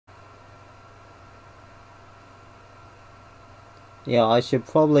Yeah, I should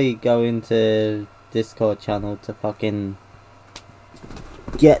probably go into Discord channel to fucking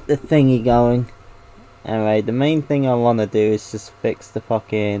get the thingy going. Anyway, the main thing I want to do is just fix the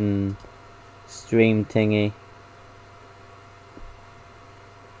fucking stream thingy.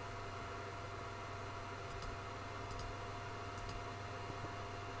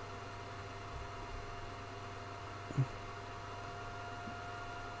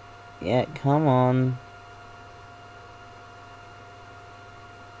 Yeah, come on.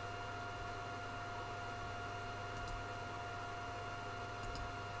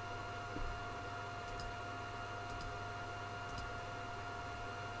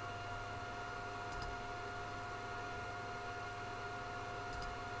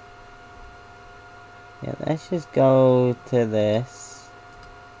 Yeah, let's just go to this.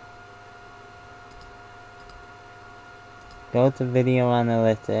 Go to video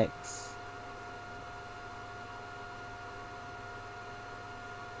analytics.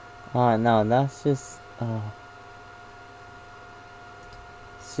 Oh no, that's just...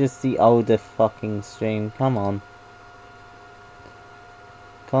 it's just the older fucking stream, come on.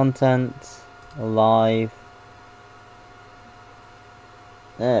 Content, live.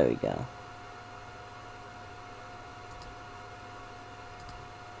 There we go.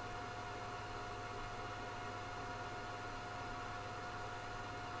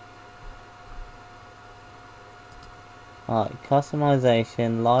 Alright,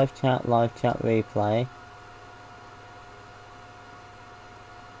 customization, live chat replay.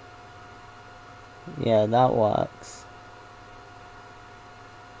 Yeah, that works.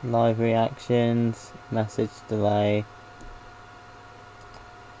 Live reactions, message delay.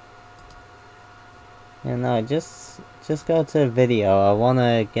 Yeah, no, just go to video. I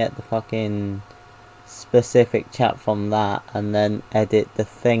wanna get the fucking specific chat from that and then edit the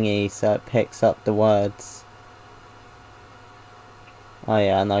thingy so it picks up the words. Oh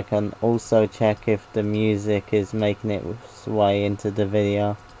yeah, and I can also check if the music is making its way into the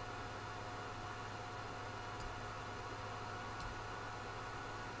video.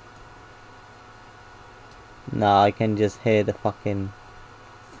 No, I can just hear the fucking...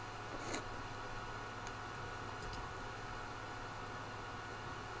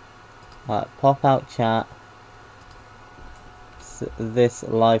 Alright, pop out chat. Is this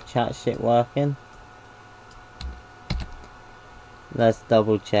live chat shit working? Let's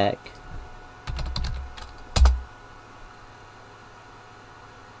double check.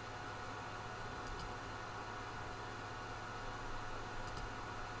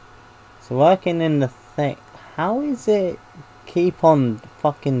 So working in the thing. How is it keep on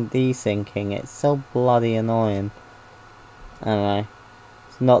fucking desyncing? It's so bloody annoying. Anyway,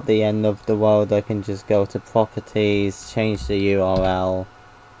 it's not the end of the world. I can just go to properties, change the URL.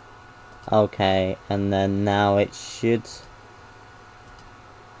 Okay, and then now it should...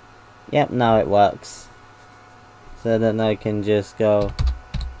 Yep, now it works. So then I can just go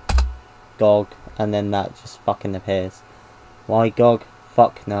GOG and then that just fucking appears. Why GOG?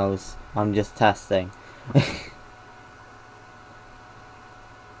 Fuck knows. I'm just testing.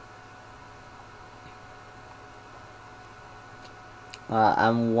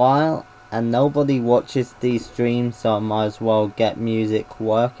 And nobody watches these streams, so I might as well get music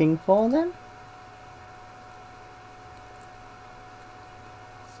working for them.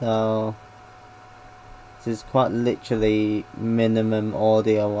 So this is quite literally minimum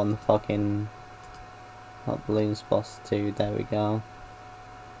audio on the fucking bloons boss 2. There we go.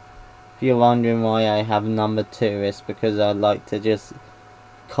 If you're wondering why I have number 2, it's because I like to just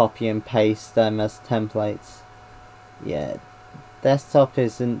copy and paste them as templates. Yeah, desktop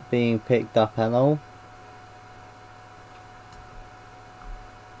isn't being picked up at all.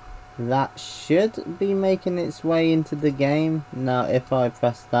 That should be making its way into the game. Now if I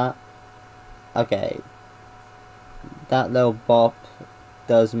press that, okay, that little bop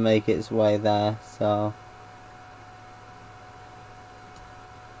does make its way there, so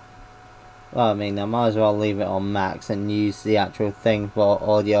well, I mean, I might as well leave it on max and use the actual thing for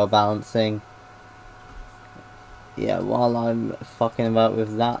audio balancing. Yeah, while I'm fucking about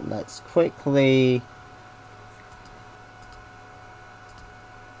with that, let's quickly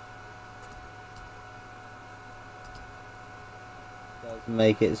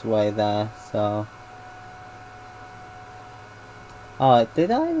make its way there, so alright,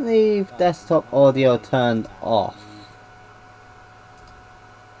 did I leave desktop audio turned off?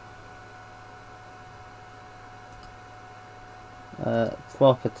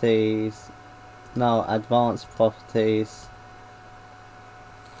 Properties, no, advanced properties.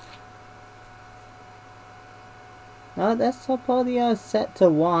 No, desktop audio is set to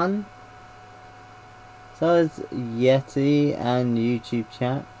 1. So it's Yeti and YouTube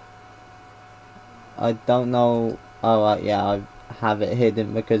chat. I don't know. Oh right, yeah, I have it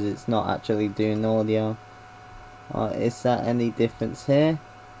hidden because it's not actually doing audio. Is that any difference here?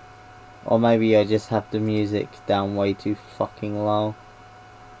 Or maybe I just have the music down way too fucking low.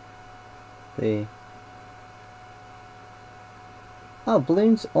 See. Oh,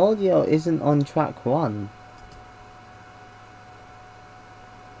 Bloons audio isn't on track 1.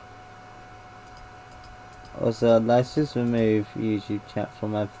 Also, let's just remove YouTube chat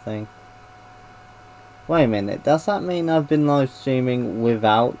from everything. Wait a minute, does that mean I've been live streaming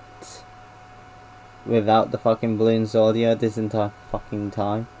without the fucking Bloons audio this entire fucking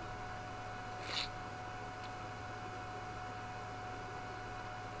time?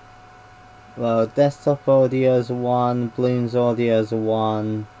 Well, desktop audio is 1, Bloons audio is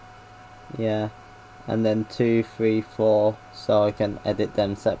 1, yeah, and then 2, 3, 4, so I can edit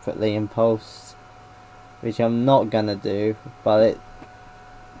them separately in post, which I'm not gonna do, but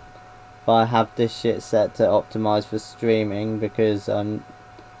I have this shit set to optimize for streaming because I'm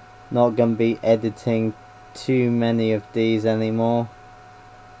not gonna be editing too many of these anymore.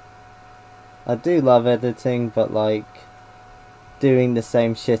 I do love editing, but like doing the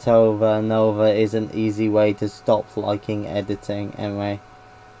same shit over and over is an easy way to stop liking editing. Anyway,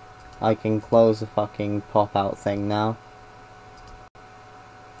 I can close the fucking pop out thing now.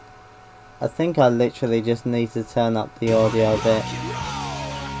 I think I literally just need to turn up the audio a bit.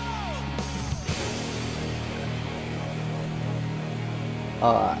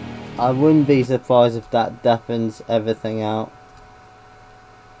 I wouldn't be surprised if that deafens everything out.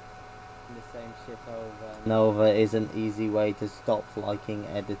 The same shit over and over is an easy way to stop liking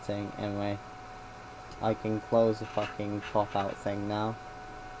editing. Anyway, I can close the fucking pop out thing now.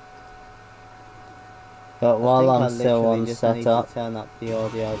 But while I'm still on setup, turn up the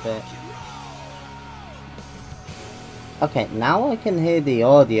audio a bit. Okay, now I can hear the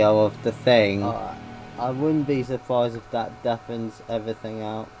audio of the thing. I wouldn't be surprised if that deafens everything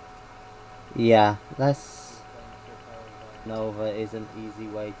out. Yeah, let's... Nova is an easy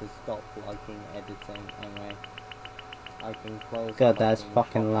way to stop liking editing. Anyway, I can close. God, that's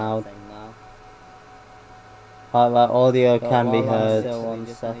fucking loud. Alright, audio can be heard. On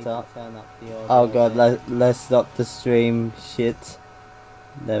setup. Oh god, let's stop the stream. Shit.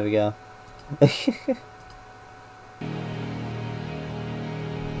 There we go.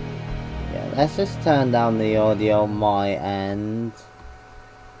 Let's just turn down the audio on my end.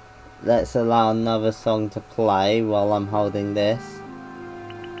 Let's allow another song to play while I'm holding this.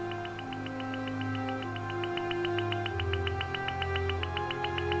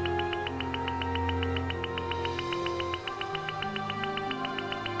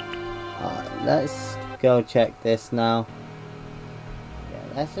 Let's go check this now.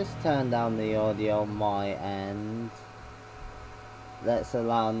 Let's just turn down the audio on my end. Let's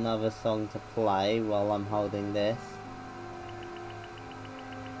allow another song to play while I'm holding this.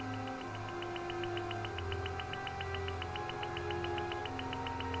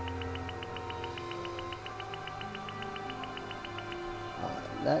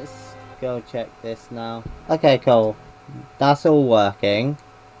 Let's go check this now. Okay, cool. That's all working.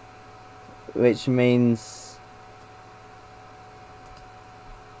 Which means...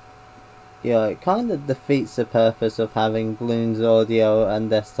 yeah, it kind of defeats the purpose of having Bloons audio and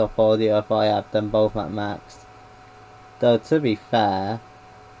desktop audio if I have them both at max. Though to be fair,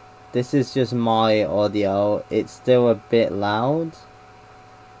 this is just my audio, it's still a bit loud.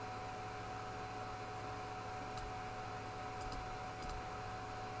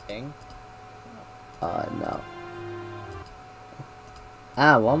 Oh no.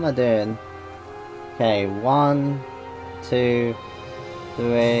 What am I doing? Okay, 1, 2,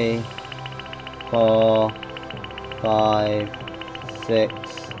 3, 4, 5, 6,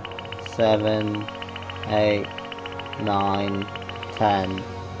 7, 8, 9, 10.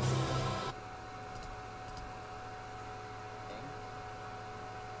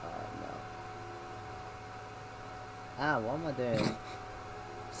 What am I doing?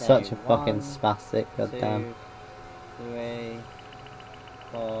 Such a fucking spastic, goddamn. 2, 3,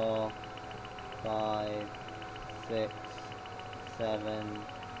 4, 5, 6, 7,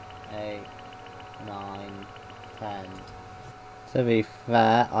 8, 9, 10. To be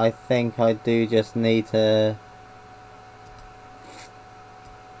fair, I think I do just need to...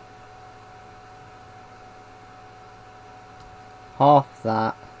 half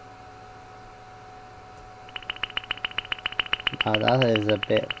that. Oh, that is a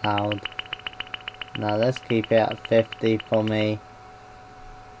bit loud. Now let's keep it at 50 for me.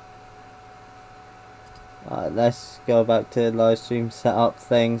 Alright, let's go back to the live stream setup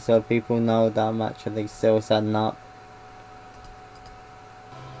thing so people know that I'm actually still setting up.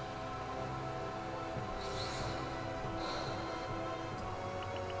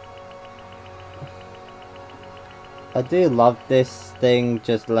 I do love this thing,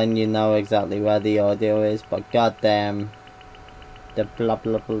 just letting you know exactly where the audio is, but goddamn, the blah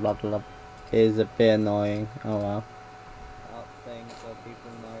blah blah blah blah is a bit annoying. Oh well. Up thing so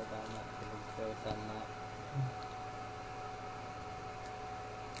people know that I'm actually still setting up.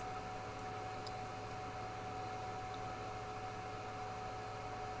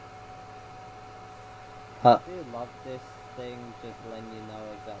 I do love this thing, just letting you know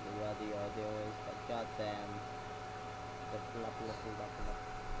exactly where the audio is, but goddamn, the blah blah blah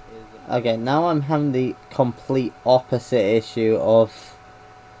blah is a bit. Okay, now I'm having the complete opposite issue of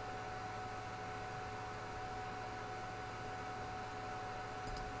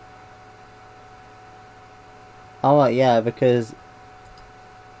oh yeah, because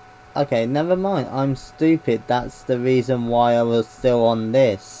okay, never mind, I'm stupid. That's the reason why I was still on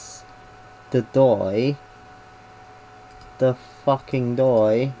this. The doy. The fucking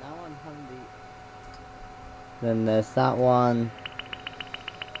doy. Now I'm having the... Then there's that one.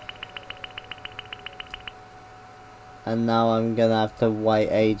 And now I'm gonna have to wait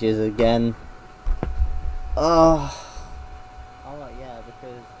ages again. Oh. Alright, yeah,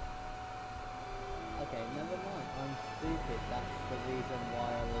 because... Okay, never mind, I'm stupid. That's the reason why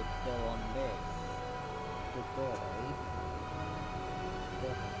I was still on this. The doy. The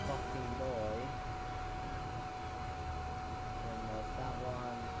fucking doy.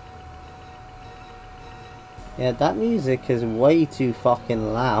 Yeah, that music is way too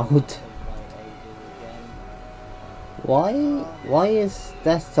fucking loud. Why is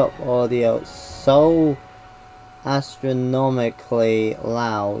desktop audio so astronomically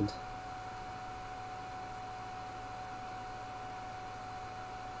loud?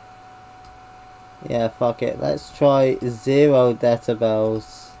 Yeah, fuck it. Let's try 0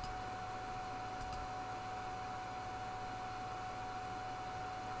 decibels.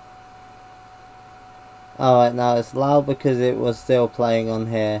 Alright, now it's loud because it was still playing on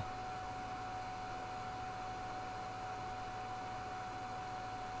here.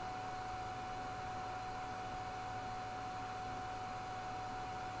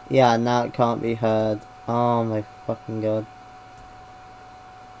 Yeah, now it can't be heard. Oh my fucking god.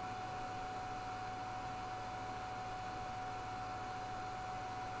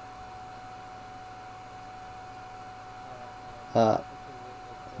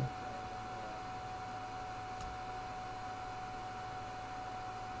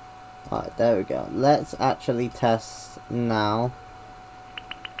 Alright, there we go. Let's actually test now.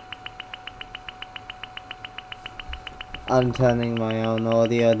 I'm turning my own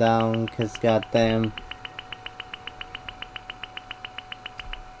audio down because goddamn.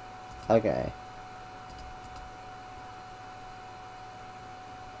 Okay.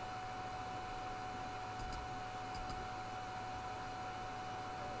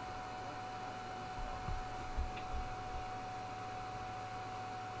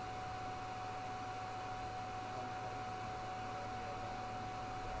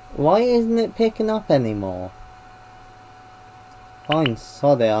 Why isn't it picking up anymore? Fine,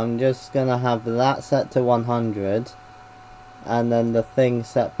 sod it, I'm just gonna have that set to 100 and then the thing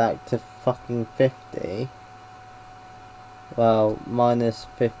set back to fucking 50. Well, minus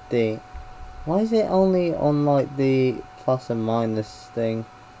 50. Why is it only on like the plus and minus thing?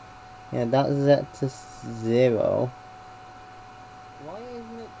 Yeah, that's set to 0. Why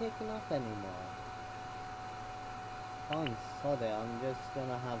isn't it picking up anymore? Fine, sod it, I'm just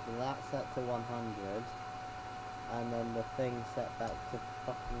gonna have that set to 100 and then the thing set back to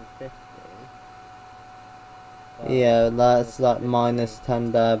fucking 50. Well, yeah, that's like 50. Minus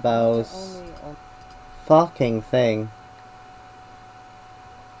 10 decibels. Fucking thing.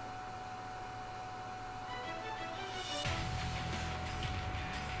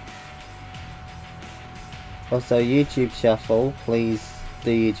 Also, YouTube Shuffle, please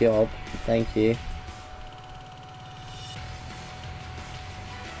do your job. Thank you.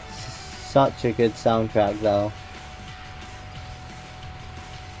 Such a good soundtrack though.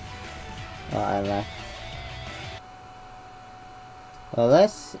 Whatever. Well,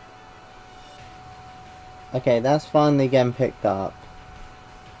 let's... Okay, that's finally getting picked up.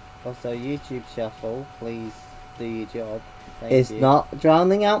 Also, YouTube Shuffle, please do your job. Thank you. It's not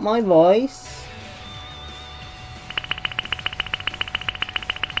drowning out my voice.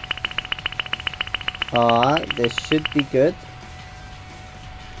 Alright, this should be good.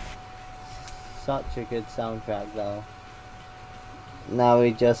 Such a good soundtrack though. Now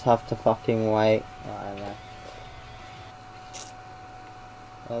we just have to fucking wait. Whatever.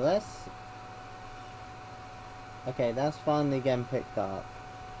 Well, let's... Okay, that's finally getting picked up.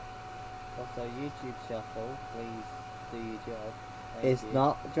 Also, YouTube Shuffle, please do your job. It's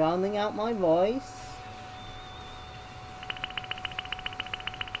not drowning out my voice.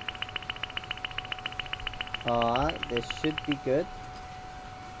 Alright, this should be good.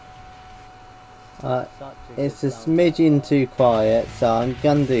 It's a smidgen too quiet, so I'm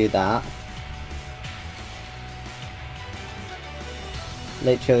gonna do that.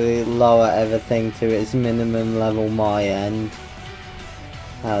 Literally lower everything to its minimum level my end.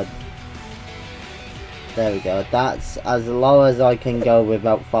 There we go. That's as low as I can go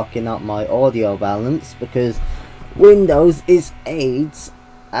without fucking up my audio balance, because Windows is AIDS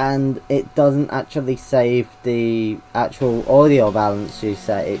and it doesn't actually save the actual audio balance you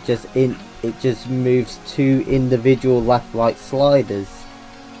set. It just moves two individual left-right sliders.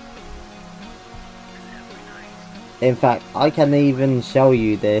 In fact, I can even show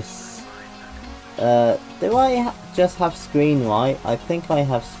you this. Do I just have screen right? I think I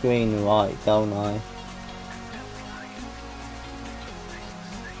have screen right, don't I?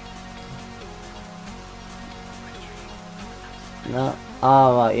 No.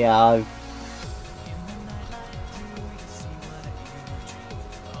 Oh, right, yeah, I've...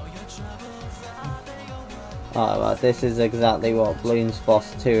 Alright, this is exactly what Bloons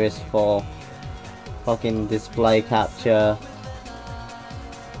Boss 2 is for. Fucking display capture.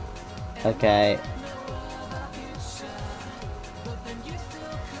 Okay.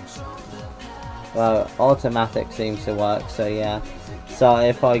 Well, automatic seems to work, so yeah. So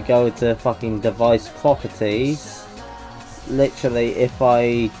if I go to fucking device properties, literally if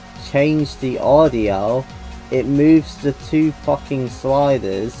I change the audio, it moves the two fucking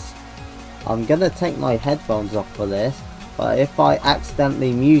sliders. I'm gonna take my headphones off for this, but if I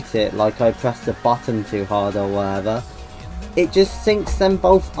accidentally mute it, like I pressed the button too hard or whatever, it just syncs them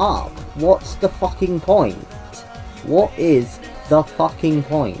both up. What's the fucking point? What is the fucking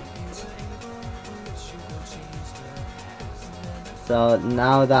point? So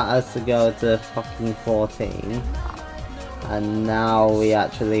now that has to go to fucking 14. And now we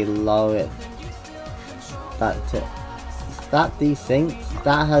actually lower it back to... Is that desynced?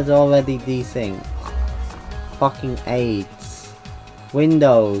 That has already desynced. Fucking AIDS.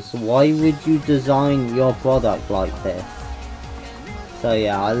 Windows, why would you design your product like this? So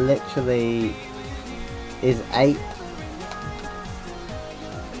yeah, I literally... Is 8...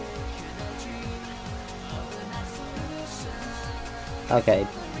 Okay.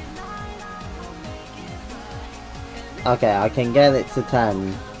 Okay, I can get it to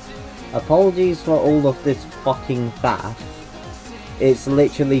 10. Apologies for all of this fucking faff. It's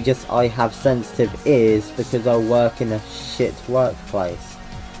literally just I have sensitive ears because I work in a shit workplace.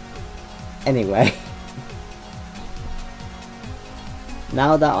 Anyway.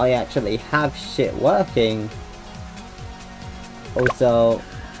 Now that I actually have shit working. Also...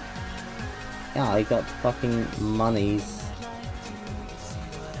 Yeah, I got fucking monies.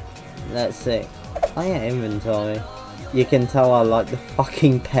 Let's see. Oh yeah, inventory. You can tell I like the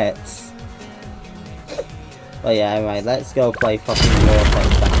fucking pets. But yeah, anyway, let's go play fucking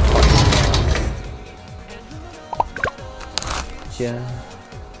Vortex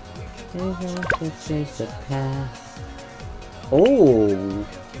that fucking chase the pass. Oh,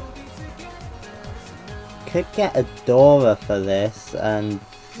 could get a Dora for this, and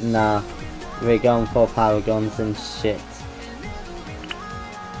nah, we're going for Paragons and shit.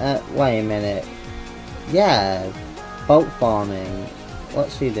 Wait a minute. Yeah, boat farming.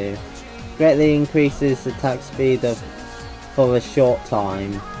 What's she do? Greatly increases attack speed of for a short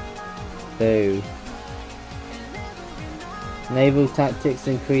time. Boo. Naval tactics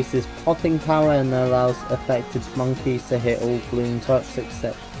increases popping power and allows affected monkeys to hit all balloon types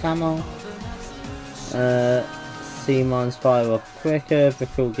except camo. Sea mines fire off quicker.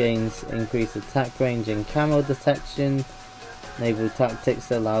 Brickle gains increased attack range and camo detection. Naval tactics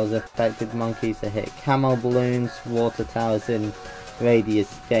allows affected monkeys to hit camo balloons. Water towers in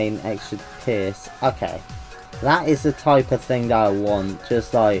radius gain extra pierce. Okay, that is the type of thing that I want.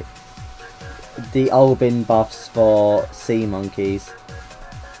 Just like the Albin buffs for sea monkeys.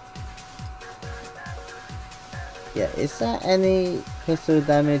 Yeah, is there any pistol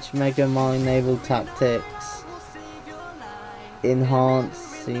damage, mega mine, naval tactics, enhance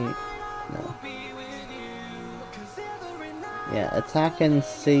sea? No. Yeah, attack and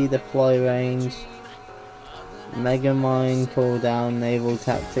sea deploy range, mega mine cooldown, naval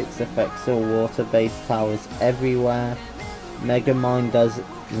tactics affects all water based towers everywhere. Mega mine does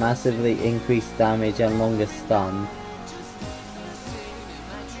massively increase damage and longer stun.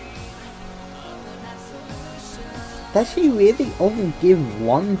 Does she really only give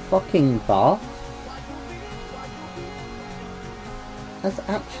one fucking buff? That's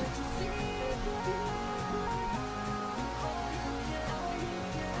actually...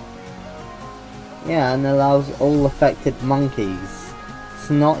 Yeah, and allows all affected monkeys. It's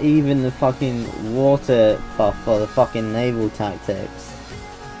not even the fucking water buff for the fucking naval tactics.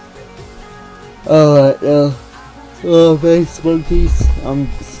 Alright, oh, base monkeys.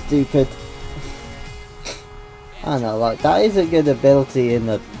 I'm stupid. I don't know, like, that is a good ability in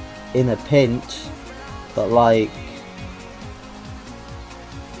a pinch, but like,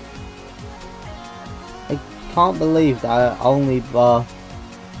 I can't believe that I only buff.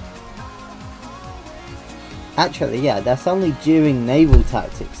 Actually, yeah, that's only during naval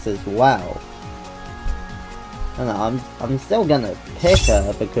tactics as well. I don't know, I'm still gonna pick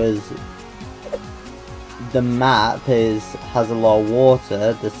her because the map has a lot of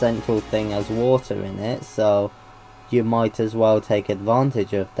water. The central thing has water in it, so you might as well take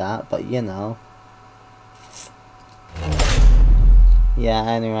advantage of that, but you know. Yeah,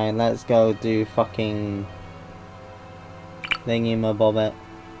 anyway, let's go do fucking thingy-mabobbit.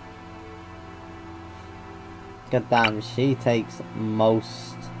 God damn, she takes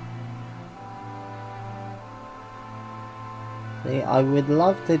most. See, I would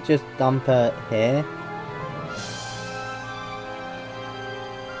love to just dump her here.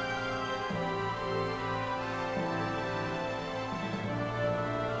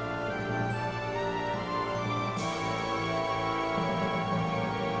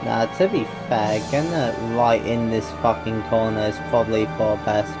 Now, to be fair, gonna right in this fucking corner is probably for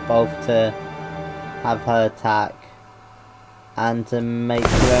best, both to have her attack and to make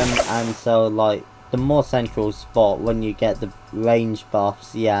them, and so like the more central spot when you get the range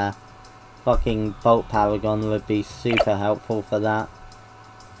buffs, yeah, fucking Bolt Paragon would be super helpful for that.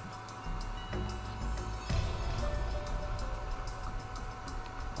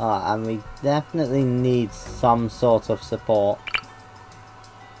 And we definitely need some sort of support.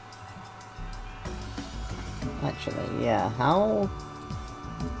 Actually, yeah, how...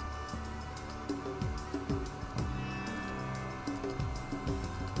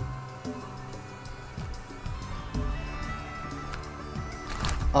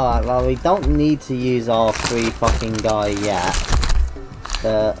 Alright, well, we don't need to use our free fucking guy yet.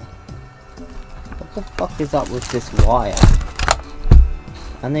 But... what the fuck is up with this wire?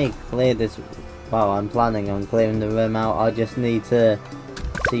 I need to clear this... well, I'm planning on clearing the room out. I just need to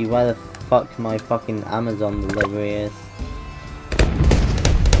see where the fuck my fucking Amazon delivery is.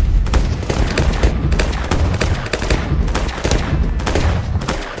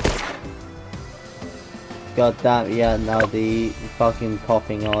 God damn, yeah, now the fucking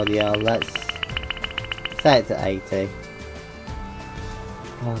popping audio, let's set it to 80.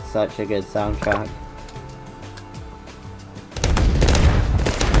 Oh, such a good soundtrack.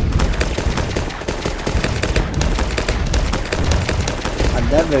 I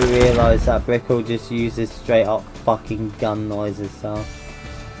never realised that Brickle just uses straight up fucking gun noises, so...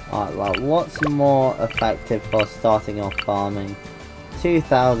 alright, well, what's more effective for starting off farming?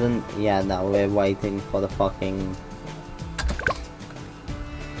 2,000, yeah, no, we're waiting for the fucking...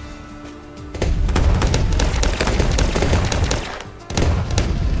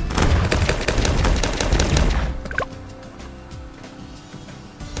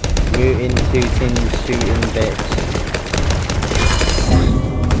 rootin', tootin', shootin' bitch.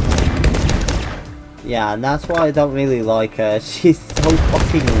 Yeah, and that's why I don't really like her, she's so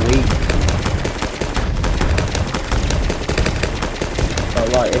fucking weak.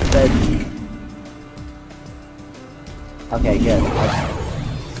 Like, if there's... okay, good.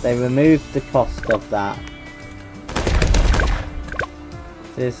 They removed the cost of that.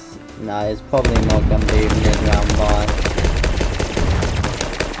 This... no, it's probably not going to be mid-round buy.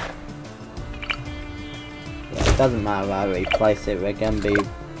 Yeah, it doesn't matter how we place it, we're going to be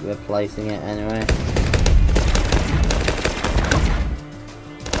replacing it anyway.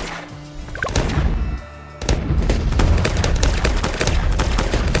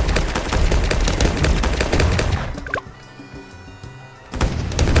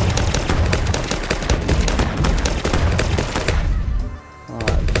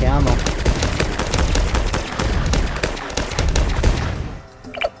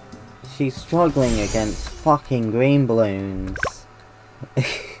 She's struggling against fucking green balloons.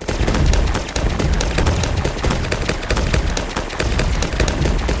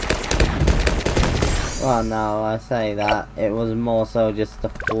 Well, no, I say that. It was more so just a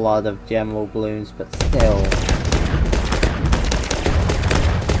flood of general balloons, but still.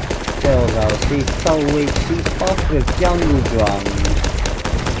 Still though, she's so weak. She's buffed with jungle drums.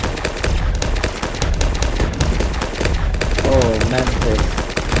 Memphis.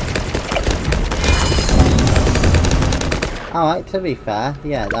 Alright, to be fair,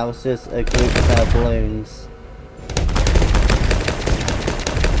 yeah, that was just a group of balloons.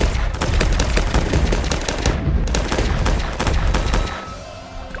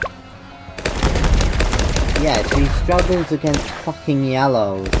 Yeah, she struggles against fucking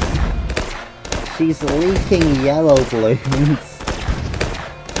yellows. She's leaking yellow balloons.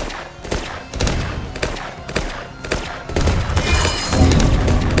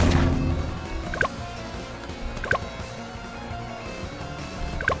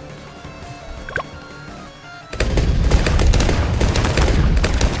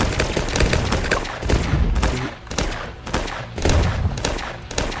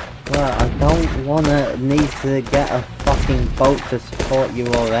 Need to get a fucking boat to support you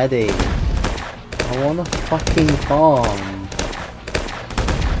already. I want a fucking bomb.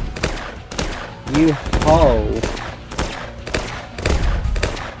 You hoe.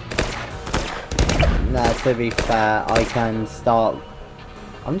 Nah, to be fair, I can start...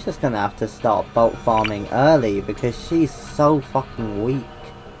 I'm just gonna have to start boat farming early because she's so fucking weak.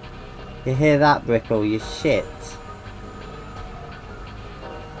 You hear that, Brickle? You shit.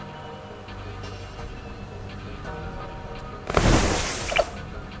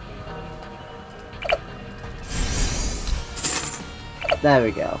 There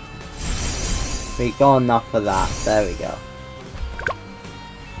we go. We got enough of that. There we go.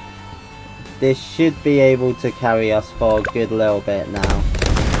 This should be able to carry us for a good little bit now.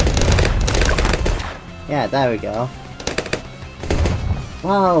 Yeah, there we go.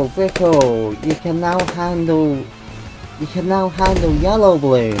 Wow, Brickle, you can now handle yellow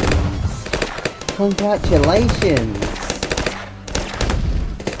balloons. Congratulations.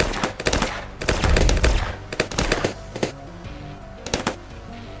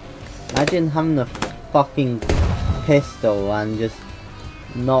 Imagine having a fucking pistol and just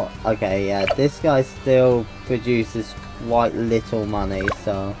not... Okay, yeah, this guy still produces quite little money,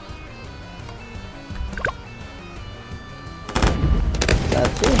 so...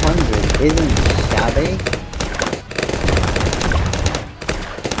 200 isn't shabby.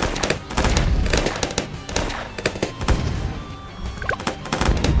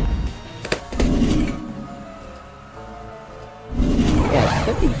 Yeah,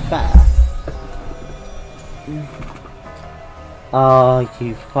 to be fair. Oh,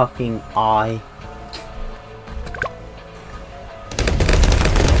 you fucking eye.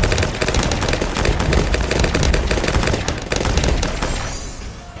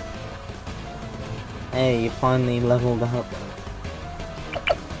 Hey, you finally leveled up.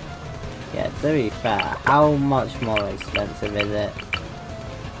 Yeah, to be fair, how much more expensive is it?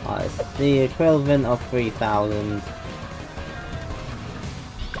 Oh, it's the equivalent of 3,000.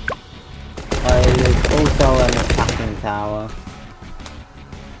 But it is also an attacking tower.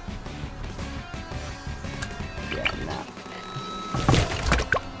 Yeah, no.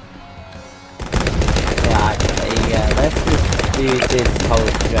 Yeah, actually, yeah, let's just do this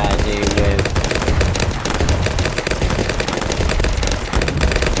whole strategy with...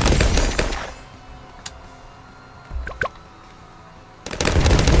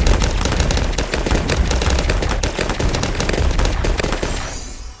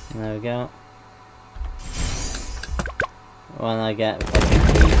 There we go. When I get fucking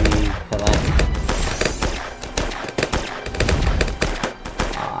easy collect.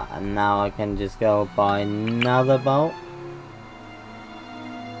 And now I can just go buy another boat.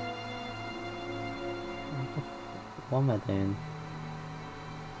 What am I doing?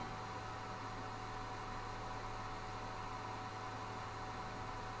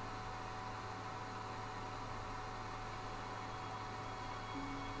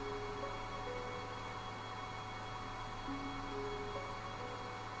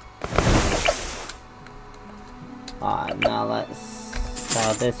 Alright, now let's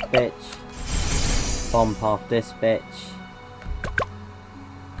sell this bitch, bump off this bitch.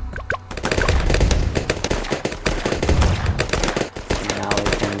 Now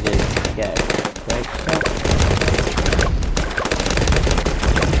we can just get a great shot.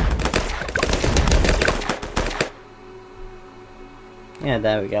 Yeah,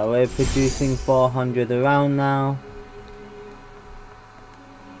 there we go, we're producing 400 around now.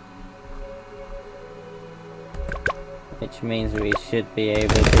 Which means we should be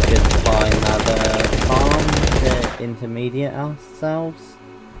able to just buy another farm to intermediate ourselves.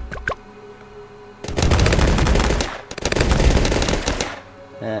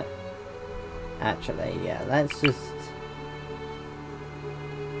 Actually, yeah, let's just...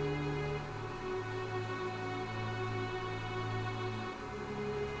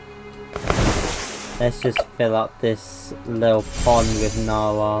 Let's just fill up this little pond with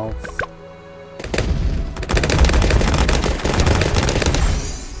narwhals.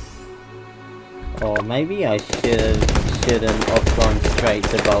 Or maybe I shouldn't have gone straight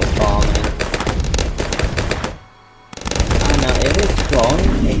to boat farming. I know it is strong,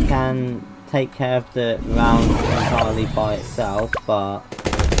 it can take care of the rounds entirely by itself, but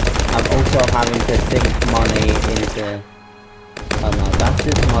I'm also having to sink money into... Oh no, that's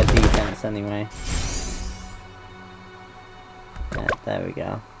just my defense anyway. Yeah, there we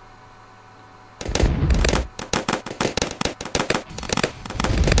go.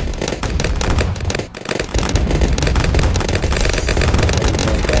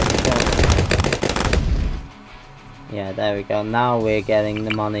 Yeah, there we go. Now we're getting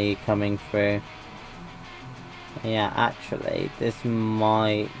the money coming through. Yeah, actually, this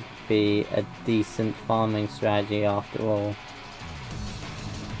might be a decent farming strategy after all.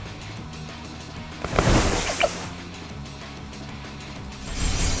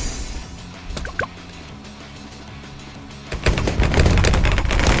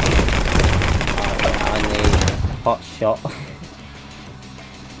 Hot shot.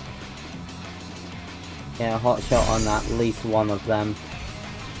 Yeah, hot shot on at least one of them.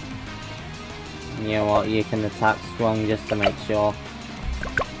 And you know what, you can attack strong just to make sure.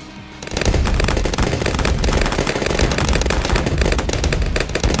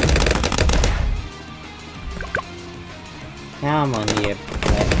 Come on, you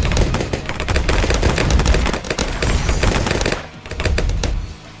bitch.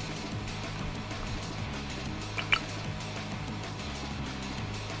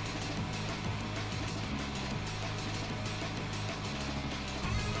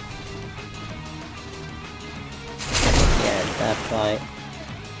 That's right.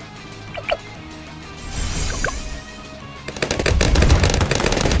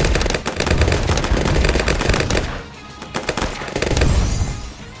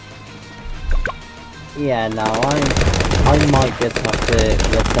 Yeah, no, I might just have to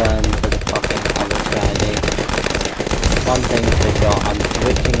return to the fucking other strategy. One thing for sure, I'm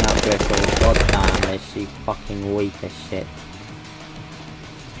switching out Brittle. God damn, is she fucking weak as shit.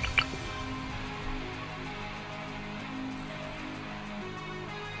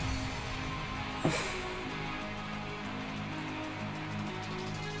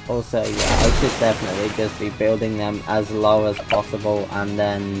 Also, yeah, I should definitely just be building them as low as possible and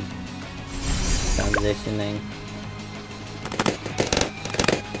then transitioning.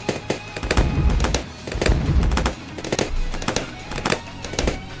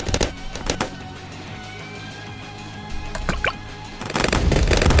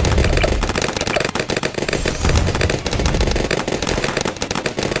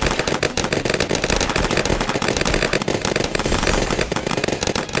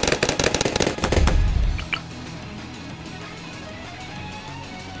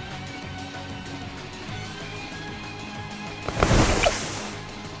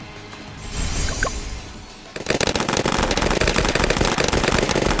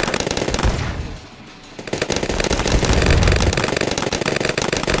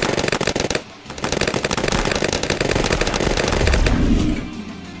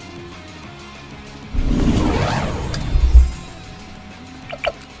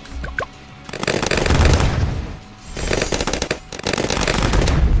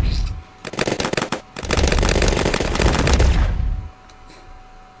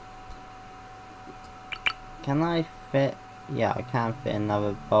 Can I fit? Yeah, I can fit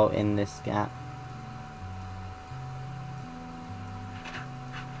another bolt in this gap.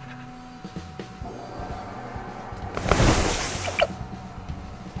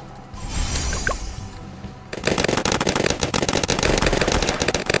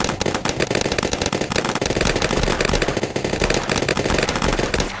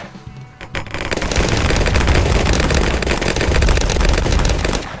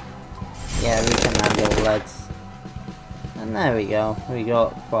 Yeah, we can handle leads. And there we go, we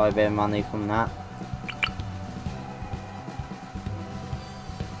got quite a bit of money from that.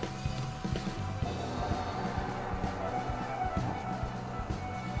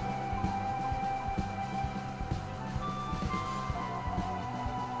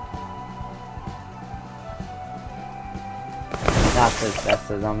 That's as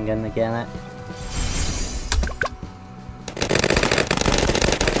best as I'm gonna get it.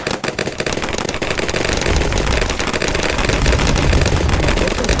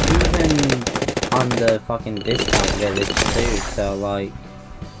 On the fucking discount village too, so like,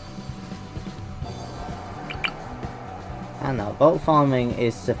 I don't know, boat farming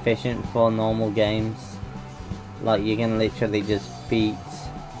is sufficient for normal games. Like, you can literally just beat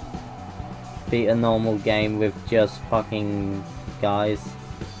beat a normal game with just fucking guys.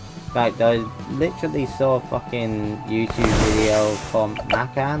 In fact, I literally saw a fucking YouTube video from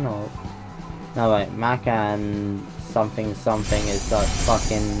Macan, or no wait, Macan something something is like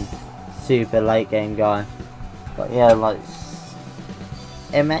fucking super late game guy. But yeah, like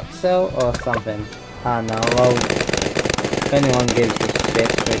MXL or something. I don't know. Well, if anyone gives a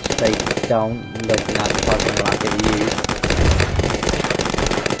shit, which they don't, looking at the fucking lack of views.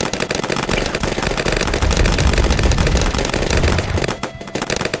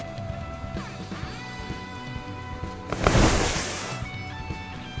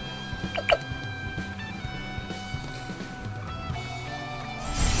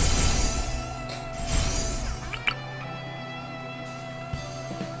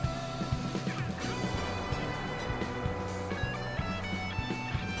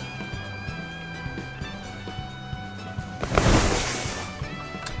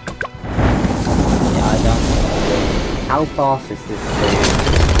 How fast is this dude?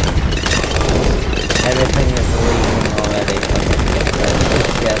 Everything is leaving already.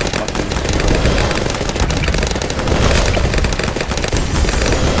 Yes, fucking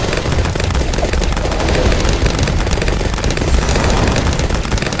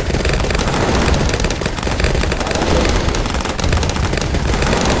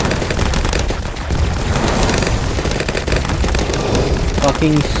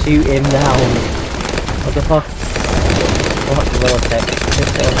fucking shoot him down. What the fuck? What vortex?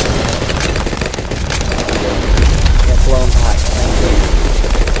 Just go. Get blown back, thank you.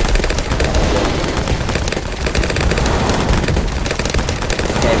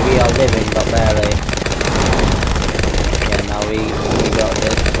 Okay, we are living, but barely. Yeah, now we got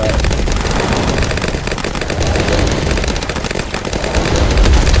this, but...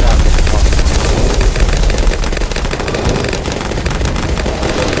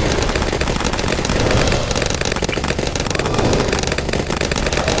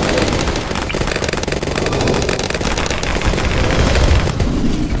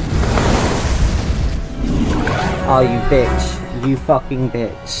 Oh, you bitch. You fucking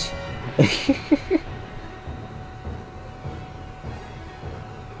bitch.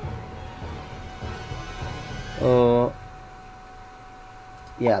 Oh.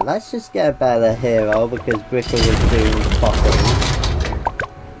 Yeah, let's just get a better hero because Bricker was doing fucking.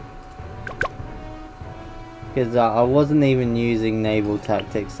 Because I wasn't even using naval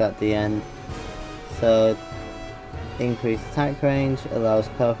tactics at the end. So, increased attack range, allows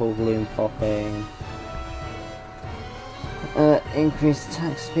purple balloon popping. Increased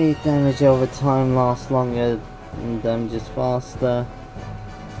attack speed, damage over time, lasts longer, and damage is faster.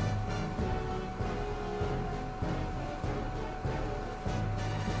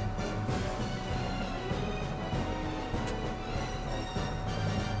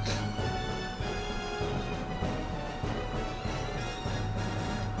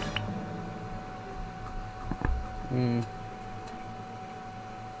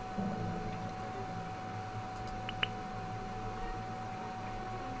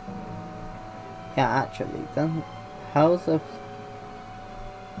 Yeah, actually, then how's a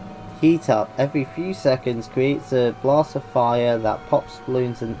heat up every few seconds creates a blast of fire that pops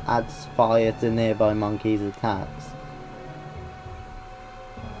balloons and adds fire to nearby monkeys' attacks.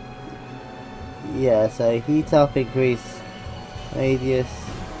 Yeah, so heat up, increase radius.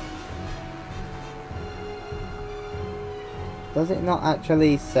 Does it not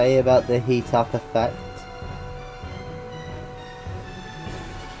actually say about the heat up effect?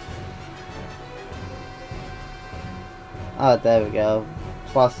 Oh, there we go.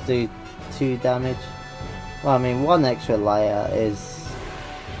 Plus do 2 damage. Well, I mean, 1 extra layer is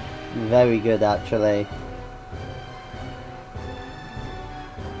very good, actually.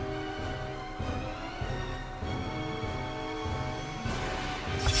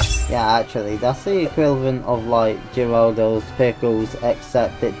 Yeah, actually, that's the equivalent of, like, Geraldo's Pickles,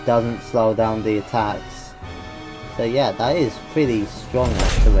 except it doesn't slow down the attacks. So yeah, that is pretty strong,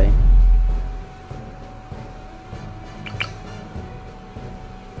 actually.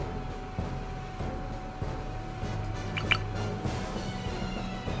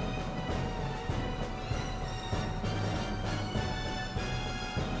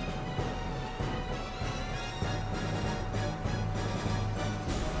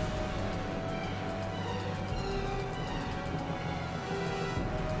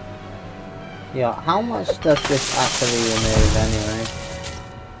 Yeah, how much does this actually remove anyway?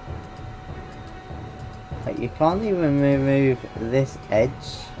 Like, you can't even remove this edge.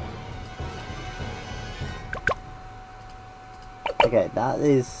 Okay, that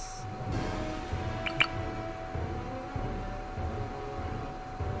is...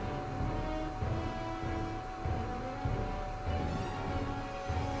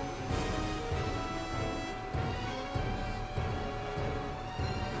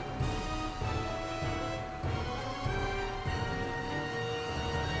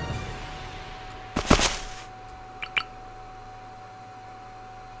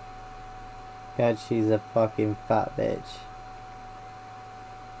 God, she's a fucking fat bitch.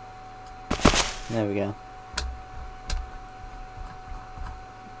 There we go.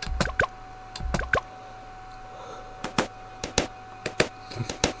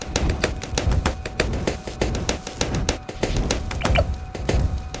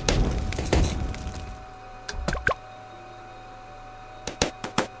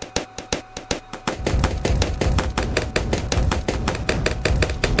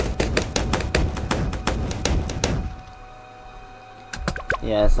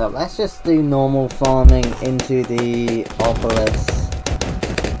 Yeah, so let's just do normal farming into the Opolis.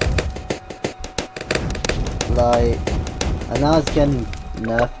 Like, I know it's getting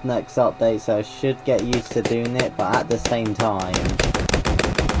nerfed next update, so I should get used to doing it, but at the same time,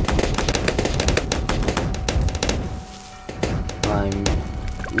 I'm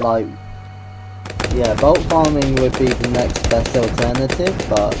like, yeah, bolt farming would be the next best alternative,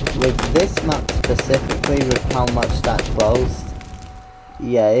 but with this map specifically, with how much that closed,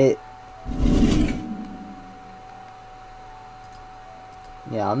 yeah,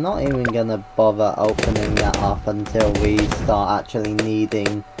 I'm not even gonna bother opening that up until we start actually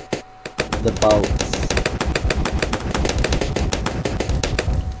needing the bolts.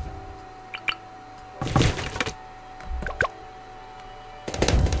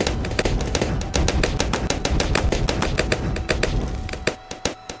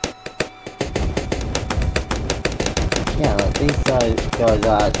 Yeah, like these guys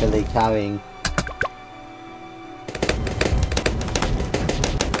are actually carrying.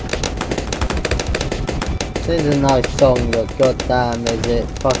 This is a nice song, but goddamn is it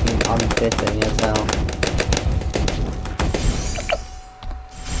fucking unfitting as hell.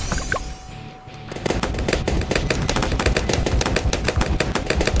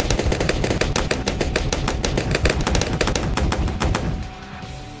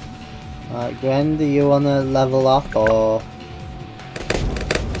 Gwen, do you wanna level up or?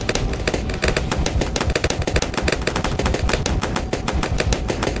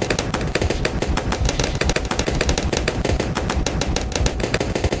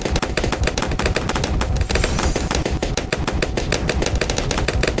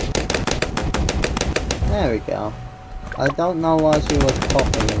 There we go. I don't know why she was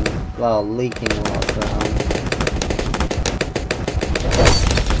popping and, well, leaking last round.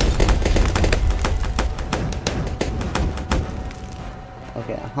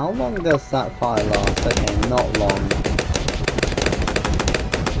 Okay, how long does that fire last? Okay, not long.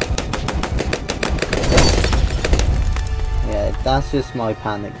 Yeah, that's just my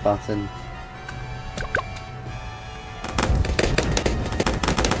panic button.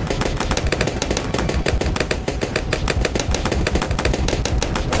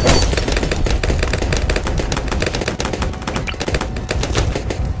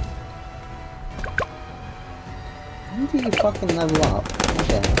 When do you fucking level up?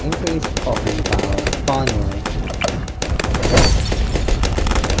 Okay, increase popping power, finally.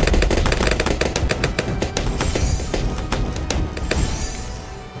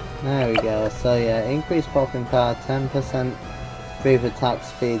 There we go, so yeah, increase popping power, 10% brief attack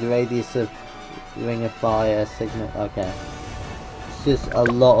speed, radius of ring of fire, signal, okay. It's just a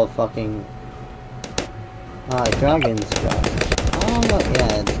lot of fucking... Alright, dragon scrap. Oh my,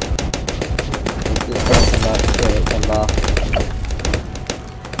 yeah. It's just talking about spirits and bar.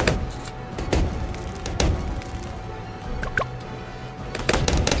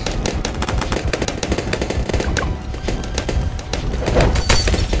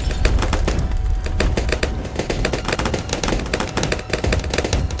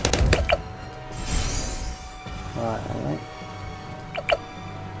 Alright.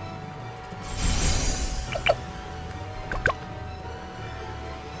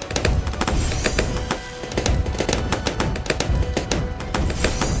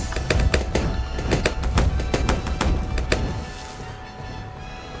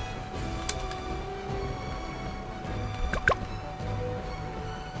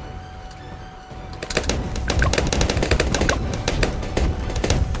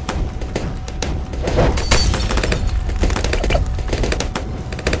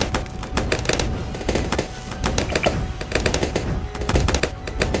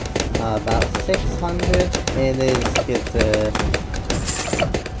 About 600, it is good to...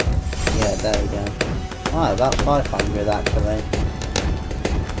 Yeah, there we go. Oh, about 500 actually.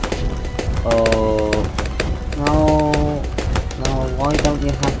 Oh... No, why don't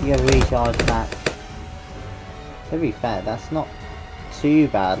you have your recharge back? To be fair, that's not too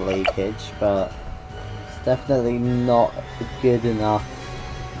bad leakage, but it's definitely not good enough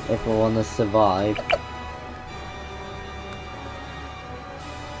if I want to survive.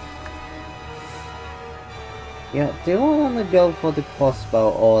 Yeah, do I want to go for the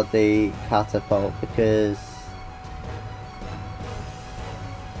crossbow or the catapult? Because...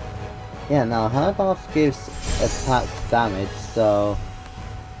 yeah, now her buff gives attack damage, so...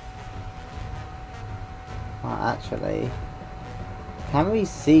 well, actually... can we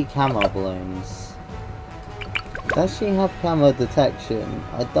see camo balloons? Does she have camo detection?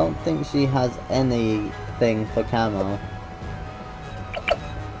 I don't think she has anything for camo.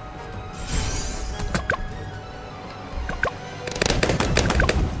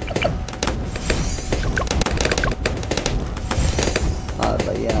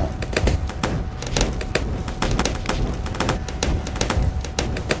 But yeah.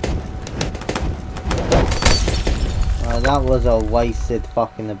 That was a wasted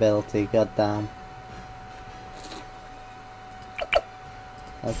fucking ability, goddamn.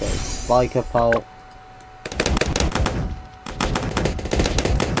 Okay, spiker pole.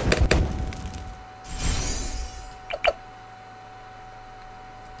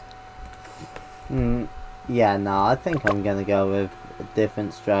 Yeah, no, I think I'm gonna go with a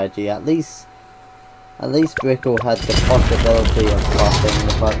different strategy. At least Brickle had the possibility of popping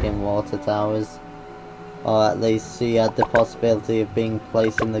the fucking water towers. Or at least she had the possibility of being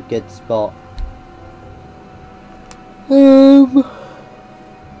placed in the good spot.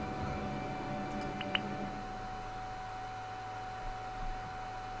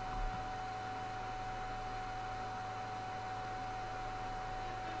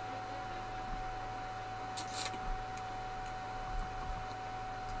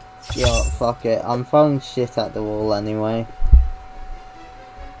 Yo, fuck it. I'm throwing shit at the wall anyway.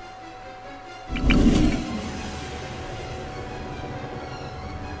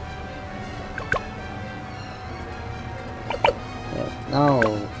 No,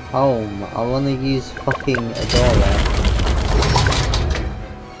 home. I want to use fucking Adora.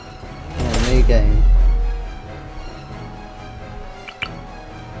 Yeah, new game.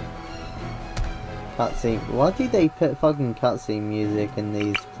 Cutscene. Why do they put fucking cutscene music in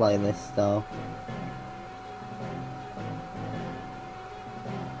these playlists though?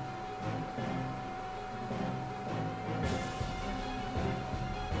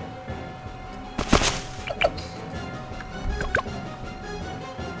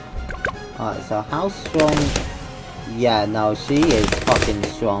 Alright, so how strong... yeah, no, she is fucking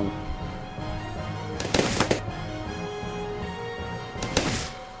strong.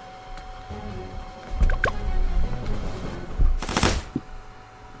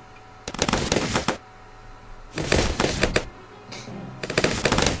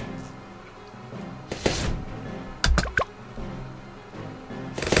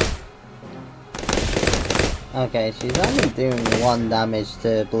 Okay, she's only doing 1 damage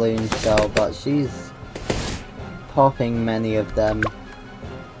to balloons though, but she's popping many of them.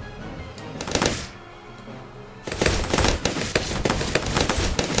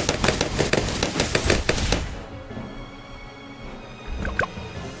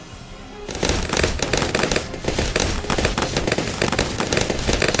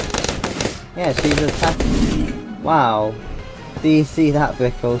 Yeah, she's attacking. Wow. Do you see that,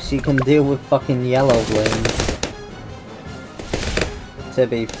 Brickle? She can deal with fucking yellow balloons. To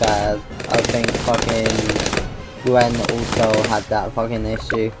be fair, I think fucking Gwen also had that fucking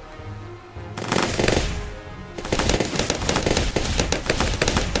issue.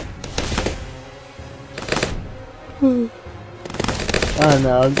 I don't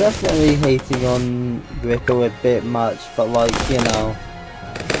know, I'm definitely hating on Brickle a bit much, but like, you know,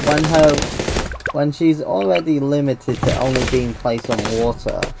 when she's already limited to only being placed on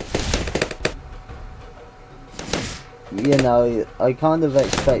water, you know, I kind of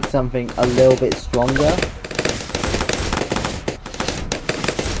expect something a little bit stronger.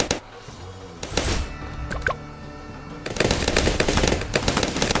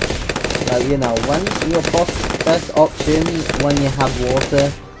 Like, you know, when your best option when you have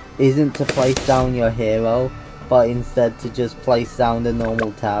water isn't to place down your hero, but instead to just place down the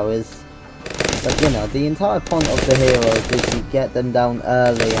normal towers. But you know, the entire point of the heroes is to get them down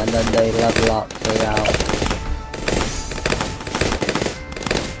early and then they level up throughout.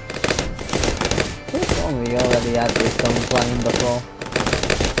 This one we already had this one playing before.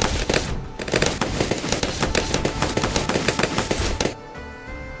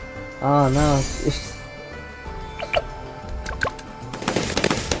 Oh no, it's...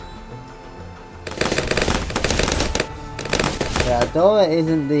 yeah, Dora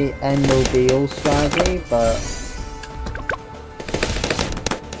isn't the end-all be-all strategy, but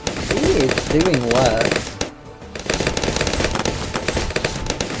she is doing work.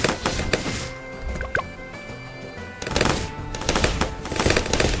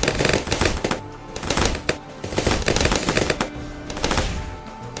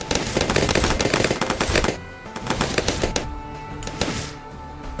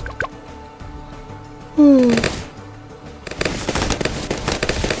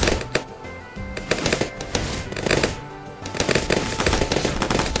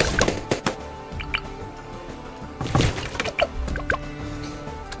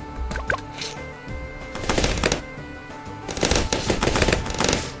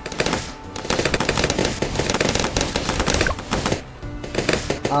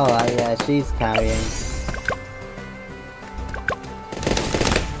 Alright, yeah, she's carrying.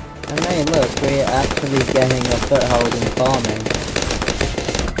 And hey, look, we're actually getting a foothold in farming.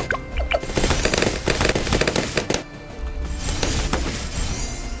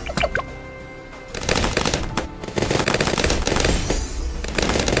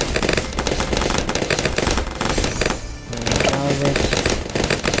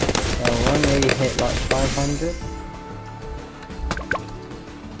 Hit like 500.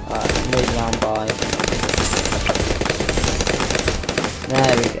 Alright, move round by.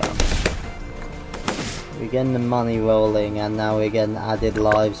 There we go. We're getting the money rolling, and now we're getting added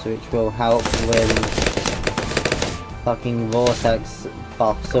lives, which will help with fucking vortex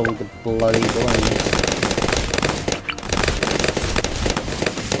buffs all the bloody balloons.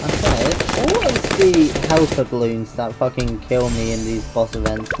 Okay, it's always the helper balloons that fucking kill me in these boss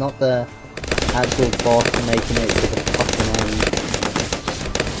events, not the actual boss making it to the fucking end.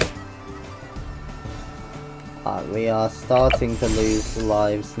 Alright, we are starting to lose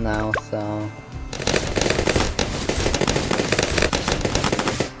lives now, so...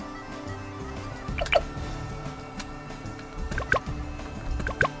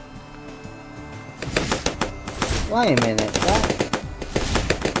 Wait a minute, that...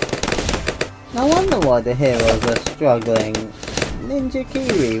 No wonder why the heroes are struggling. Ninja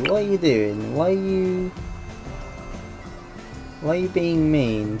Kiwi, what are you doing? Why are you being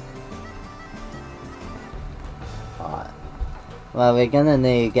mean? Alright. Well, we're gonna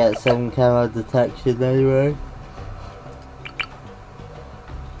need to get some camera detection anyway.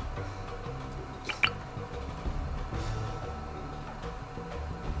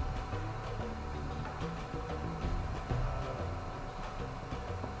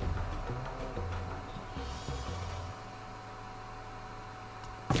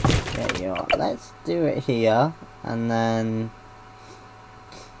 Let's do it here, and then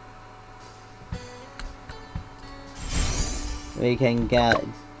we can get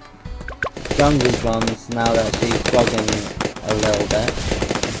jungle drums now that she's struggling a little bit.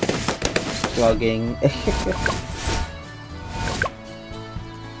 Struggling.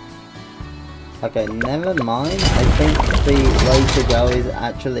 Okay, never mind. I think the way to go is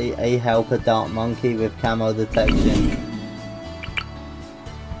actually a helper dart monkey with camo detection.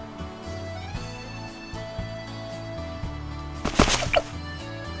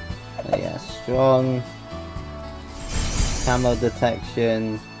 Yeah, strong camo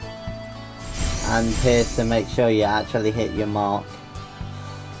detection and pierce to make sure you actually hit your mark.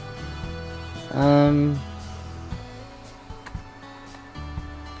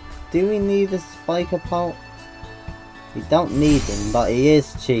 Do we need a spiker pulp? We don't need him, but he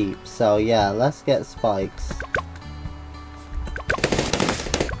is cheap, so yeah, let's get spikes.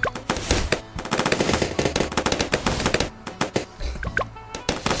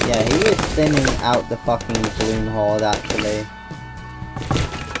 Yeah, he is thinning out the fucking balloon horde, actually.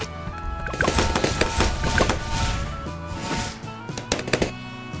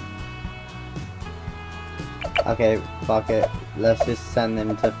 Okay, fuck it. Let's just send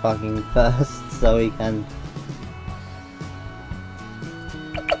him to fucking first so he can...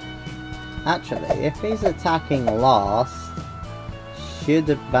 Actually, if he's attacking last, should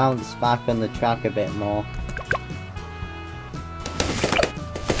have bounced back on the track a bit more.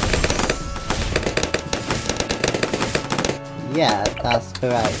 Yeah, that's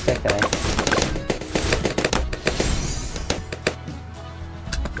correct, okay.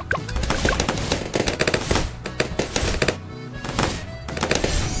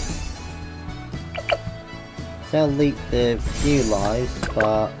 They'll leak the few lives,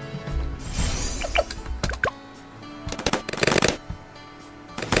 but...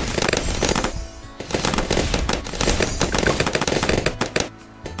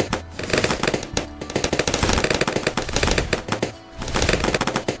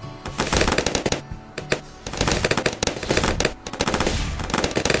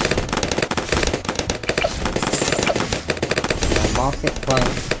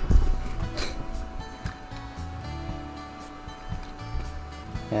 Marketplace.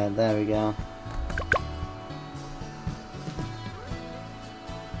 Yeah, there we go.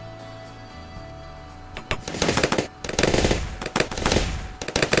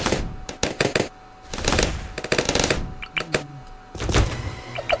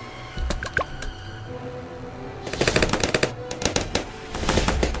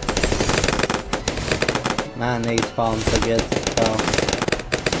 Man, these farms are good as well.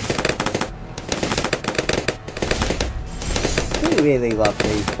 I really love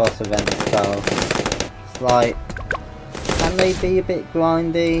these boss events though. It's like, can they be a bit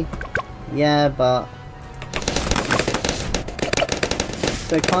grindy? Yeah, but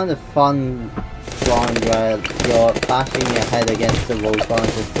it's a kind of fun grind where you're bashing your head against the wall trying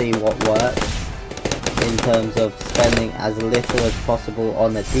to see what works in terms of spending as little as possible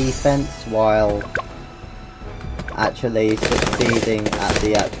on the defense while actually succeeding at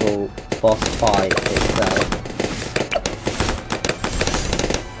the actual boss fight itself.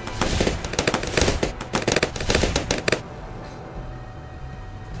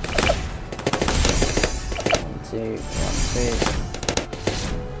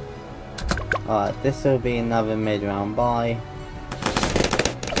 Alright, this will be another mid-round buy.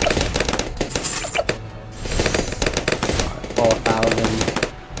 4,000.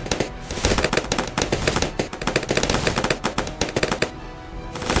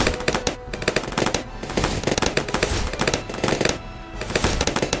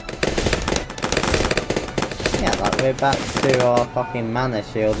 Yeah, like we're back to our fucking mana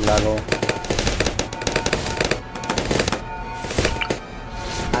shield level.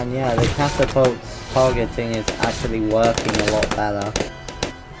 And yeah, the catapult's targeting is actually working a lot better.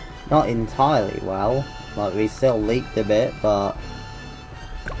 Not entirely well, like we still leaked a bit, but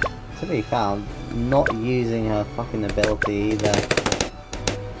to be fair, I'm not using her fucking ability either.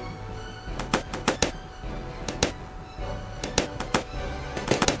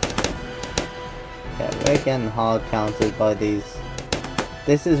 Yeah, we're getting hard countered by these.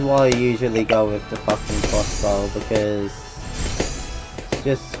 This is why I usually go with the fucking crossbow, because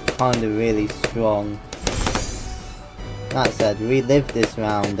just kind of really strong. That said, we lived this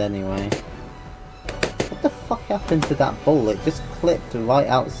round anyway. What the fuck happened to that ball? It just clipped right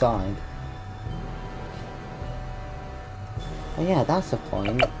outside. Oh yeah, that's a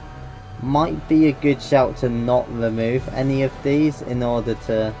point. Might be a good shout to not remove any of these in order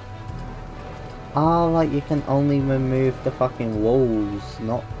to... Ah, like you can only remove the fucking walls,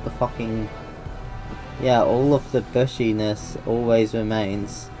 not the fucking... Yeah, all of the bushiness always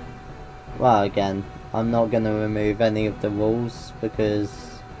remains. Well, again, I'm not gonna remove any of the walls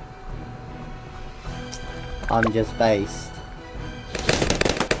because I'm just based.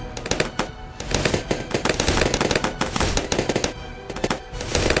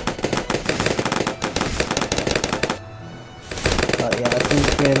 But yeah, I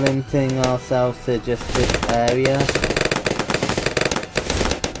think we're limiting ourselves to just this area.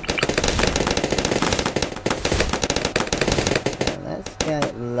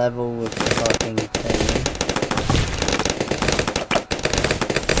 Get level with the fucking thing.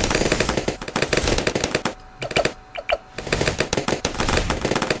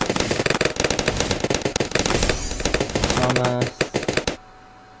 Thomas.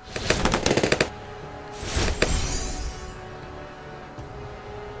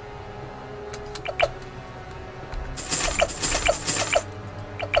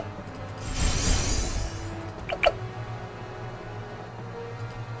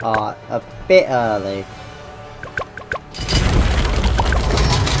 A bit early.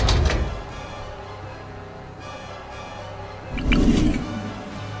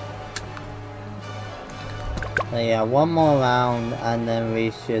 So yeah, one more round and then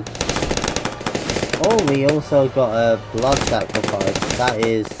we should... Oh, we also got a blood sacrifice. That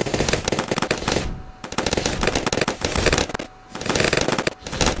is...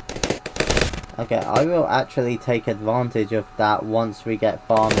 Okay, I will actually take advantage of that once we get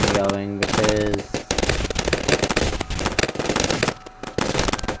farming going, because...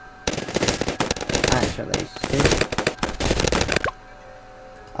 Actually, shit.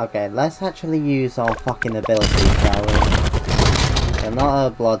 Okay, let's actually use our fucking abilities, shall we? So not her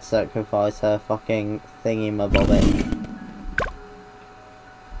blood sacrifice, her fucking thingy-mabobbit.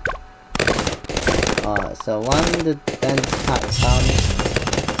 Alright, so when the dense attack comes...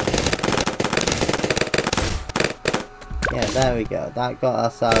 Yeah, there we go. That got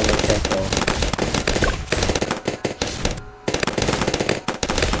us out of the pickle.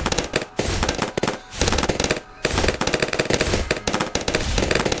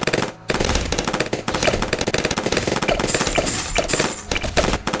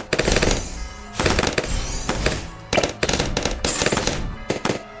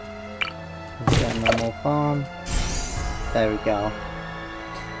 Let's get a normal farm. There we go.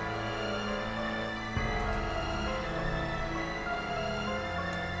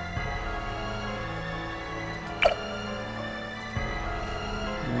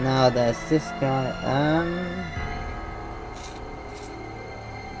 Now there's this guy,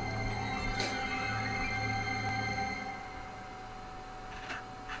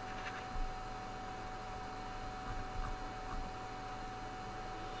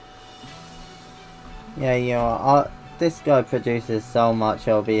 yeah, this guy produces so much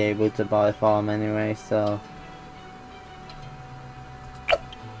I'll be able to buy a farm anyway, so...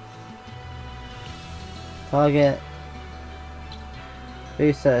 Target.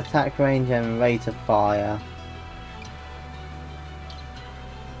 Boost the attack range and rate of fire.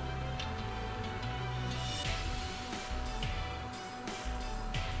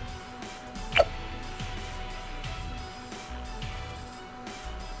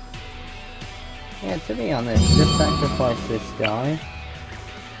 Yeah, to be honest, just sacrifice this guy.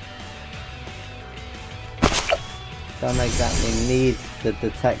 Don't exactly need the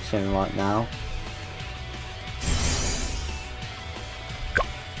detection right now.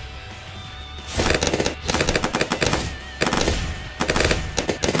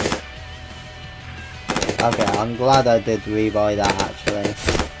 Okay, I'm glad I did rebuy that actually.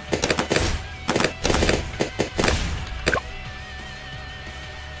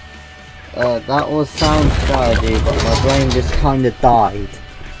 That was sound strategy, but my brain just kinda died.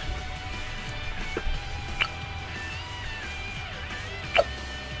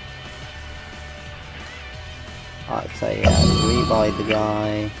 Alright, so yeah, rebuy the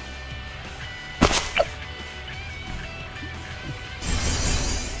guy.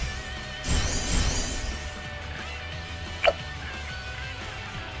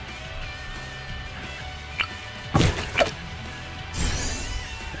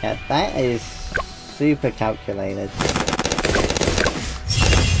 Yeah, that is super calculated.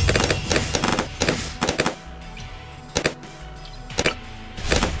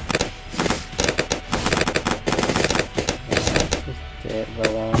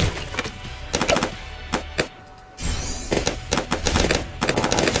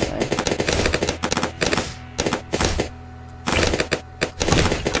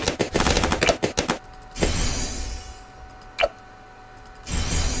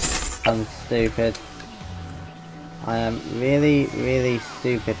 I'm stupid. I am really, really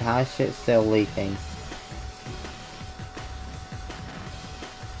stupid. How is shit still leaking?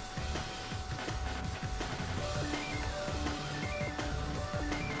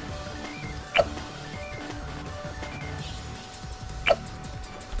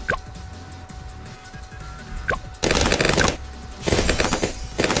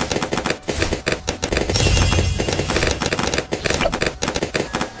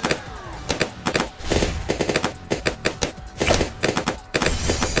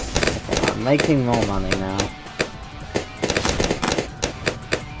 Making more money now.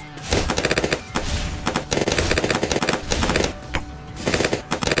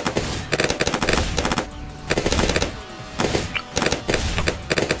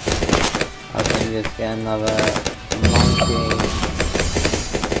 I can just get another monkey.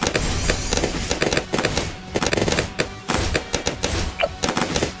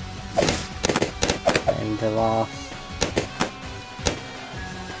 And the last.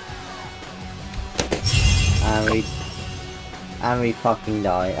 And we fucking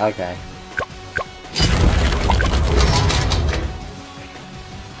die. Okay.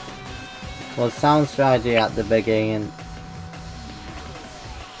 Well, sound strategy at the beginning.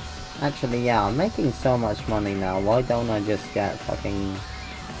 Actually, yeah, I'm making so much money now. Why don't I just get fucking...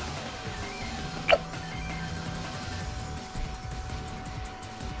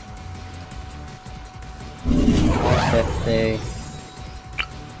 $150.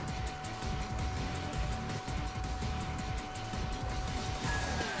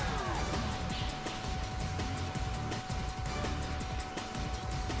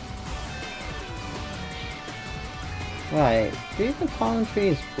 Right, do the palm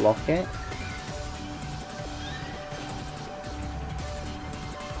trees block it?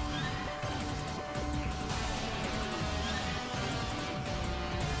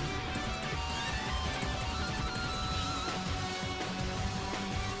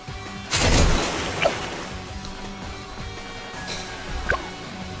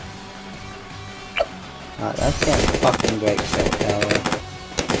 Alright, let's get fucking great shot, shall we?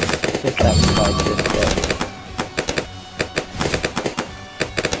 Just sacrifice this bit.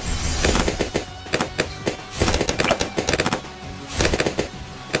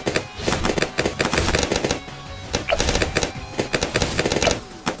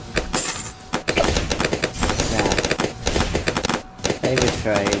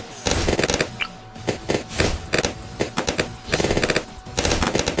 Trades.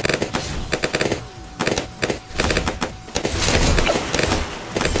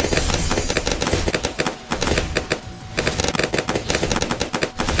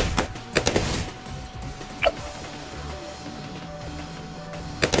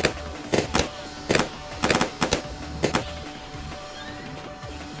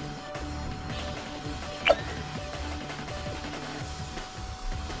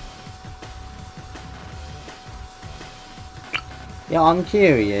 Yeah, I'm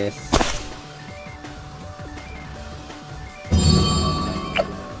curious.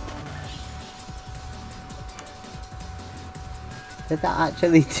 Did that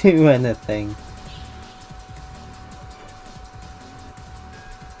actually do anything?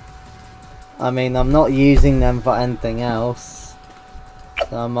 I mean, I'm not using them for anything else,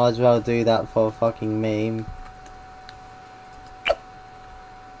 so I might as well do that for a fucking meme.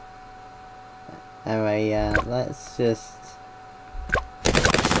 Anyway, yeah, let's just...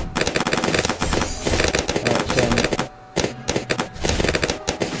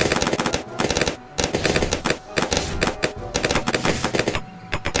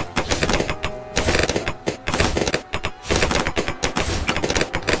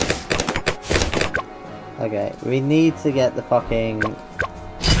 Okay, we need to get the fucking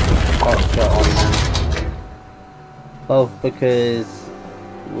hot shot on them. Both because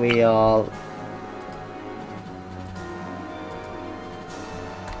we are...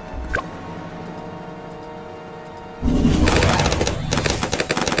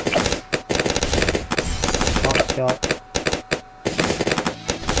 Hot shot.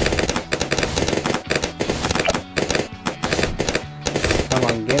 Come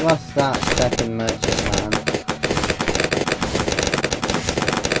on, give us that second merchant man.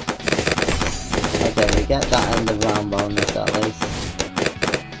 Okay, we get that end of round bonus at least.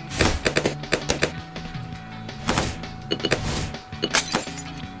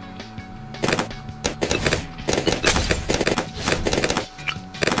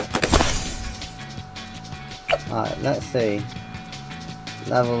 Alright, let's see.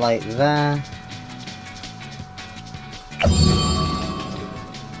 Level 8 there.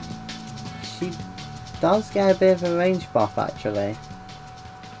 She does get a bit of a range buff actually.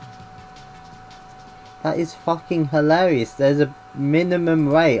 That is fucking hilarious. There's a minimum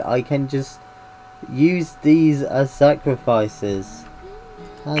rate. I can just use these as sacrifices.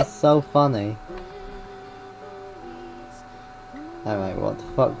 That's so funny. Alright, what the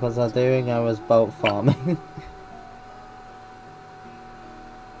fuck was I doing? I was boat farming.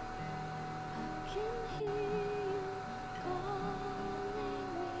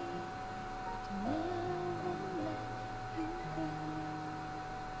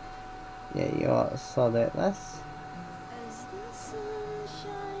 Yeah, you are solid. Let's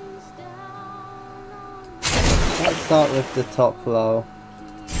start with the top flow.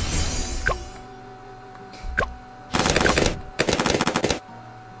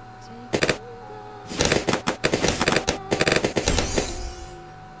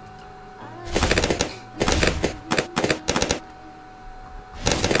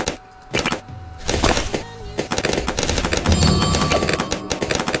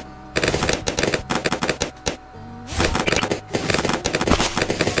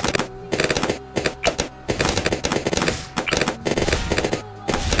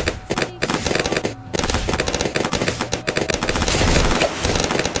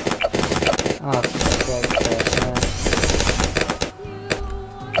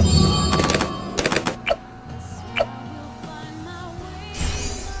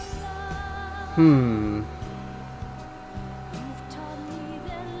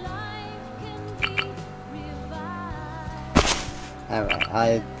 Alright,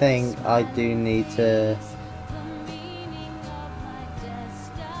 I think I do need to...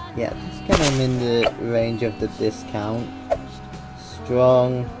 Yeah, just get him in the range of the discount.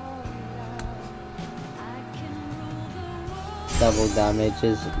 Strong. Double damage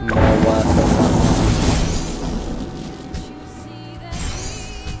is more worth it.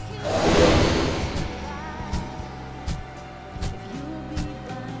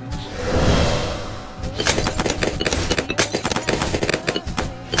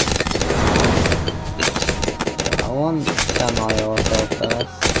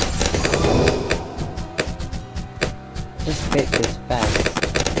 This bitch is fast.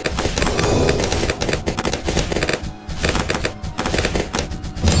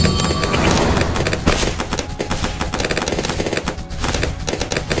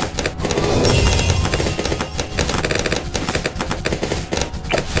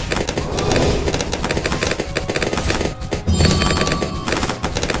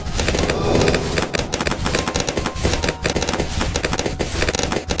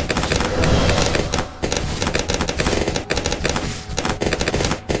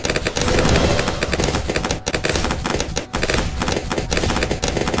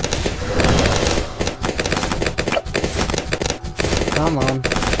 Come on,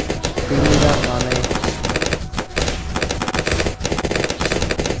 give me that money.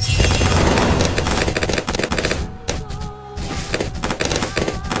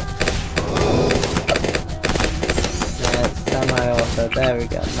 Yeah, it's semi-auto, there we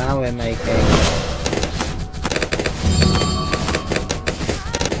go, now we're making...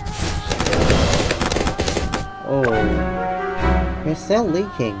 Oh, We're still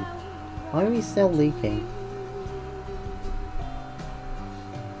leaking. Why are we still leaking?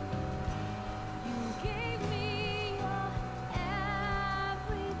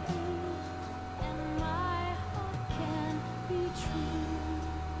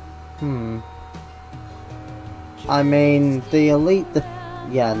 I mean, the elite,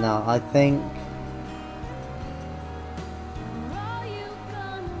 yeah, no, I think...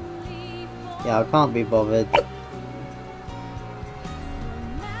 Yeah, I can't be bothered.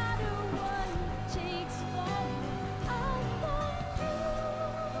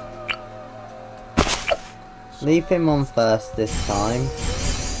 Leave him on first this time,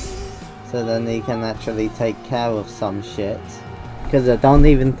 so then he can actually take care of some shit. Because I don't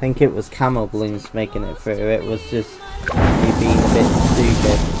even think it was camo balloons making it through, it was just me being a bit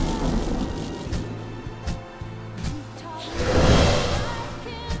stupid.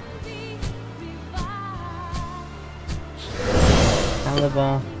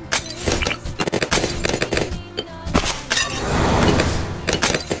 Caliber.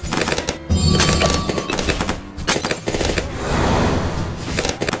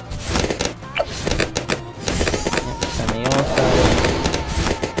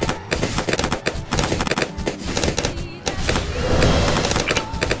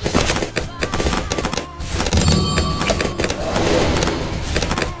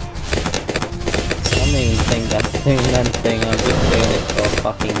 Doing anything, I'm just doing it for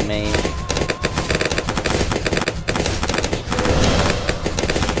fucking me.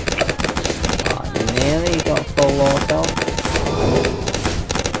 Oh, nearly got full auto.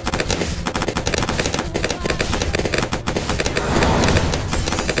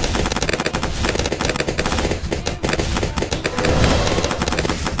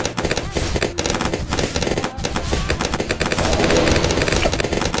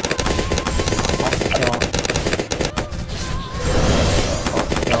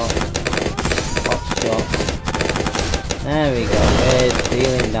 There we go, we're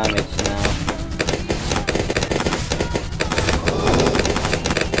dealing damage now.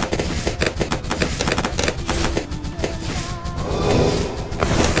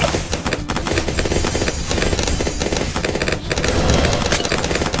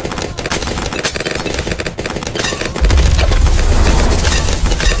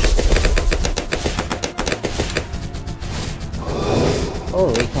 Oh,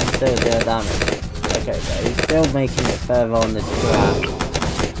 we can still deal damage. Okay, but he's still making it further on the track.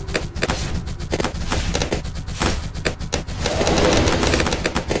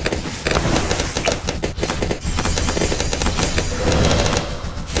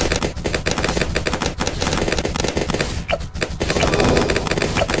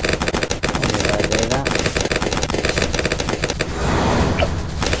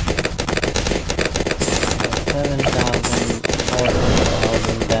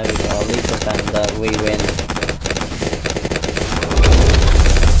 We win.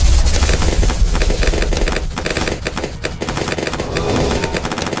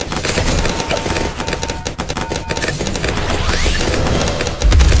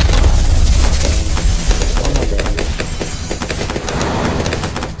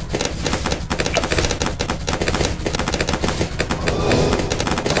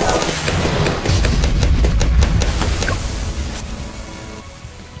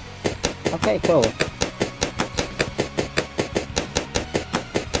 Okay, cool.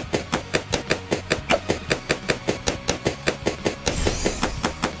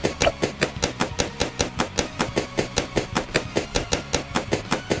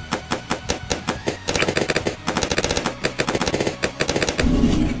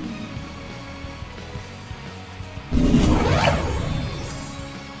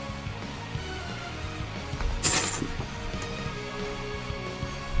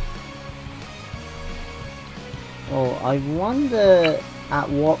 Oh, I wonder at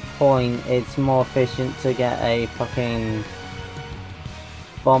what point it's more efficient to get a fucking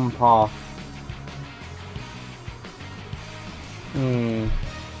bump off.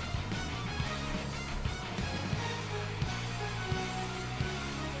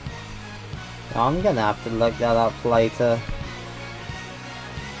 I'm gonna have to look that up later.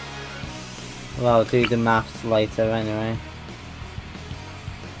 Well, I'll do the maths later anyway.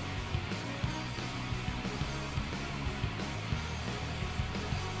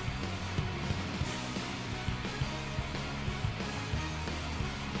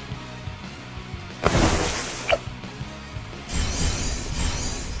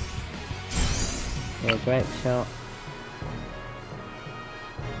 Yeah, great shot.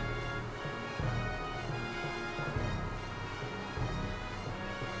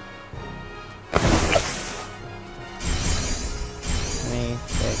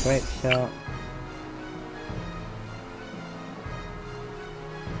 grape shot.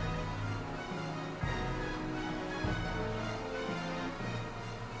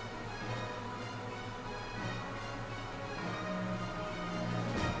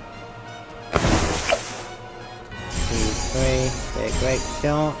 Big grape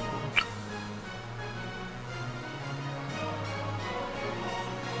shot.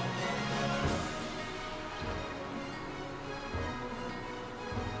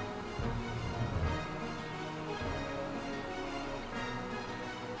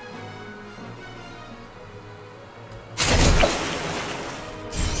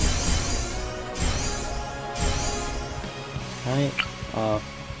 Right. Oh.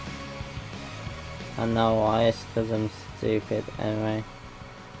 I know why, it's because I'm stupid anyway.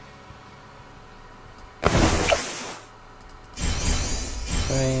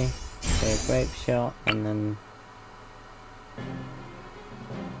 Three, okay, grape shot, and then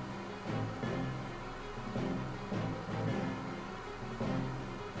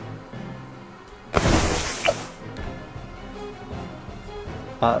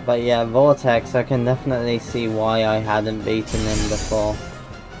but yeah, Vortex, I can definitely see why I hadn't beaten him before.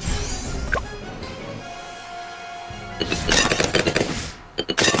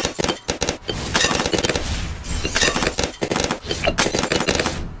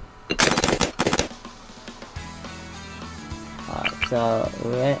 So,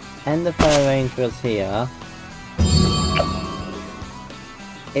 end of her range was here.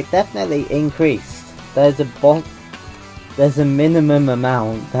 It definitely increased. There's a minimum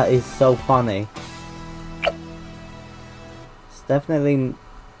amount that is so funny. It's definitely...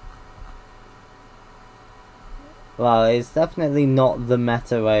 Well, it's definitely not the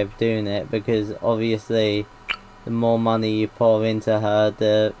meta way of doing it, because obviously the more money you pour into her,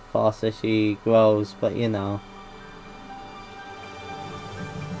 the faster she grows, but you know.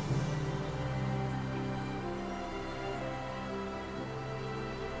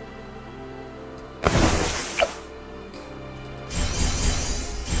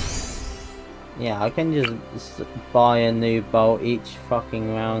 Yeah, I can just buy a new bolt each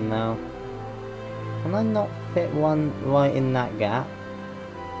fucking round now. Can I not fit one right in that gap?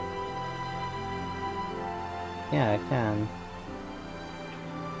 Yeah, I can.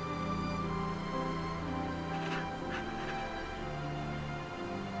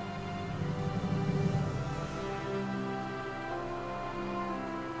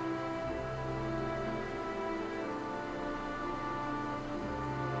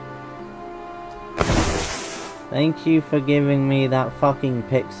 Thank you for giving me that fucking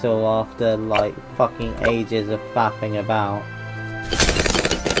pixel after like fucking ages of faffing about.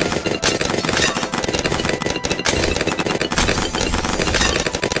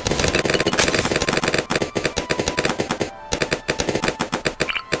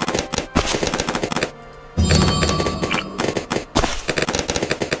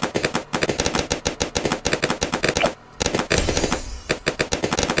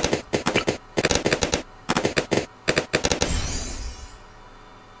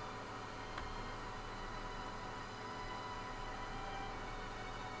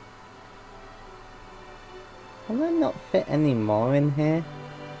 Can I not fit any more in here?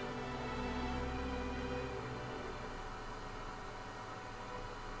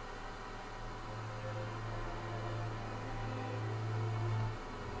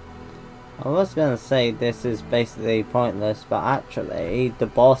 I was gonna say this is basically pointless, but actually the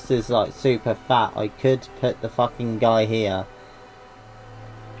boss is like super fat. I could put the fucking guy here.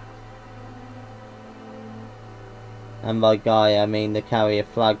 And by guy I mean the carrier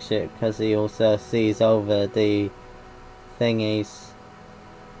flagship, because he also sees over the thingies.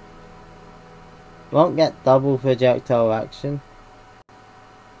 Won't get double projectile action.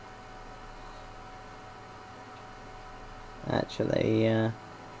 Actually, yeah.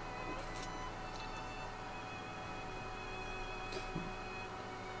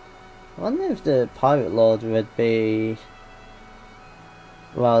 I wonder if the Pirate Lord would be...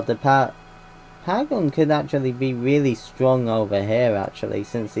 Well, the Paragon could actually be really strong over here, actually,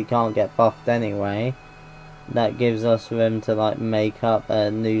 since he can't get buffed anyway. That gives us room to, like, make up a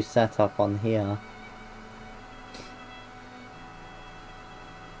new setup on here.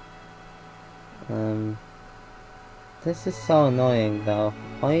 This is so annoying, though.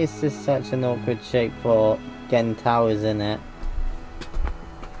 Why is this such an awkward shape for getting towers in it?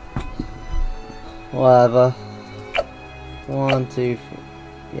 Whatever. 1, 2, 3,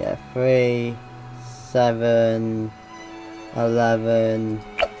 yeah, 3, 7, 11,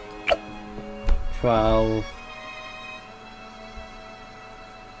 12.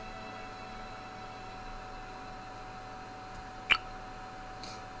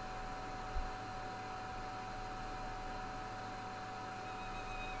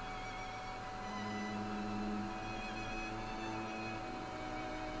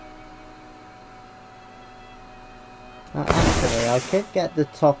 Actually, I could get the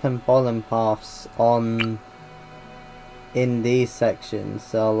top and bottom paths on in these sections,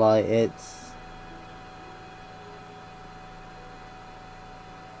 so like it's...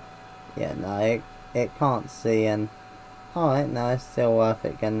 Yeah, no, it can't see, and... Alright, no, it's still worth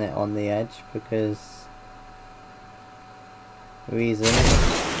it getting it on the edge, because... Reasons.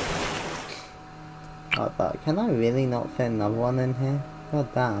 Right, but can I really not fit another one in here?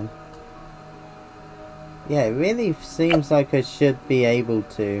 God damn. Yeah, it really seems like I should be able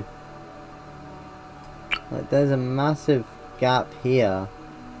to. Like, there's a massive gap here.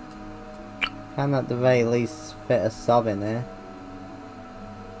 Can at the very least fit a sub in here.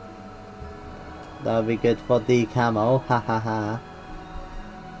 That would be good for the camo, ha ha ha.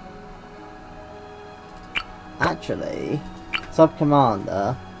 Actually, Sub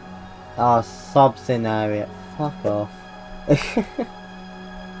Commander, sub scenario, fuck off.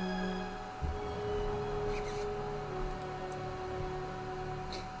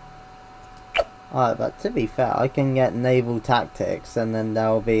 Alright, but to be fair, I can get naval tactics and then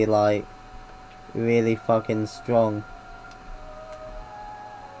they'll be like really fucking strong.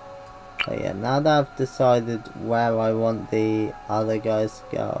 But yeah, now that I've decided where I want the other guys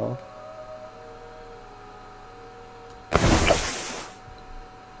to go.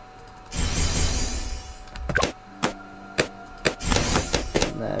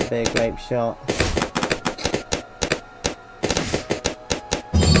 That'd be a grape shot.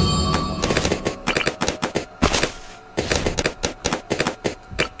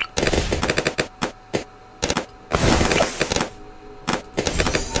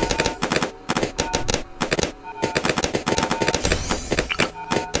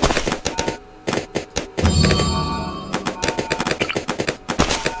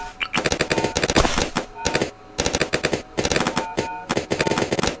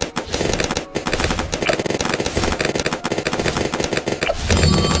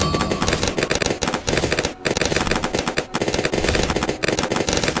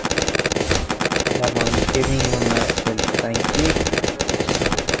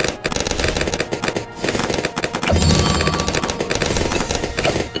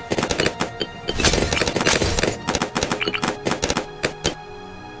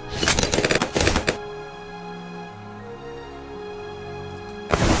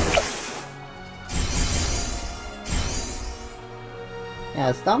 Yeah,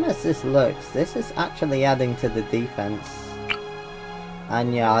 as dumb as this looks, this is actually adding to the defense.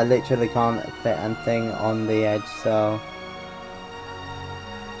 And yeah, I literally can't fit anything on the edge, so...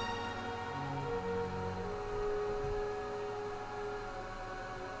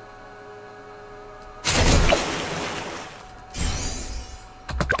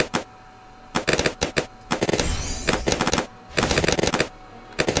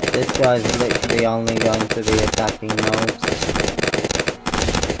 This guy's literally only going to be attacking mobs.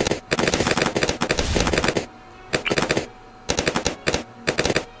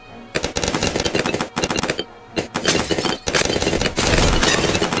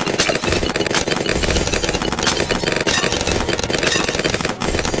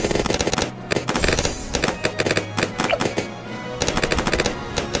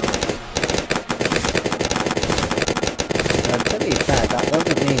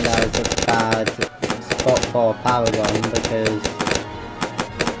 For a power gun, because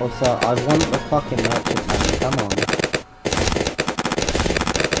also I want the fucking merchantman, come on.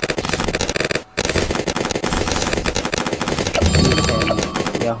 Eat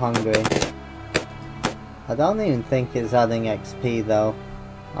him, you're hungry. I don't even think it's adding XP though.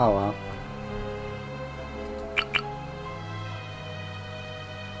 Oh well.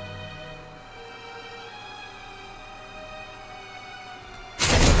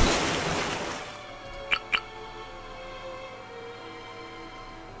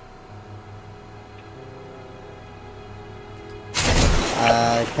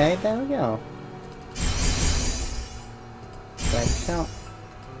 Okay, there we go. Great shot.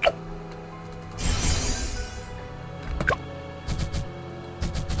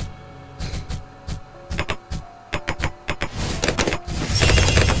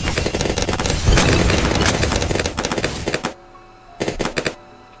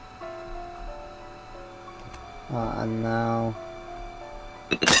 And now...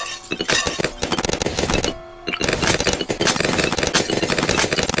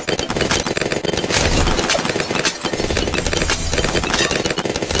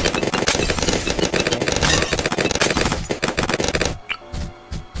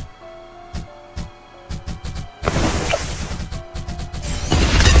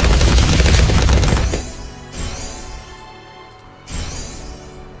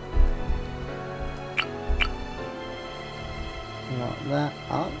 that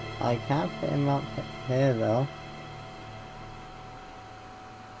up. I can't put him up here though.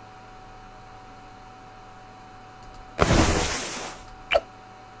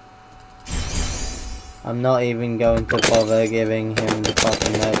 I'm not even going to bother giving him the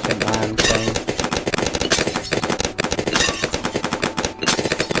fucking merchant man thing.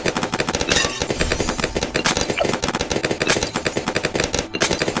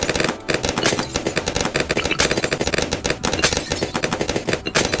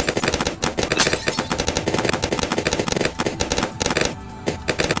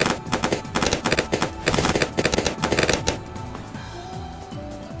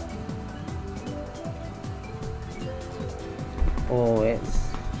 Oh, it's...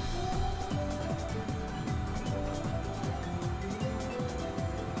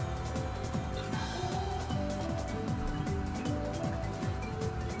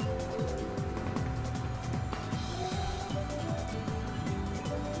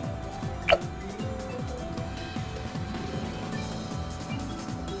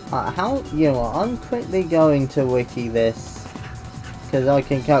 how, you know what, I'm quickly going to wiki this, because I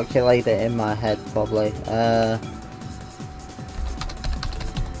can calculate it in my head probably.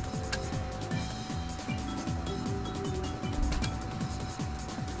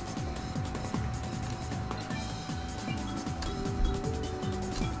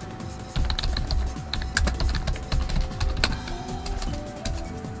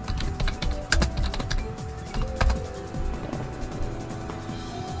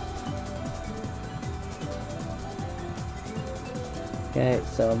 Okay,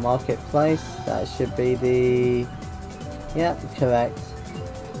 so marketplace, that should be the... Yep, correct.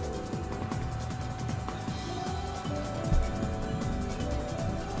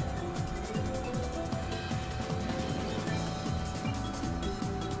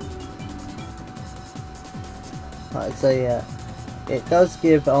 Right, so yeah, it does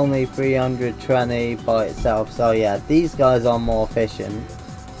give only 320 by itself, so yeah, these guys are more efficient.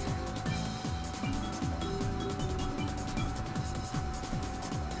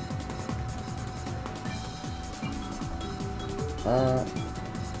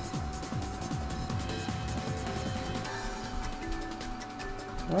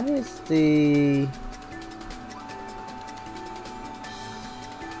 Where is the...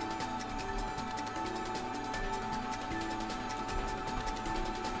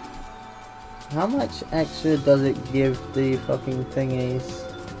 How much extra does it give the fucking thingies?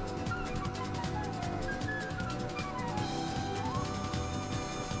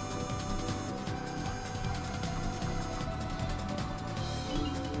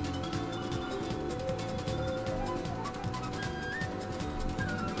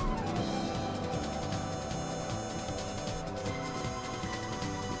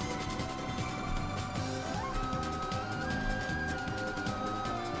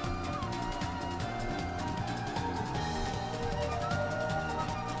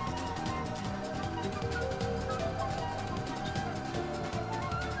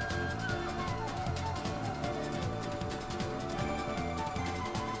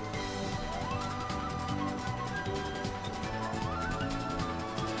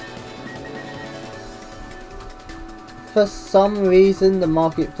 For some reason, the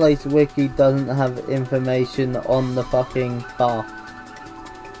marketplace wiki doesn't have information on the fucking bar.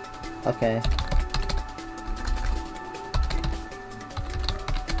 Okay.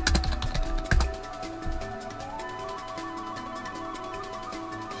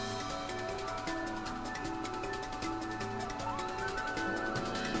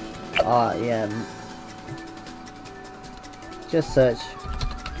 Yeah. Just search.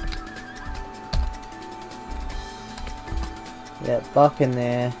 Yeah, buck in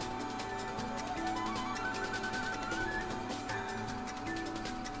there.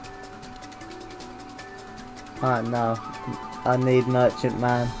 No. I need merchant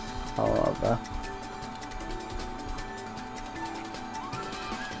man. However.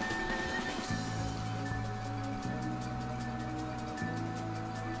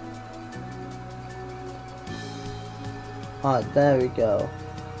 There we go.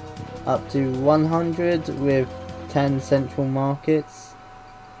 Up to 100 with 10 central markets.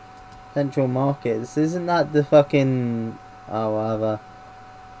 Central markets, isn't that the fucking... Oh, whatever.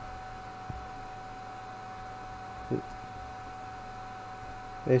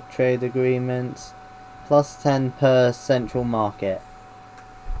 With trade agreements. Plus 10 per central market.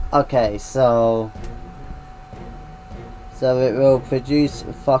 Okay, so it will produce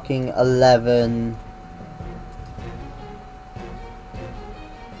fucking 11...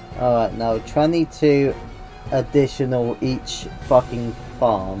 Alright, now 22 additional each fucking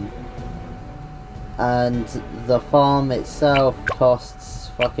farm. and the farm itself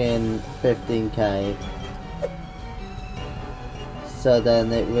costs fucking 15k. So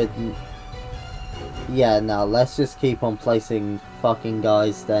then it would... Yeah, no, let's just keep on placing fucking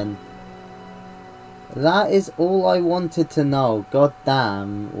guys then. That is all I wanted to know. God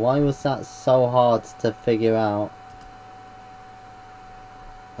damn, why was that so hard to figure out?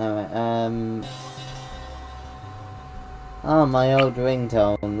 Alright, oh, my old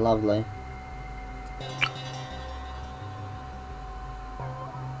ringtone, lovely.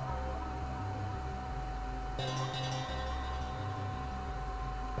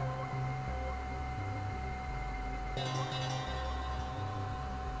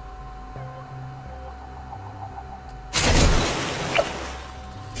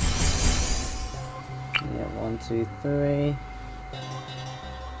 Yeah, 1, 2, 3.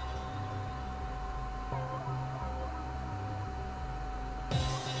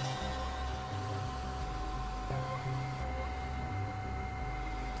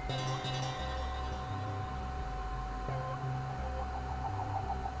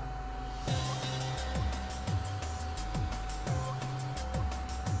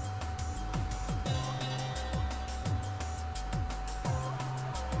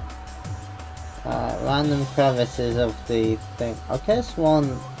 Random crevices of the thing. I guess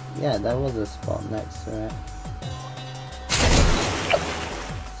one, yeah, there was a spot next to it.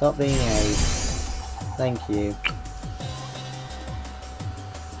 Stop being a... Thank you.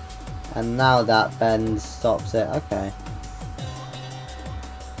 And now that bend stops it, okay.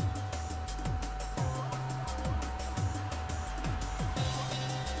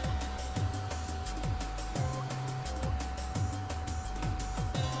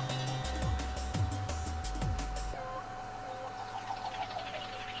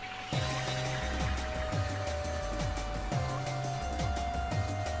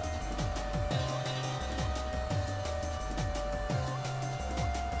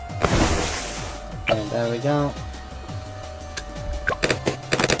 Okay, there we go.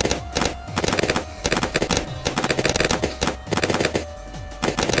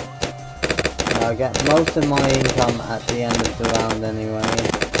 I'll get most of my income at the end of the round anyway.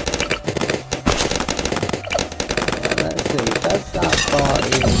 Yeah, let's see, does that bar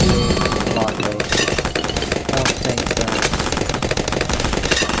even move slightly? Don't think so.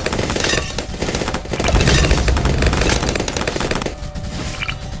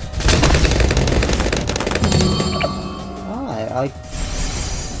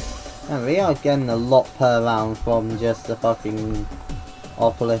 And we are getting a lot per round from just the fucking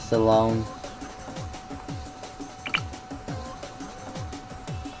Opolis alone.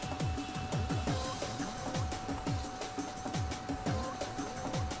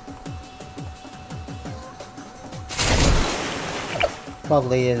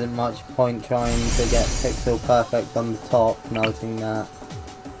 Probably isn't much point trying to get pixel perfect on the top, noting that.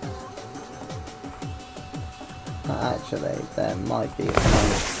 But actually, there might be a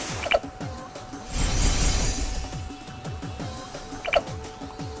point.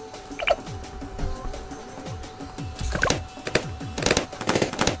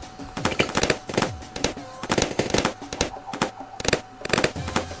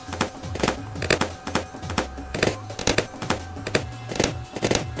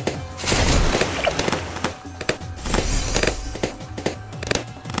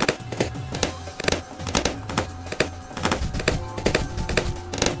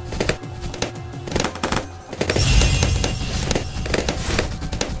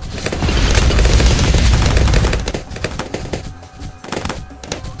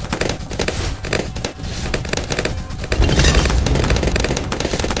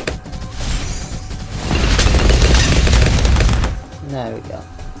 There we go.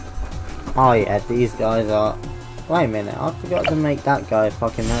 Oh yeah, these guys are... Wait a minute, I forgot to make that guy a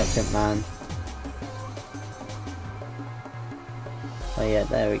fucking merchant man. Oh yeah,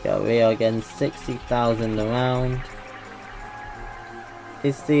 there we go. We are getting 60,000 around.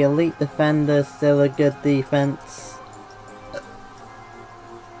 Is the elite defender still a good defense?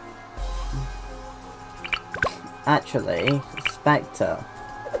 Actually, Spectre.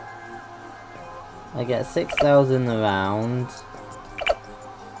 I get 6,000 around.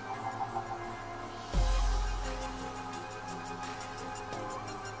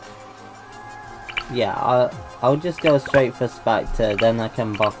 Yeah, I'll just go straight for Spectre, then I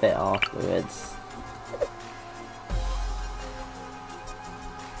can buff it afterwards.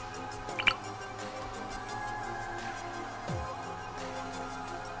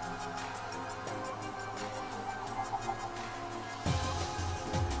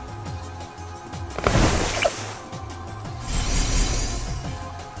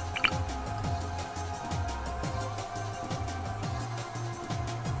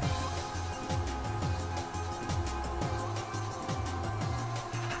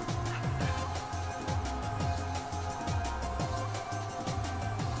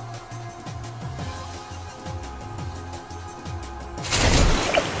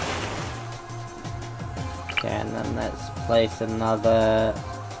 Okay, and then let's place another...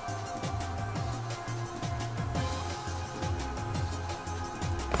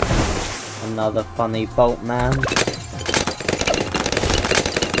 another funny bolt man.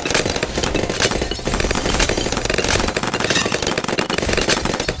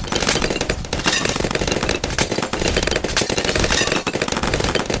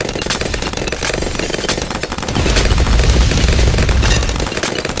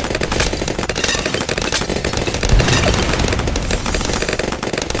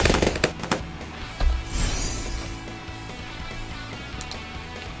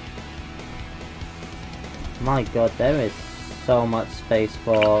 My god, there is so much space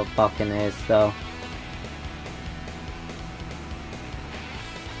for Buccaneers though.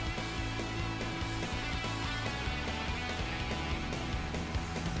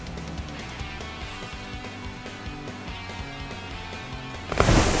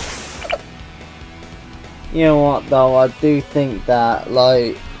 You know what though, I do think that,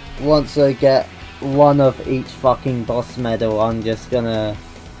 like, once I get one of each fucking boss medal, I'm just gonna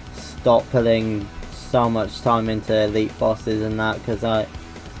stop putting so much time into elite bosses and that, because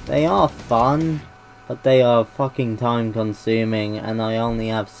they are fun, but they are fucking time consuming, and I only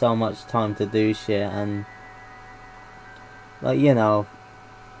have so much time to do shit. And like, you know,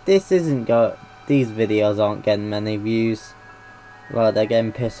 these videos aren't getting many views. Well, they're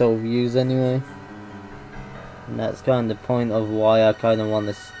getting piss all views anyway, and that's kind of the point of why I kind of want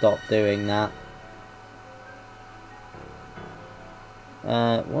to stop doing that.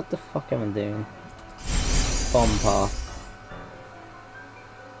 What the fuck am I doing? Bomb path.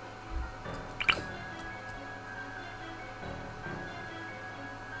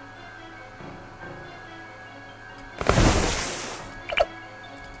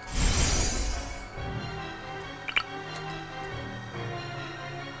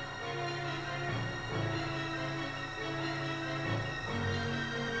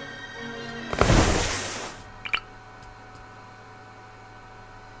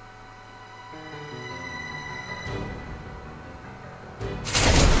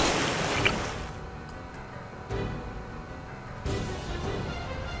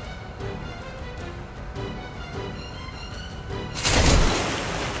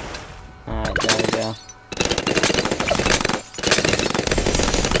 Alright, there we go.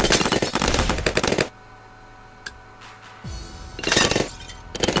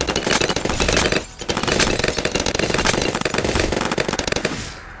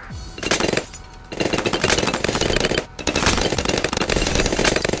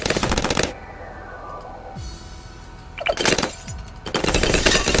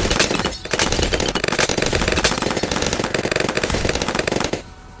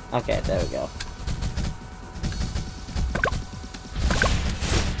 Okay, there we go.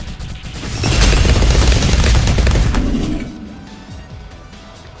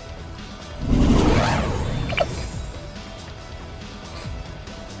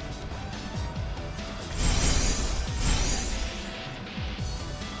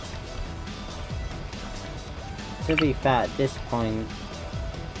 To be fair, at this point,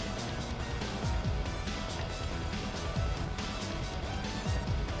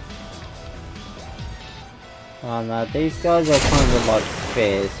 oh no, these guys are kind of like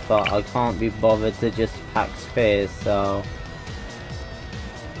spheres, but I can't be bothered to just pack spheres, so...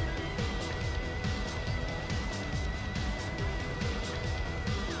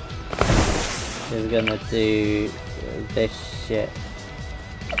 just gonna do this shit.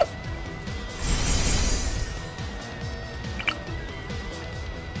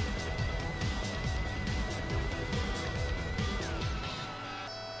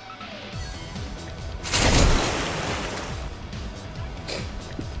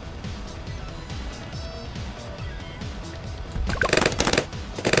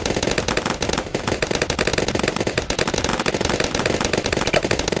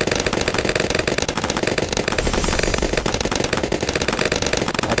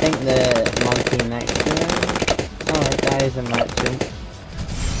 I think the monkey next to him... oh, that is a merchant.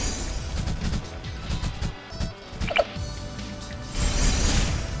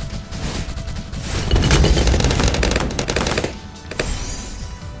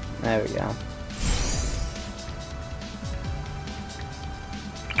 There we go.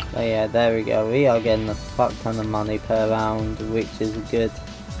 Oh yeah, there we go. We are getting a fuck ton of money per round, which is good.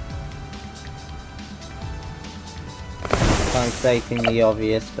 I'm stating the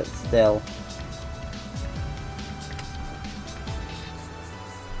obvious, but still.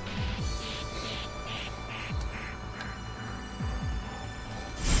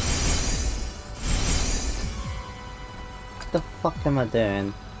 What the fuck am I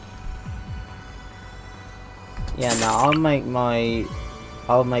doing? Yeah, no,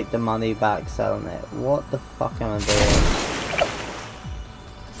 I'll make the money back selling it. What the fuck am I doing?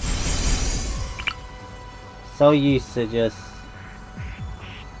 So used to just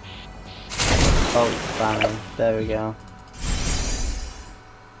bolt spamming. There we go.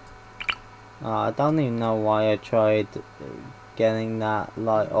 I don't even know why I tried getting that.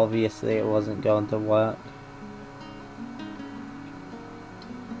 Like, obviously it wasn't going to work.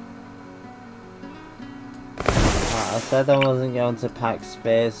 I said I wasn't going to pack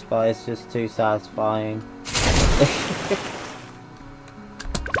spheres, but it's just too satisfying.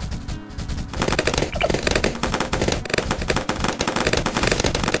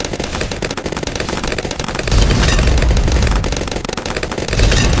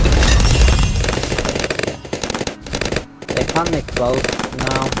 They're kind of close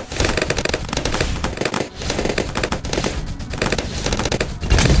now.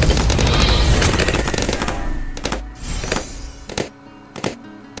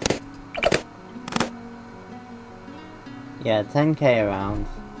 Yeah, 10k around.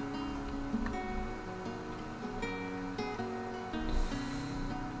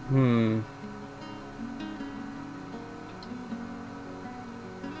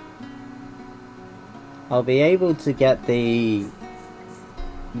 I'll be able to get the...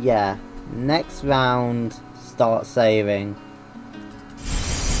 Yeah, next round, start saving.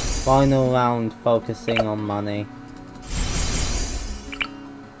 Final round, focusing on money.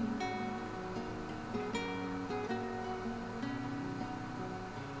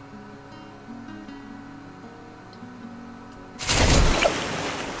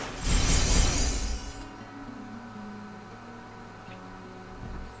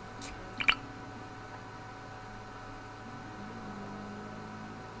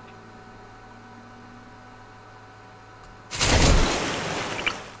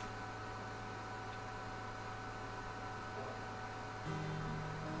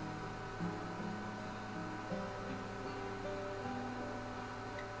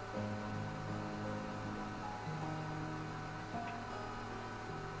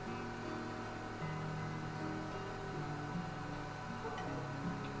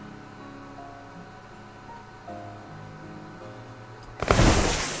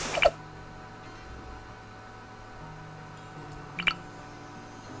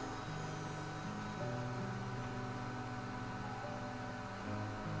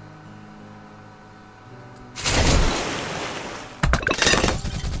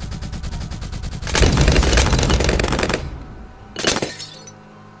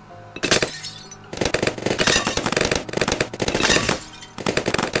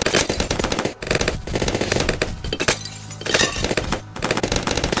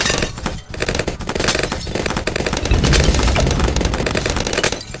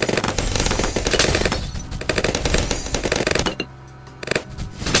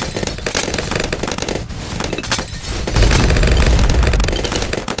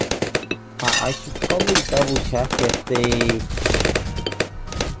 I should probably double check if the...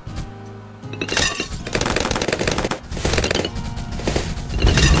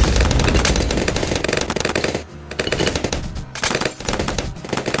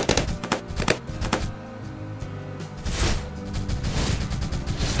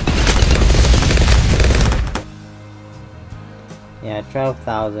 Yeah,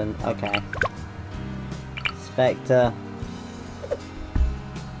 12,000, okay. Spectre.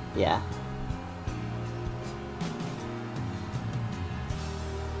 Yeah.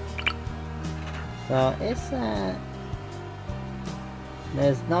 So it's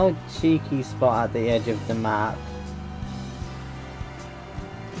there's no cheeky spot at the edge of the map.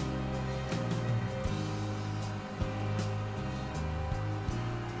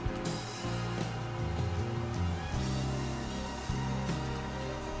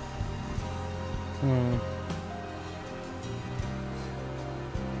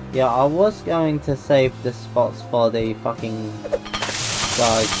 Yeah, I was going to save the spots for the fucking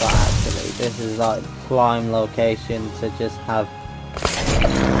guys, but actually this is like prime location to just have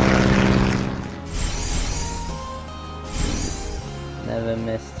never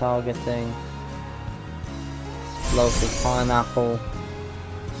miss targeting. Explosive pineapple.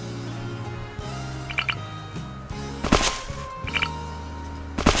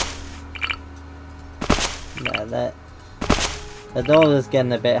 Yeah, the daughter's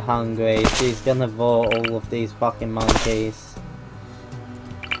getting a bit hungry. She's gonna vore all of these fucking monkeys.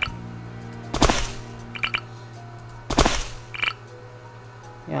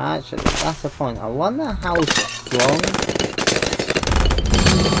 Yeah, actually, that's the point. I wonder how strong...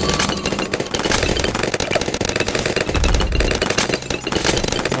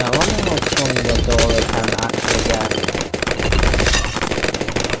 Yeah, I wonder how strong the daughter can actually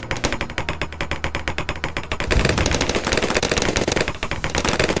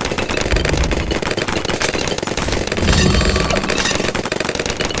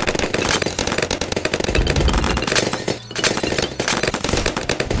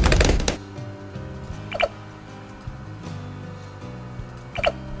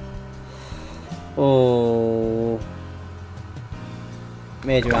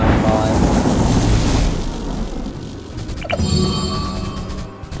mid-round buy.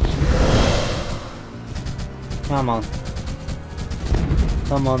 Come on.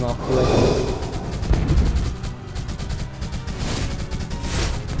 Come on, Oculus.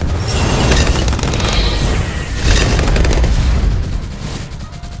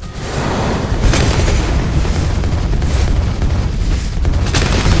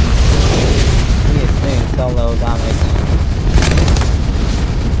 He is doing solo damage.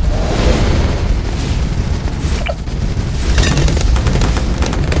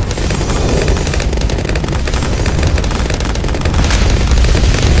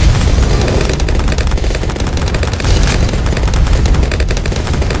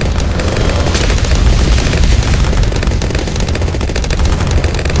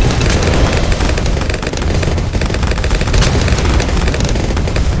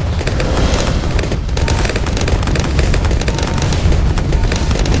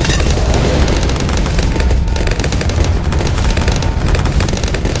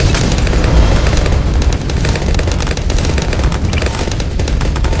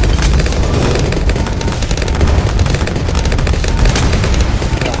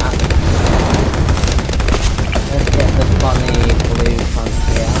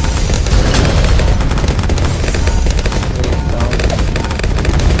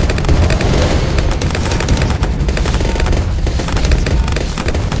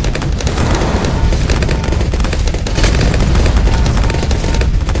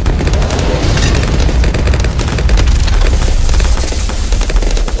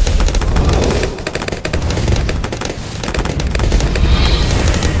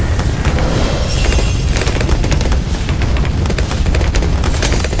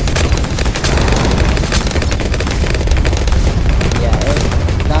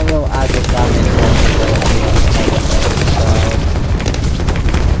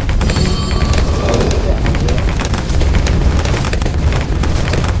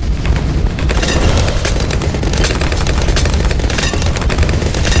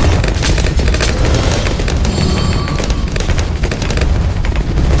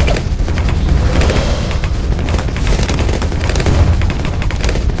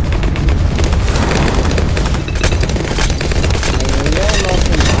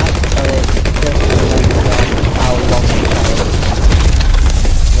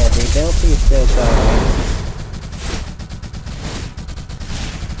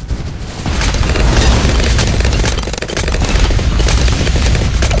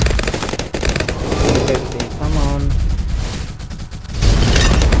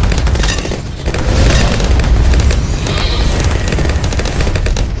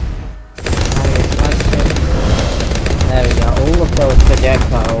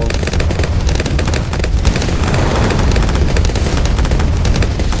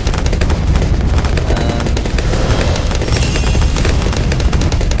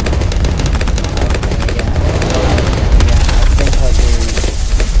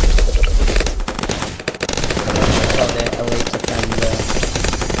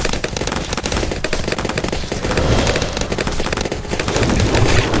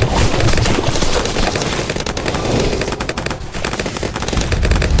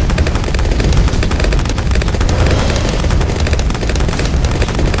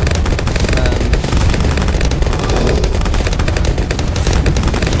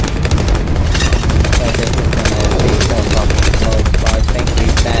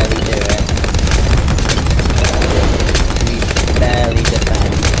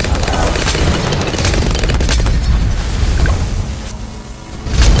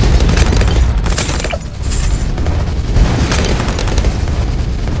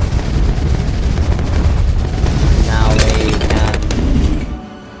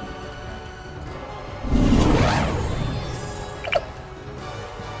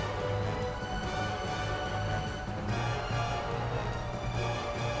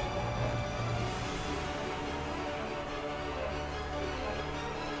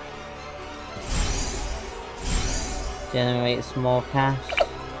 Generates more cash.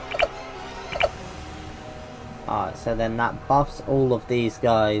 Alright, so then that buffs all of these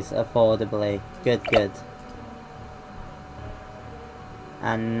guys affordably. Good, good.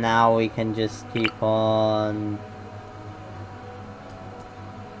 And now we can just keep on...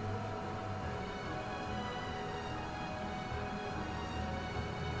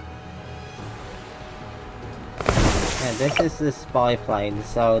 Yeah, this is the spy plane,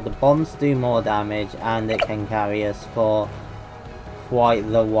 so the bombs do more damage and it can carry us for quite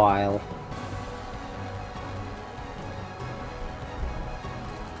the while.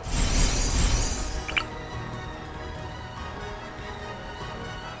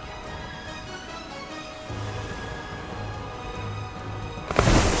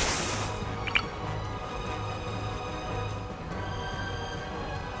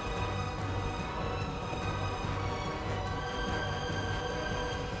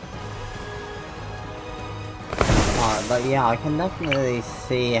 but yeah, I can definitely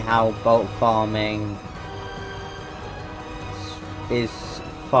see how boat farming is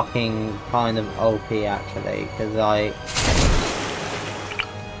fucking kind of OP actually, because I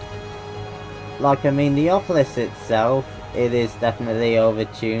mean, the Obelisk itself, it is definitely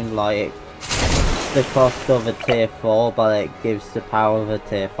overtuned, like, it's the cost of a tier 4, but it gives the power of a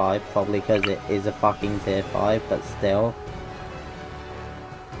tier 5, probably because it is a fucking tier 5, but still.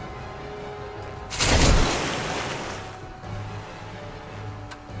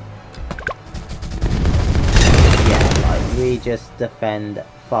 Yeah, like, we just defend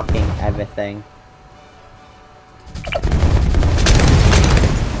fucking everything.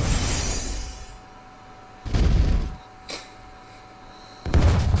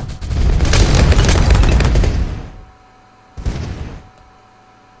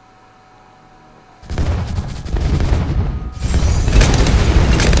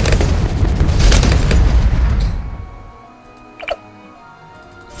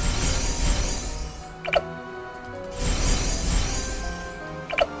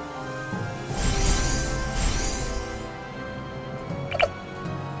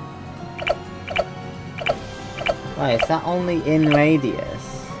 Wait, is that only in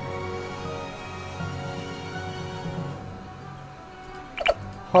radius?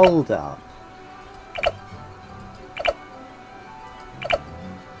 Hold up.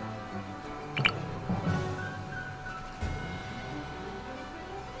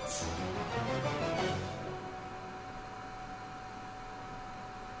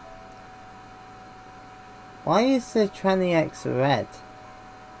 Why is the 20x red?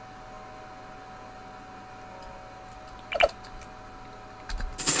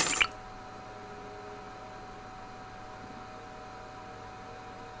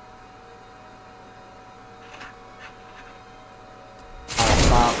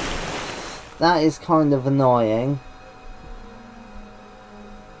 That is kind of annoying.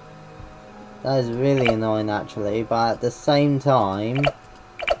 That is really annoying actually, but at the same time,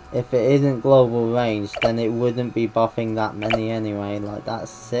 if it isn't global range, then it wouldn't be buffing that many anyway. Like, that's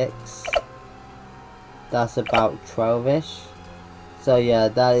 6. That's about 12-ish. So yeah,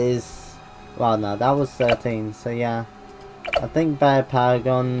 that is... well, no, that was 13. So yeah, I think Bear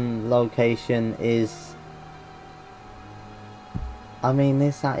Paragon location is... I mean,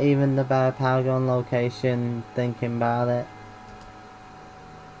 is that even the Bear Paragon location, thinking about it?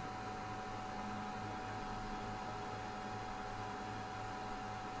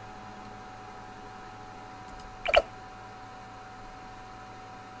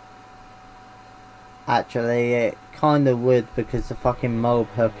 Actually, it kind of would, because the fucking mob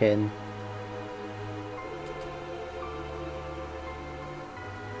hooking.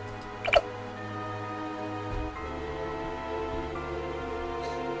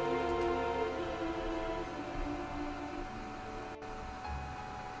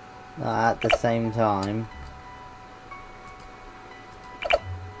 At the same time.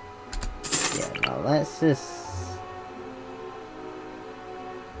 Yeah, now let's just...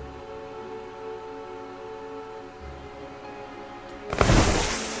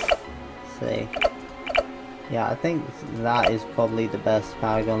 see. Yeah, I think that is probably the best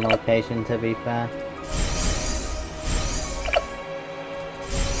Paragon location, to be fair.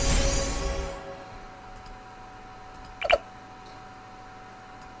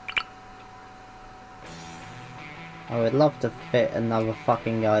 I would love to fit another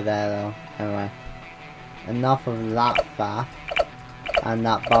fucking guy there though. Anyway. Enough of that faff. And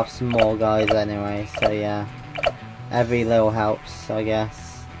that buffs more guys anyway, so yeah. Every little helps, I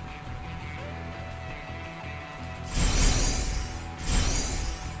guess.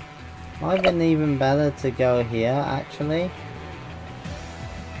 Might have been even better to go here, actually.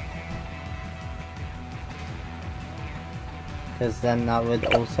 Because then that would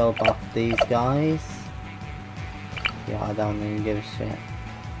also buff these guys. Yeah, I don't even give a shit.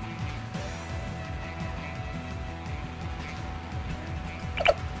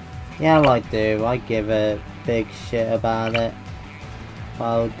 Yeah, I do. I give a big shit about it.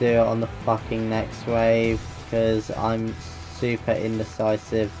 I'll do it on the fucking next wave, because I'm super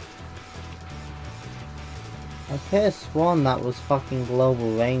indecisive. I could have sworn that was fucking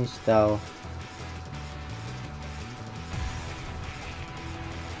global range though.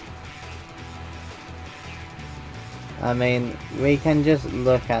 I mean, we can just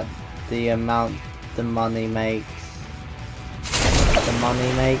look at the amount the money makes. The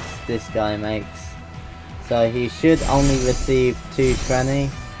money makes, this guy makes. So he should only receive 220.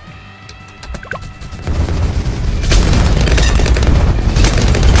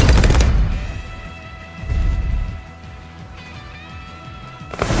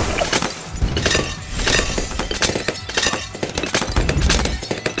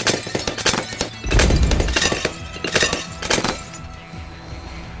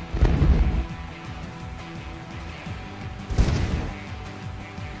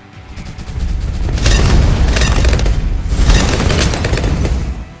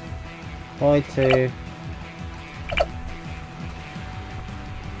 42.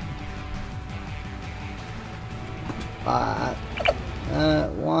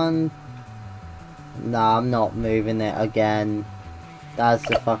 One. Nah, I'm not moving it again. That's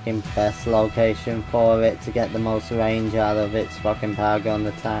the fucking best location for it to get the most range out of its fucking power gun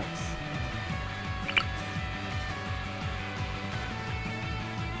attacks.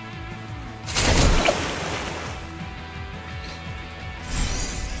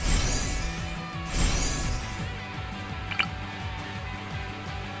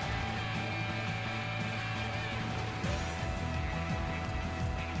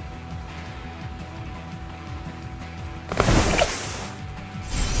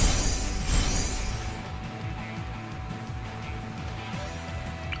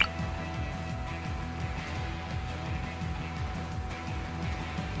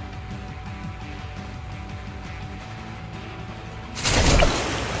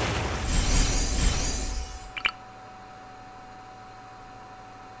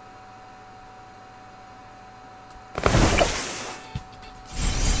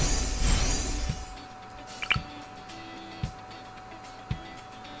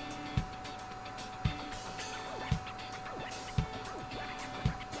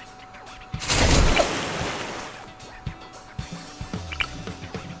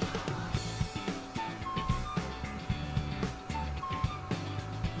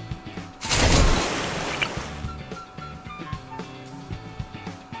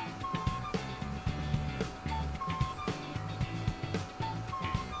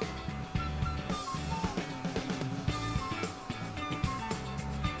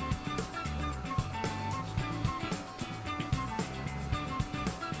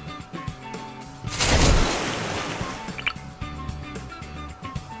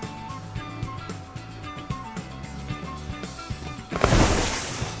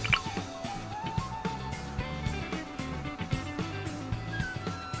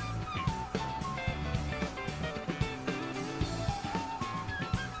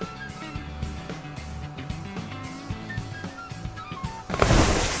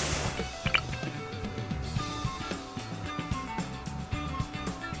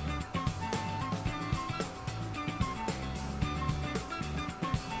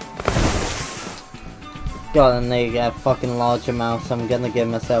 God, I need to get a fucking large amount, so I'm gonna give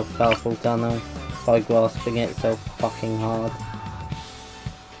myself carpal tunnel by grasping it so fucking hard.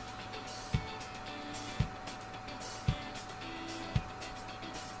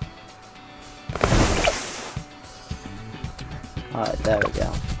 Alright, there we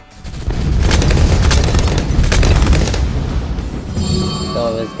go. So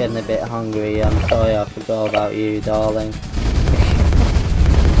I was getting a bit hungry, I'm sorry I forgot about you, darling.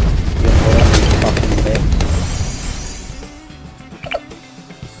 You're a fucking bitch.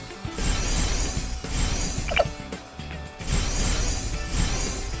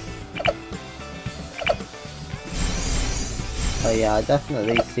 Oh yeah, I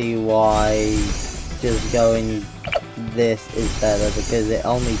definitely see why just going this is better, because it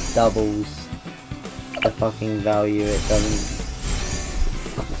only doubles the fucking value, it doesn't...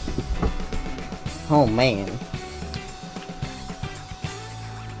 Oh man.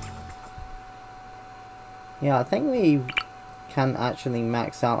 Yeah, I think we can actually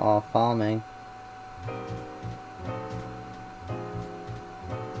max out our farming.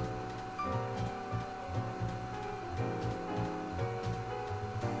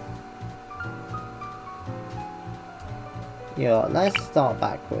 Yeah, let's start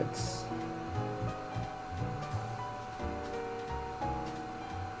backwards.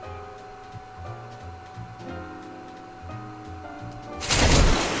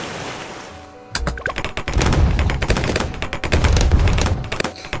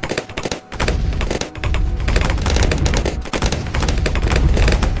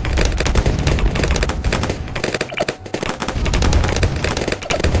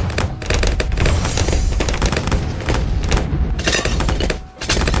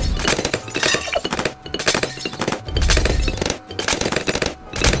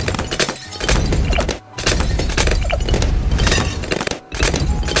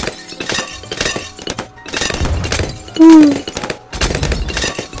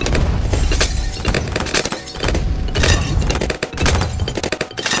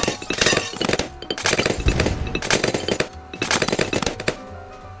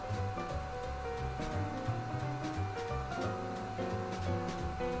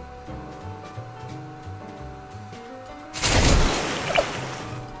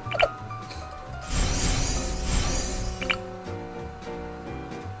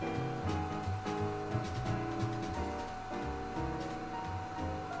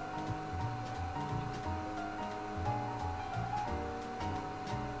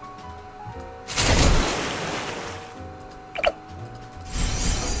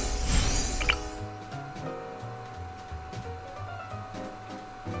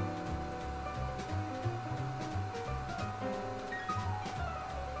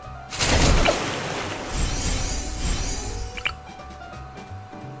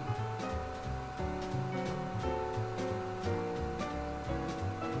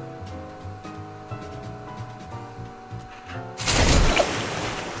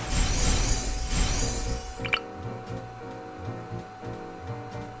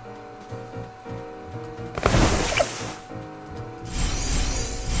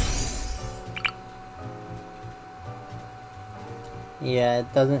 Yeah,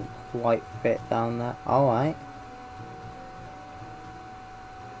 it doesn't quite fit down there. Alright.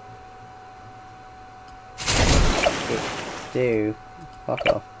 It do. Fuck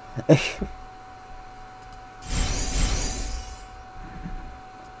off.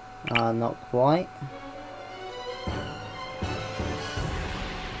 Not quite.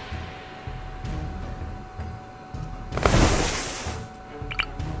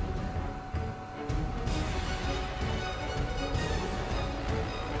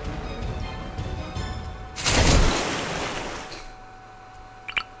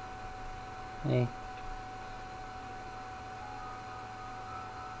 Hey.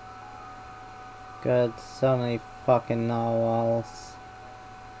 Good, so many fucking narwhals.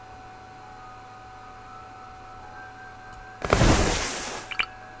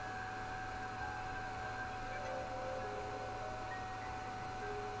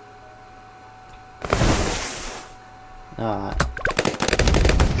 Alright.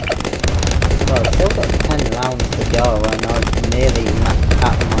 Well, I've still got 10 rounds to go and I've nearly maxed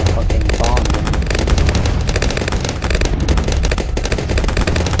out my fucking farm.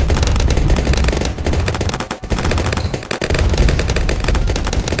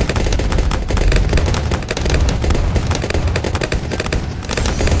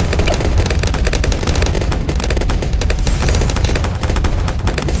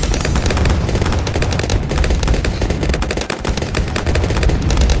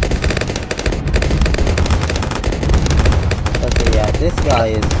 This guy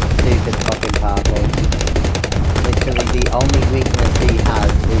is stupid fucking powerful. Literally the only weakness he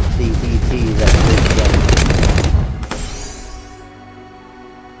has is DDTs at this game.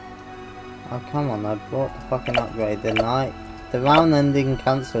 Oh come on, I bought the fucking upgrade, didn't I? The round ending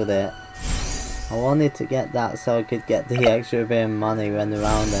cancelled it. I wanted to get that so I could get the extra bit of money when the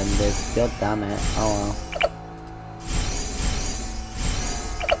round ended. God damn it. Oh well.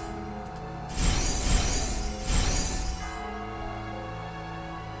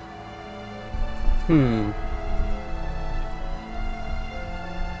 Let's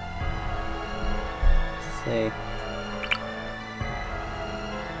see.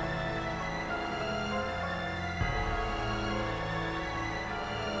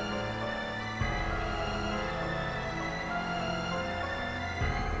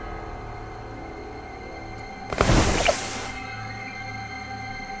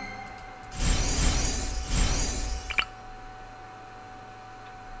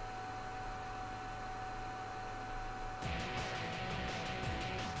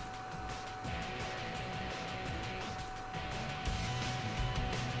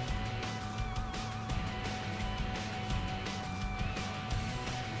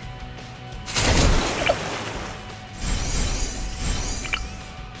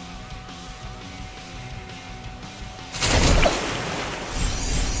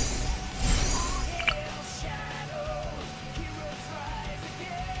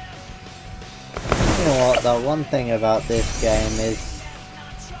 You know what, the one thing about this game is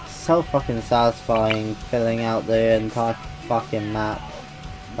so fucking satisfying filling out the entire fucking map,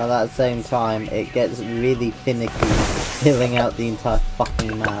 but at the same time it gets really finicky filling out the entire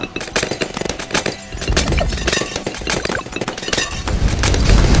fucking map.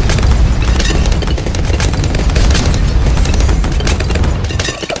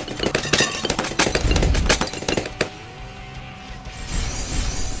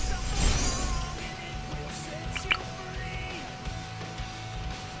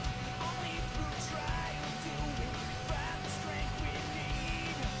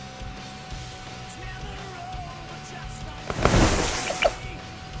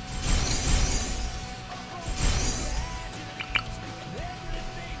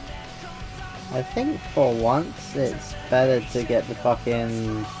 I think for once it's better to get the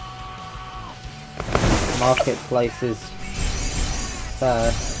fucking marketplaces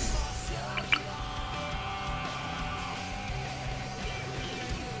first.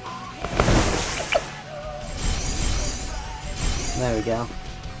 There we go.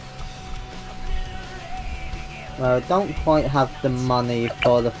 Well, I don't quite have the money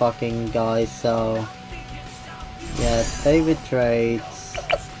for the fucking guy, so yeah, favorite trades.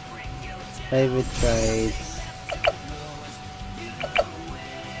 Favorite trades.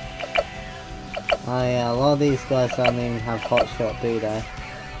 Oh yeah, a lot of these guys don't even have hot shot, do they?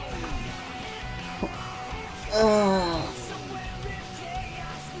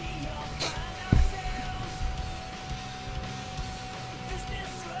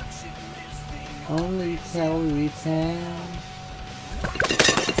 Only tell return.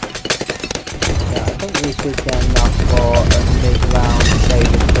 Yeah, I think we should get enough for a mid-round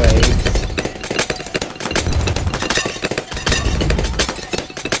favorite trades.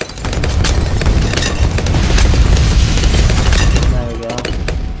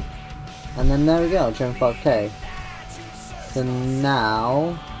 then there we go, 25k. So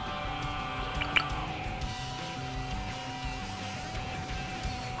now...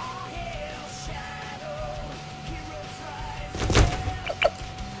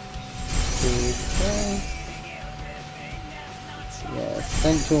 yeah,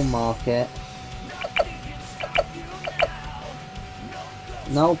 Central Market.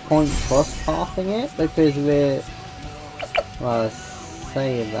 No point cross pathing it because we're... well,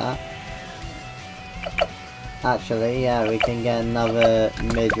 say that. Actually, yeah, we can get another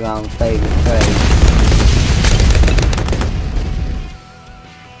mid-round favourite trade.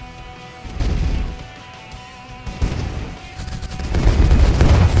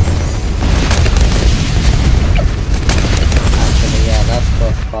 Actually, yeah, that's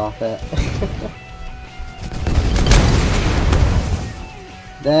cross-path it.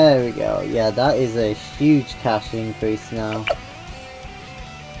 There we go. Yeah, that is a huge cash increase now.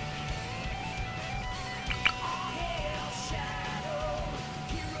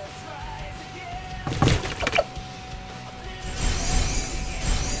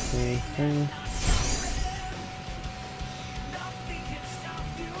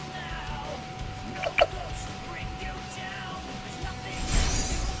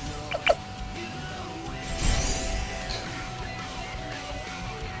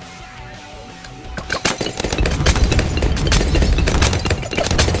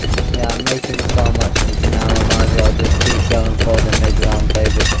 Making so much now, I might as well just keep going for the mid-round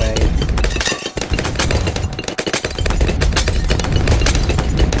favourite trades.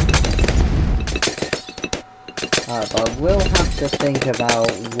 Alright, but we'll have to think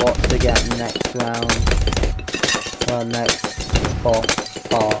about what to get next round, or next boss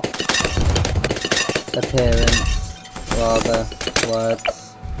part, appearance, rather,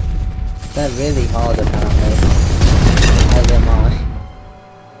 words. They're really hard apparently, as am I.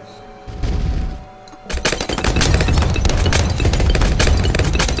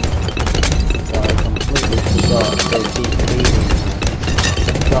 To keep feeding.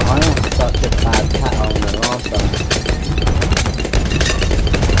 God, I am such a bad cat owner, aren't I?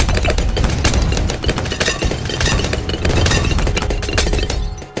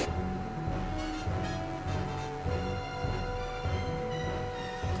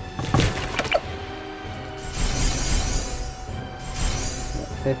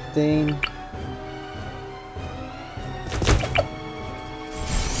 What, 15?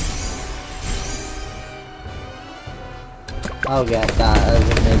 I'll get that as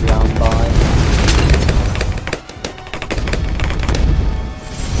a mid-round buy.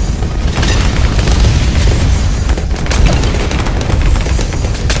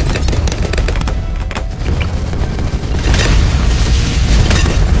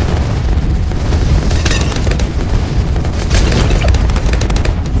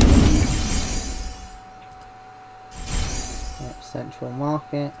 Yep, Central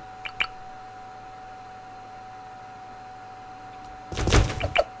Market.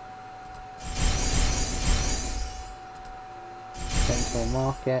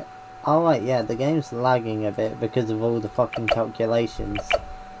 Market. Oh right, yeah, the game's lagging a bit because of all the fucking calculations.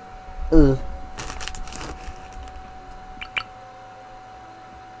 Ugh.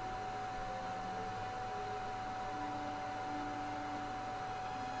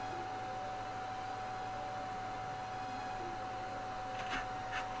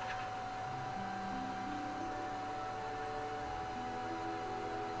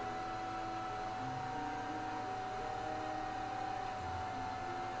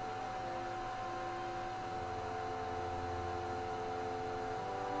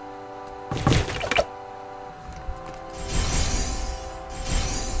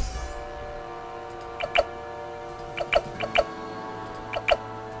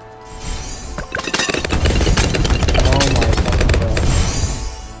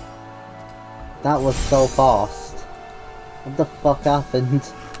 That was so fast. What the fuck happened?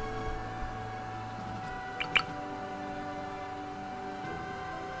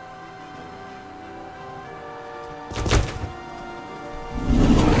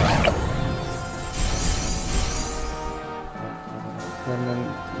 And then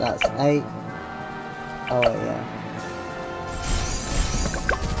that's 8. Oh yeah.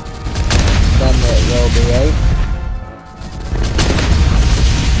 Then it will be 8.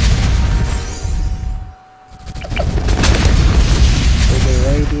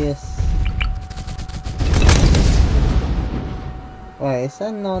 Radius. Wait, is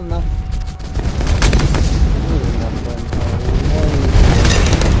that not enough?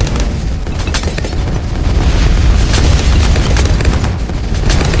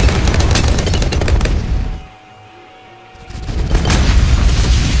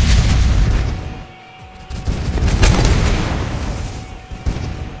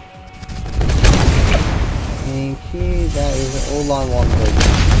 all I wanted.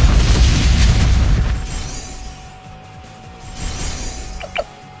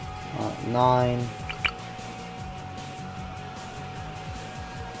 Right, 9.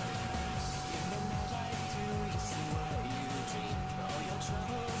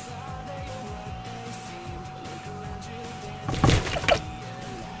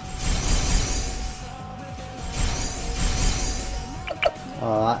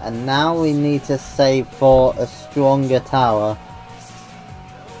 Alright, and now we need to save for a stronger tower.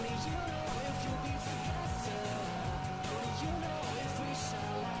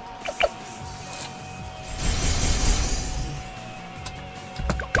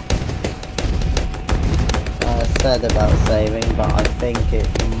 I said about saving, but I think it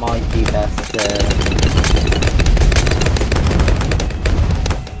might be best to...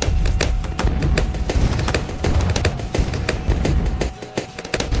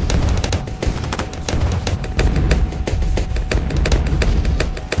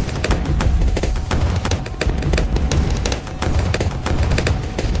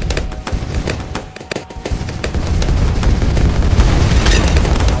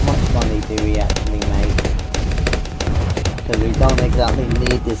 We don't exactly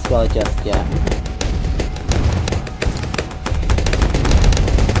need this guy just yet.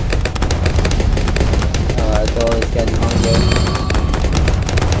 The door is getting hungry.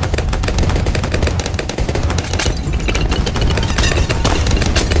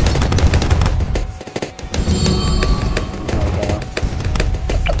 There we go.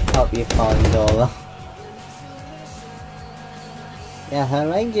 Help you find Dora. Yeah, her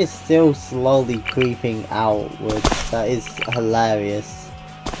range is still slowly creeping outwards. That is hilarious.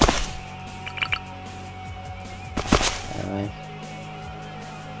 Anyway.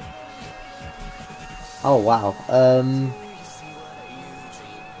 Oh wow.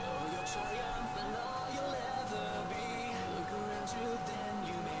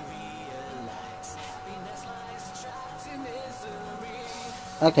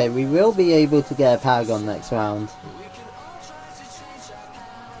 Okay, we will be able to get a Paragon next round.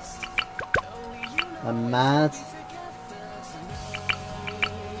 I'm mad.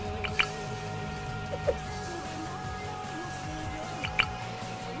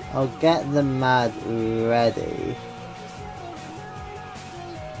 I'll get the mad ready.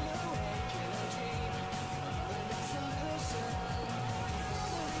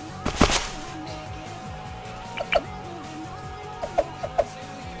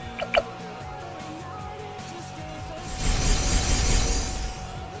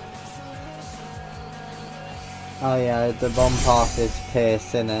 Oh yeah, the bomb path is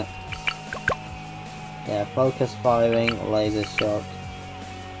pierced, innit? Yeah, focus firing, laser shock.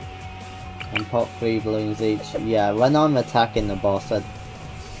 And pop 3 balloons each. Yeah, when I'm attacking the boss,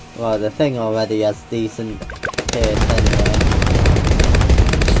 well, the thing already has decent pierce anyway.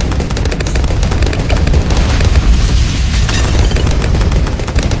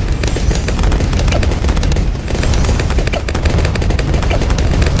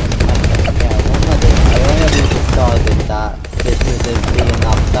 That this isn't be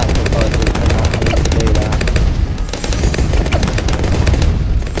enough sacrifices to not need to do that.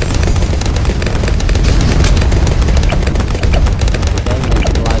 The game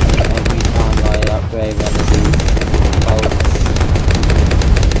is lagging every time I upgrade one of these bolts.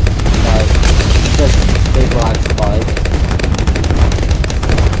 Like, just big lag spikes.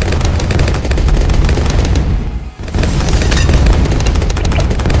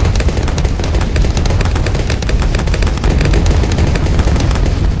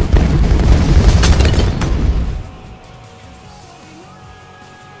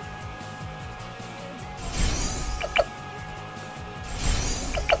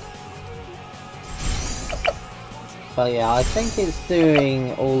 But yeah, I think it's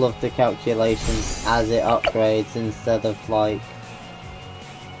doing all of the calculations as it upgrades instead of like...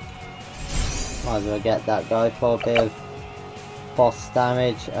 Might as well get that guy for a bit of boss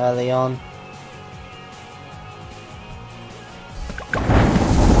damage early on.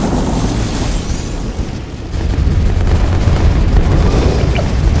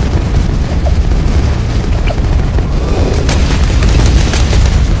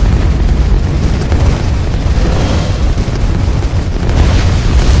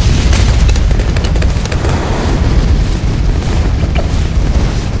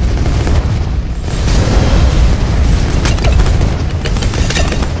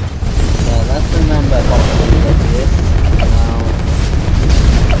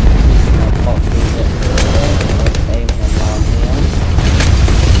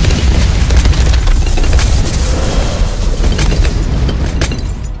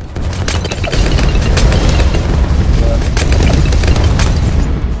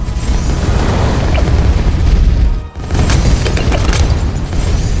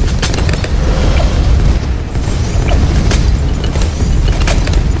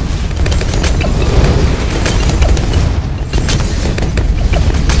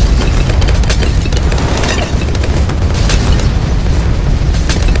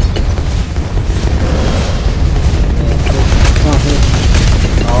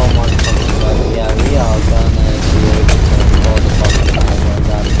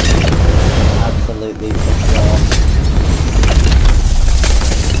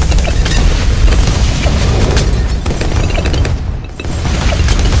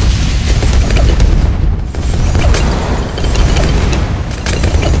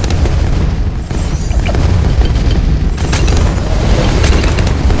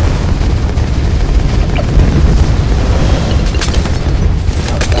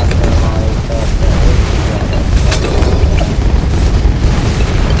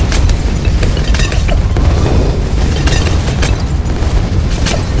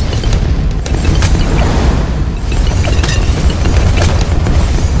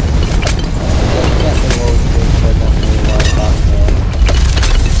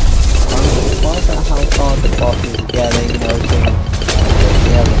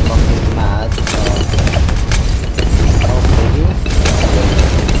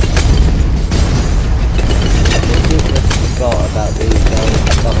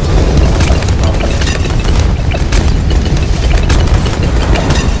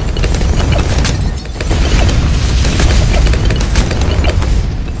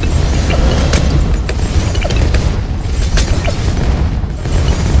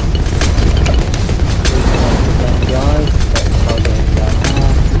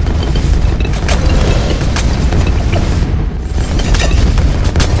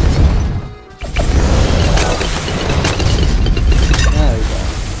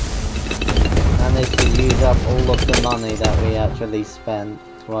 spent,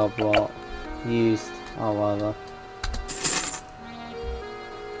 well bought, used, or whatever.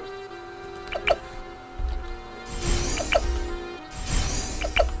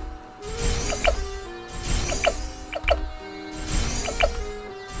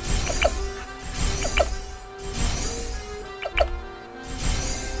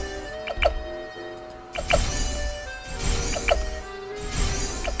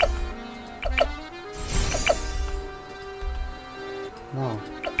 No.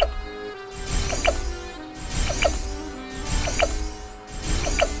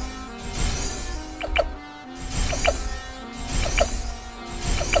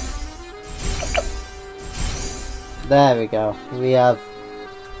 There we go. We have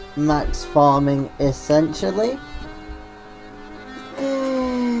max farming essentially.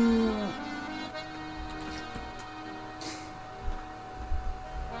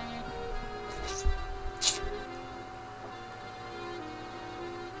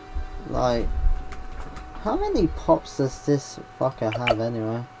 Like, how many pops does this fucker have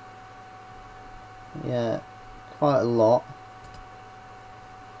anyway? Yeah, quite a lot.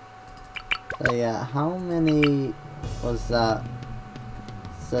 So yeah, how many was that?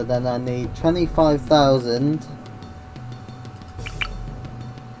 So then I need 25,000.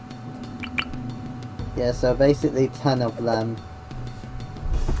 Yeah, so basically 10 of them.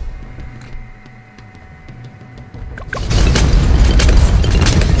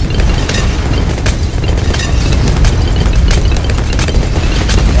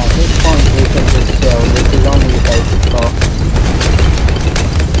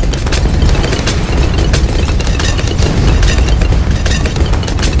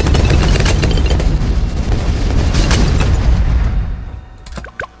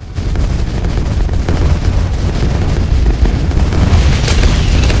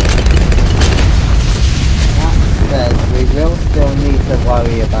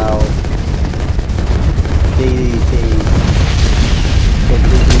 Worry about DDTs, because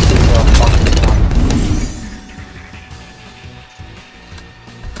DDTs are fucking fun.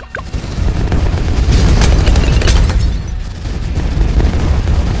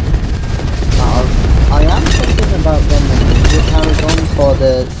 I am thinking about getting the ninja powers on for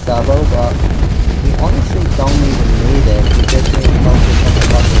the servo, but we honestly don't even need it. We just need to focus on the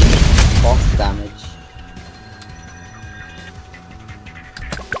fucking boss damage.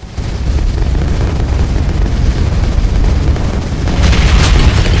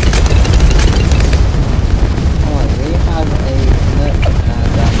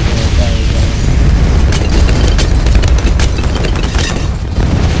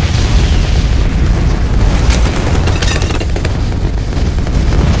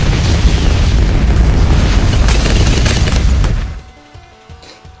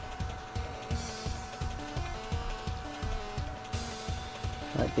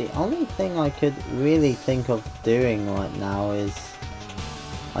 The only thing I could really think of doing right now is,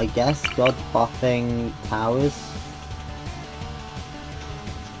 I guess, god buffing towers.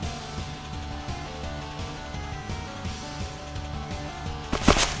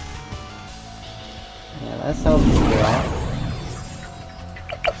 Yeah, let's help you out.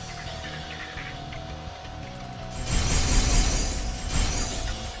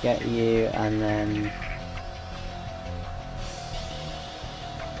 Get you, and then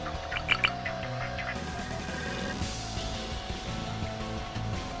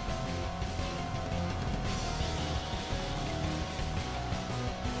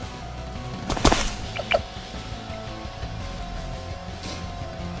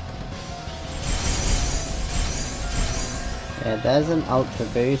yeah, there's an ultra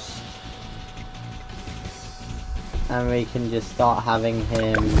boost, and we can just start having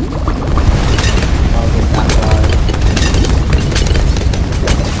him target that guy.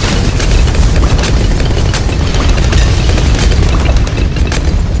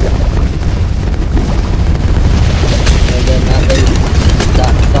 So then at least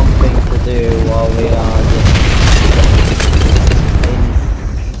that's something to do while we are just in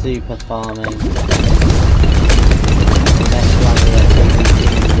super farming. Next one we are going to do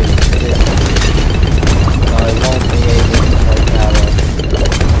this, so I won't be able to take arrows.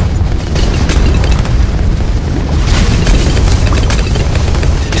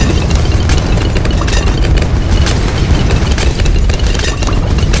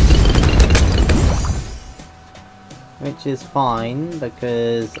 Which is fine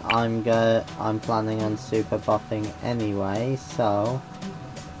because I'm planning on super buffing anyway, so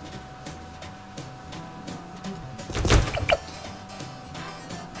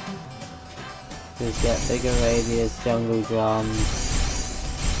just get bigger radius, jungle drums,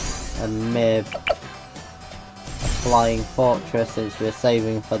 a mib, a flying fortress since we're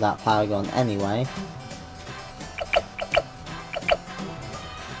saving for that Paragon anyway.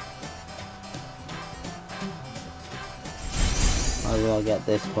 I will get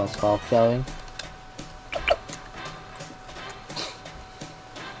this plus 12 going.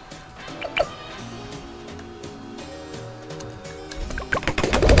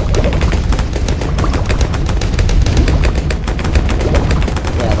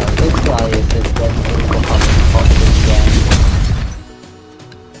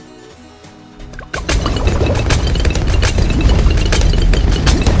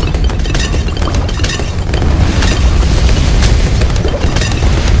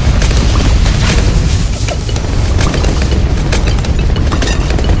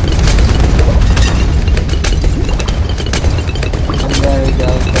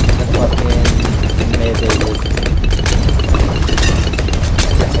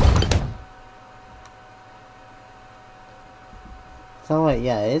 So wait,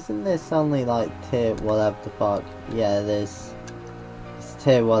 yeah, isn't this only like tier whatever the fuck? Yeah, it is. It's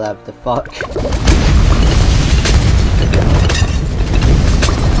tier whatever the fuck.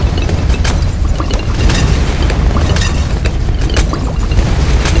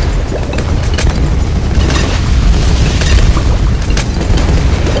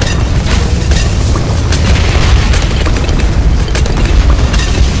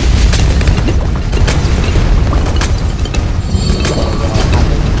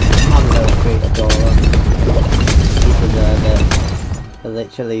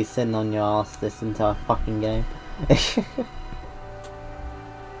 Literally sitting on your ass this entire fucking game.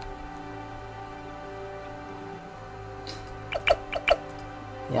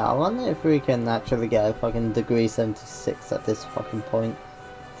 Yeah, I wonder if we can actually get a fucking degree 76 at this fucking point.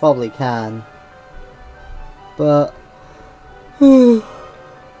 Probably can. But no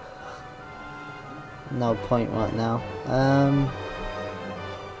point right now.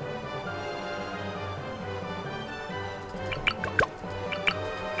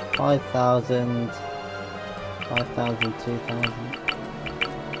 5,000, 5,000, 2,000.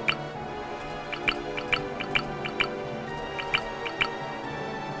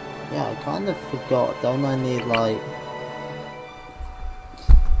 Yeah, I kind of forgot. Don't I need like...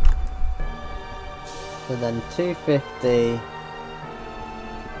 So then 250...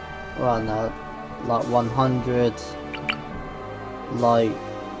 Well no, like 100... Like...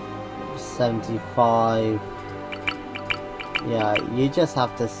 75... Yeah, you just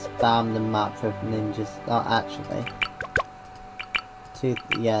have to spam the map with ninjas. Oh, actually.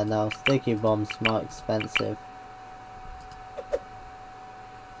 Yeah, no, sticky bombs more expensive.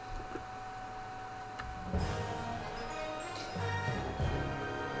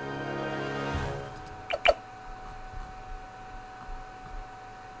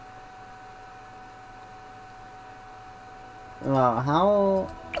 Well, how...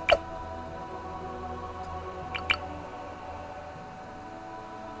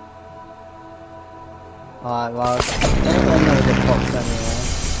 Alright, well, don't know the box anyway.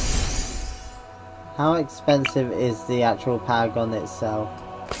 How expensive is the actual Paragon itself?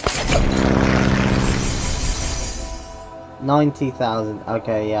 90,000.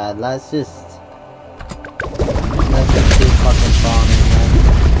 Okay, yeah, let's just keep fucking farming then.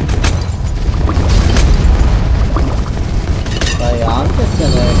 So yeah, I'm just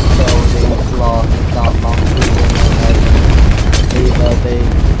gonna kill these last dark monsters and then leave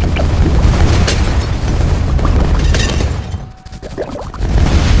be.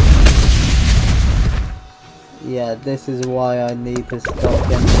 Yeah, this is why I need to stop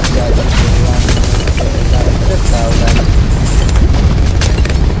getting the guys just tell them.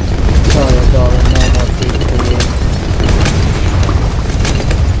 Sorry darling, no more tea for you.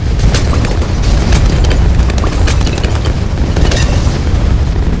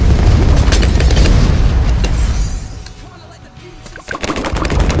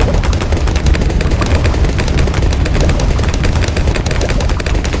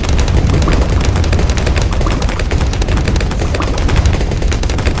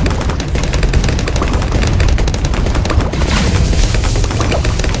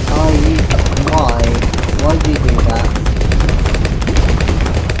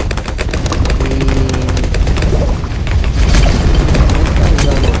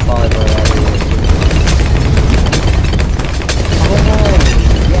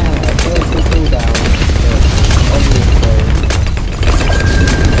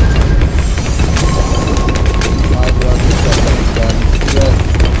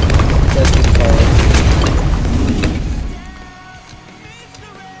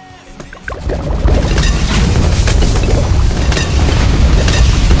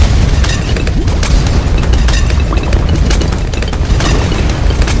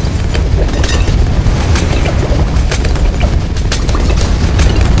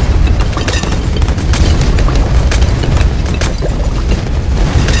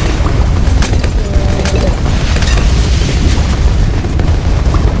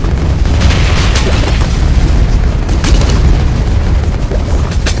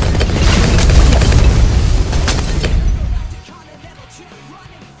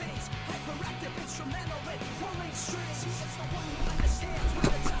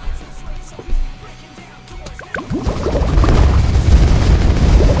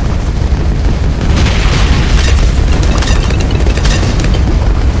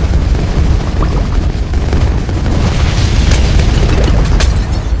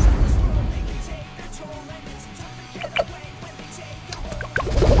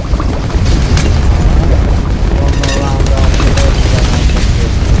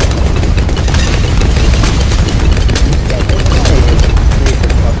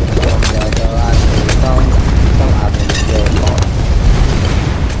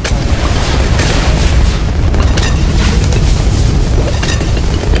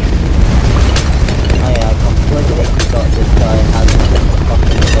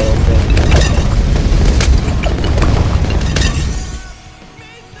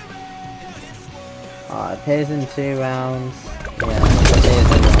 Tears in 2 rounds. Yeah,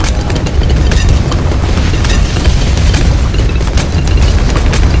 tears in 1 round.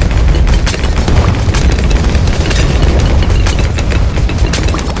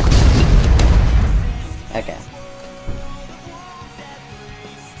 Okay.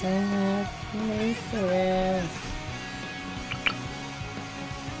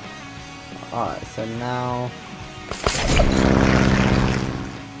 Alright, so now...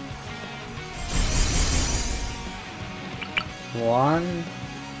 One,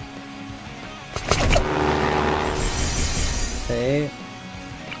 two,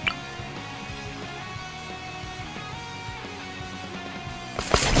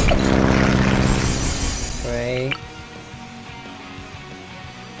 three,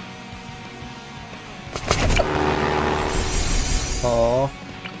 four,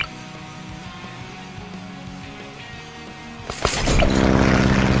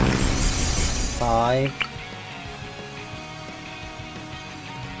 five,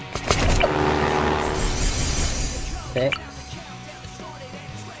 6,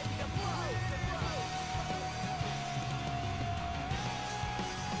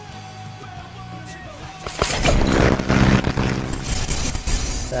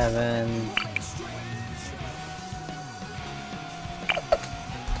 7,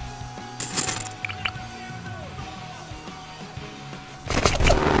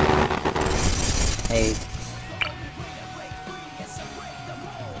 8,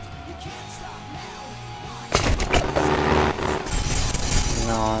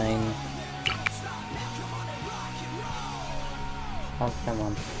 9. Oh, come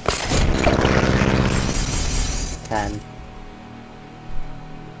on. 10.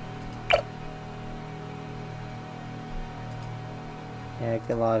 Yeah,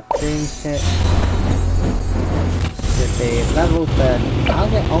 Goliath Doom shit. Should be level 30.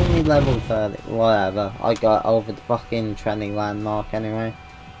 How's it only level 30? Whatever. I got over the fucking trending landmark anyway.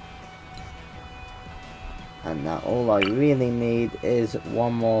 And now all I really need is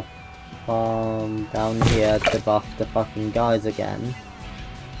one more farm down here to buff the fucking guys again.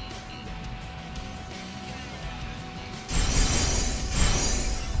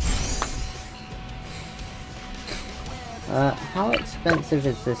 How expensive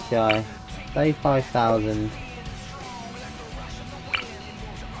is this guy? 35,000.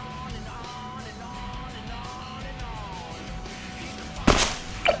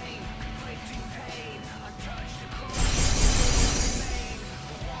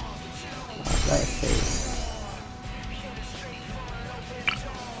 Let's see.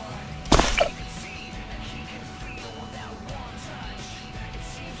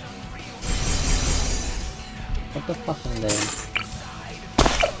 What the fuck am I doing?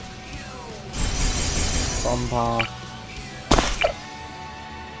 Bomb path.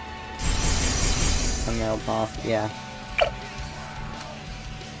 Thumbnail path, yeah.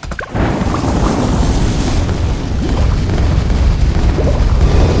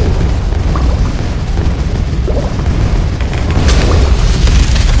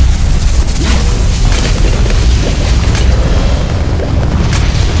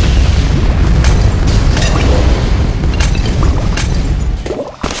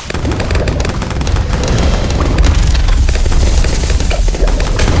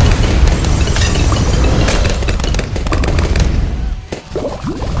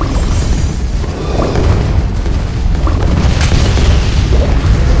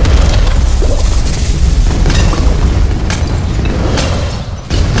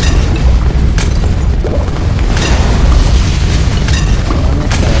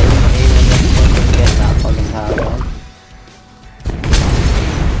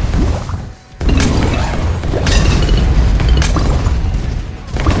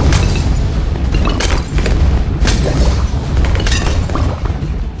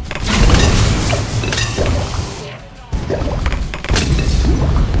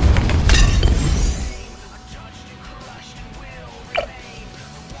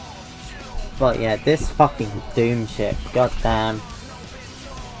 But yeah, this fucking Doom shit, goddamn.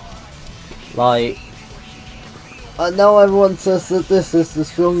 Like, I know everyone says that this is the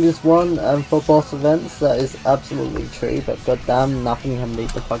strongest one for boss events, that is absolutely true, but goddamn, nothing can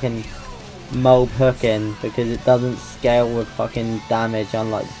beat the fucking mob hooking, because it doesn't scale with fucking damage,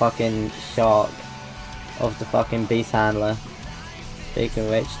 unlike the fucking shark of the fucking beast handler. Speaking of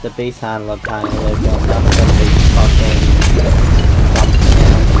which, the beast handler apparently that's gonna be fucking something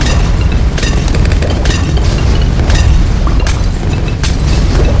else.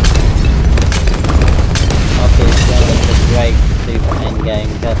 Great super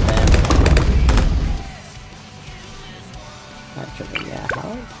endgame, goddamn. Actually, yeah, how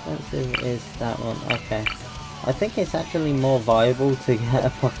expensive is is that one? Okay. I think it's actually more viable to get a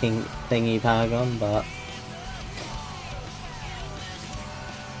fucking thingy paragon, but...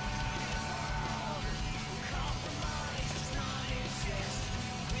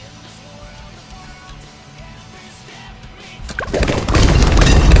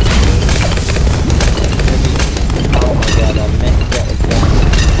 Oh my god, I missed it again.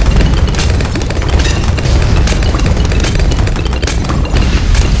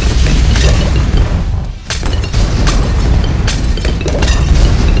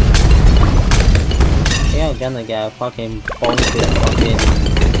 I'm gonna get a fucking bullshit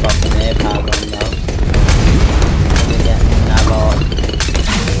fucking air paragon now. I'm gonna get Nabot.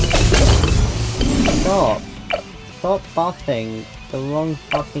 Stop buffing the wrong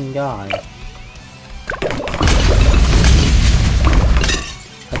fucking guy.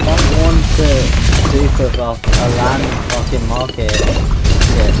 I don't want to super buff a land fucking market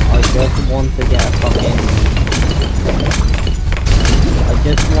shit. I just want to get a fucking... I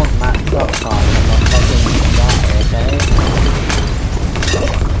just want max up time and not fucking die, okay?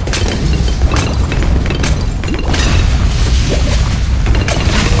 Thank you.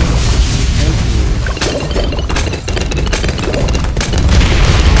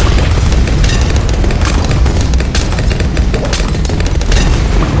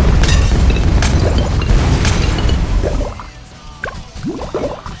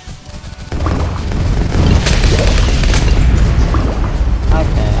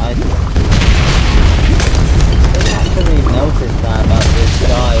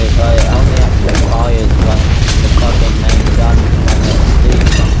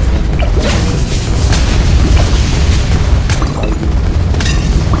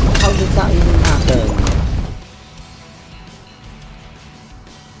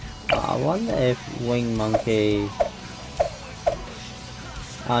 Wing monkey.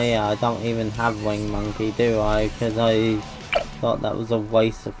 Oh yeah, I don't even have wing monkey, do I? Because I thought that was a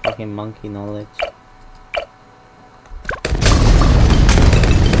waste of fucking monkey knowledge.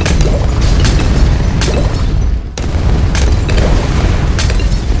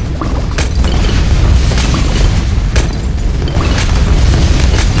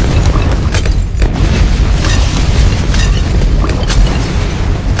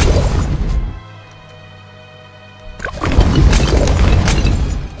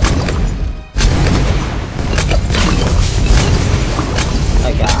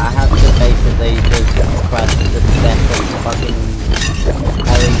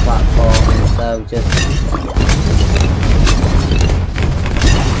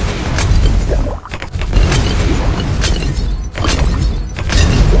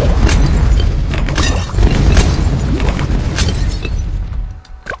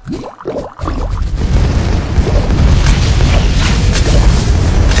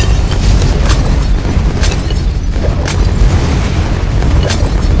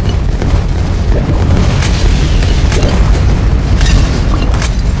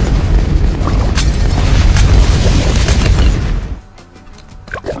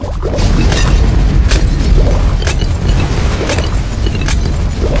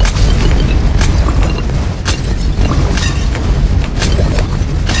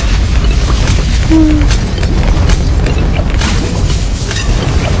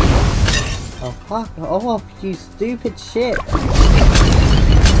 Fuck off, you stupid shit! I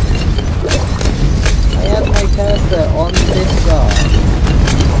had my cursor on this guy.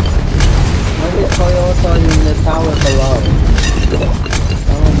 I was prioritizing the tower below.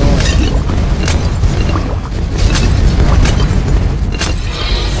 So annoying.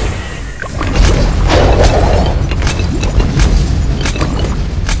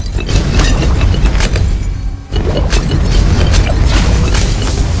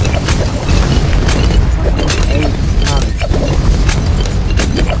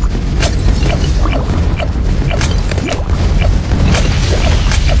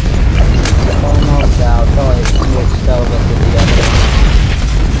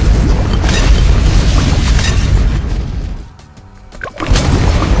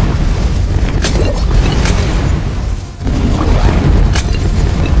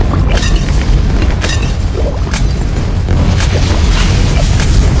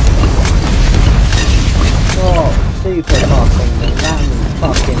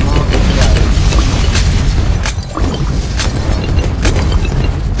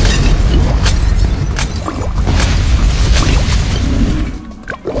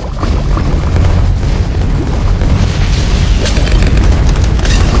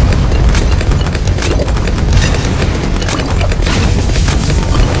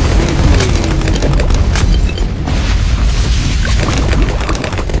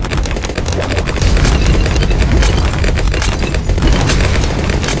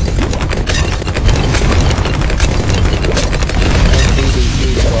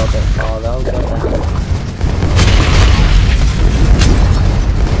 bit far though, goddamn.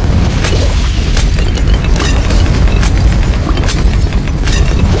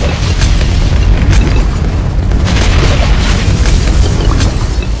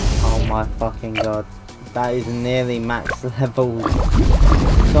 Oh my fucking god. That is nearly max level.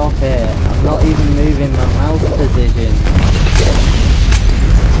 Stop it. I'm not even moving my mouse position.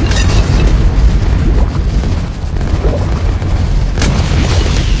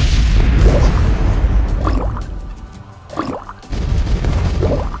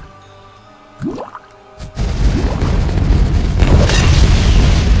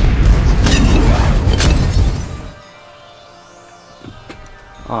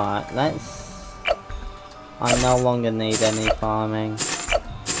 Alright, I no longer need any farming.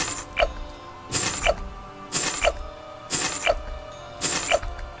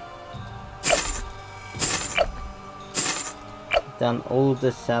 Done all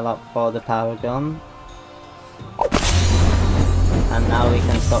the setup for the power gun. And now we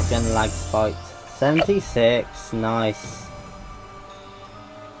can stop getting lag spiked. 76, nice.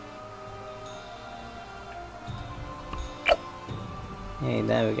 Hey,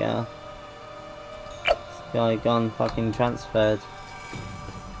 there we go. This guy gone fucking transferred.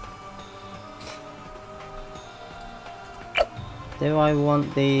 Do I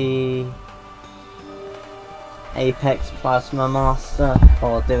want the Apex Plasma Master,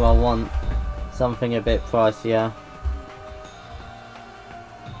 or do I want something a bit pricier?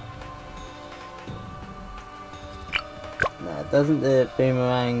 No, doesn't the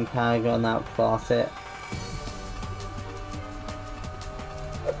Boomerang Power Gun outclass it?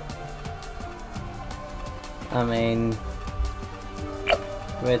 I mean,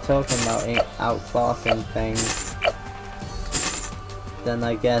 we're talking about outclassing things, then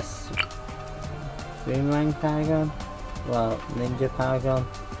I guess Boomerang Power Gun? Well, Ninja Power Gun?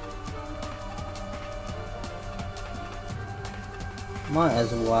 Might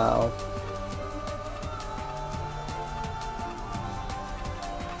as well.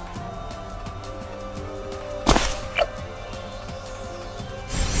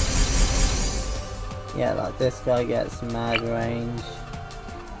 Yeah, like this guy gets mad range.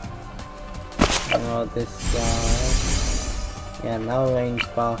 Or this guy. Yeah, no range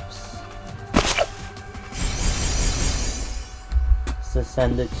buffs.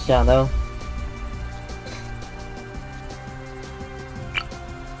 Suspended Shadow.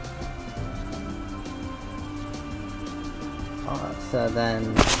 Alright, so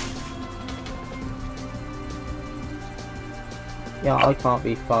then... yeah, I can't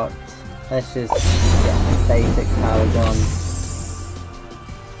be fucked. Let's just get basic power gun.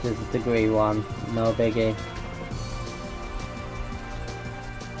 Just degree 1, no biggie.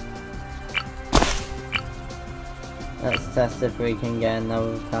 Let's test if we can get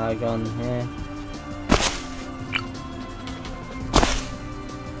another power gun here.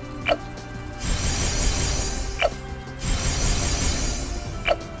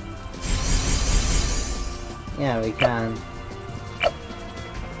 Yeah, we can.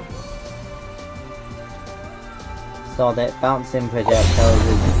 So that bouncing projectiles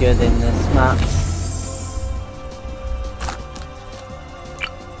is good in this map.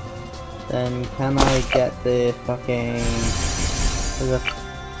 Then can I get the fucking...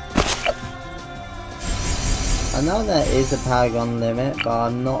 I know there is a power gun limit, but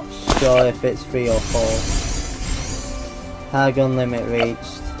I'm not sure if it's 3 or 4. Power gun limit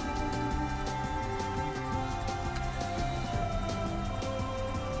reached.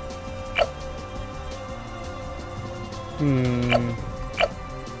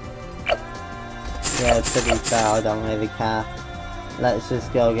 Yeah, to be fair, I don't really care. Let's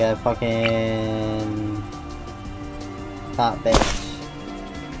just go get a fucking... that bitch.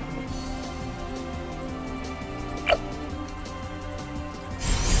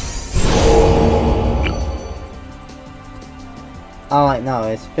 Oh wait, no,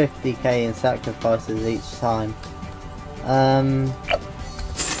 it's 50k in sacrifices each time. In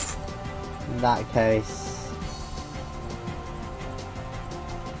that case...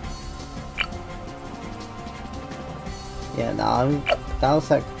 yeah, no, I'll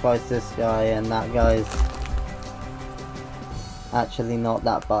sacrifice this guy, and that guy's actually not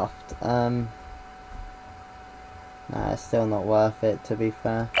that buffed. Nah, it's still not worth it, to be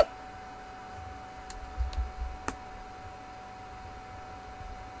fair.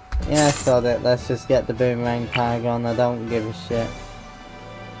 Yeah, sod it, let's just get the Boomerang Power Gun, I don't give a shit.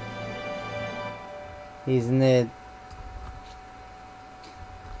 He's near.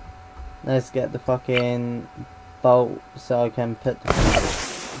 Let's get the fucking bolt so I can put the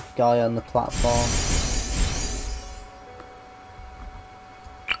guy on the platform.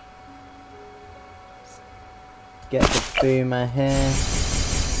 get the boomer here.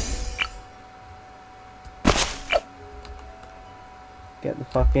 Get the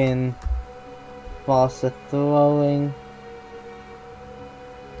fucking faster throwing.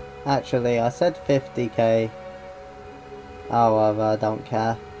 Actually, I said 50k. However, I don't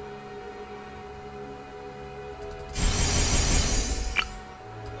care.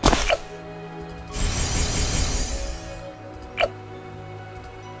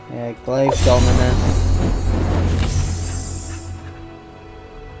 Yeah, Glaive Dominus.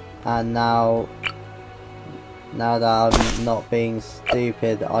 And now that I'm not being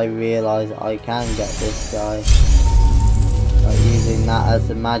stupid, I realise I can get this guy. By using that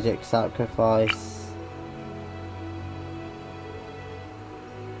as a magic sacrifice.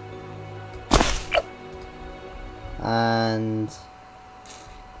 And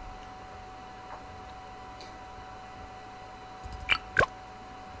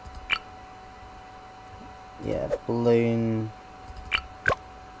yeah, balloon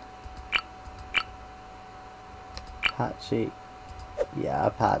Apache. Yeah,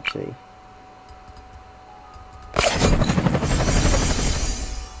 Apache.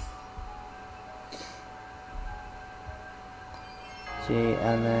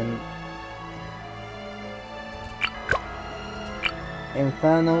 And then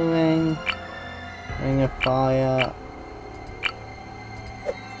Infernal Ring, Ring of Fire.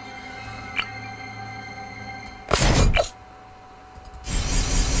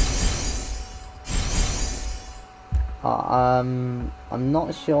 I'm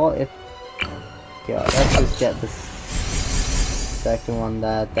not sure if. Yeah, let's just get the second one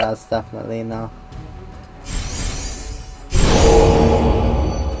there. That's definitely enough.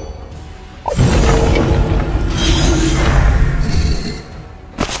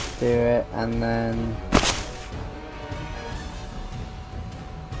 Do it and then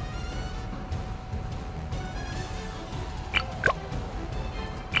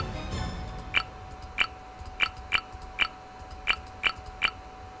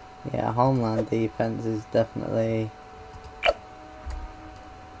yeah, homeland defense is definitely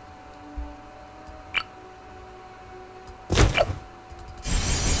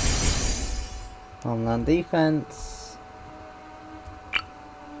homeland defense.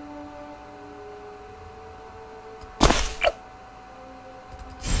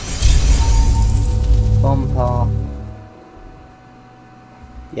 Bomb path.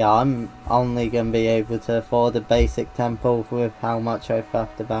 Yeah, I'm only going to be able to afford a basic temple with how much I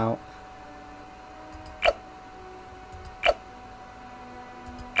faffed about.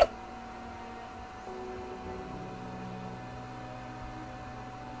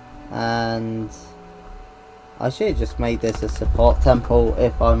 And I should have just made this a support temple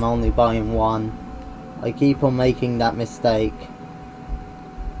if I'm only buying one. I keep on making that mistake.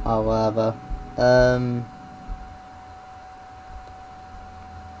 However, yeah,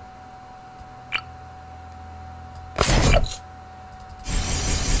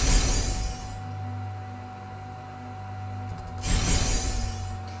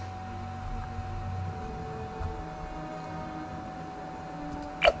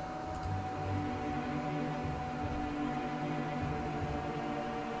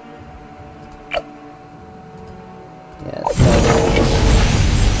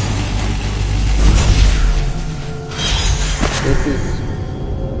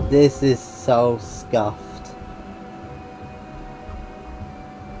 this is so scuffed.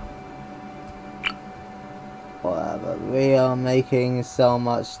 Whatever, we are making so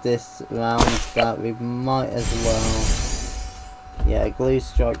much this round that we might as well. Yeah, glue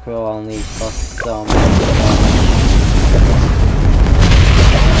strike will only cost so much.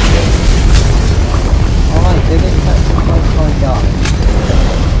 Alright, did it sacrifice my guy?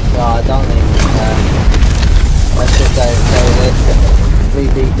 No, I don't even care. Let's just say this. We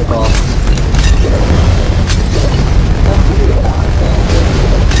beat the boss.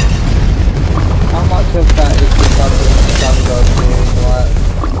 How much of that is because of the go doing work?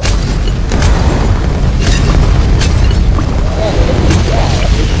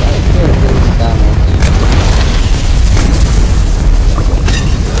 Yeah, it's still doing damage.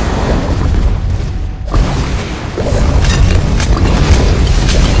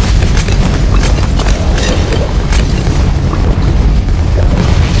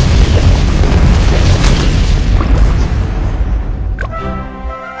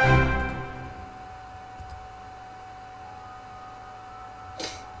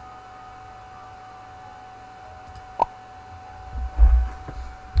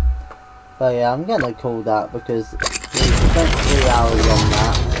 But yeah, I'm gonna call that because we've spent 3 hours on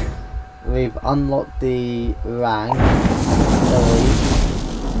that. We've unlocked the rank.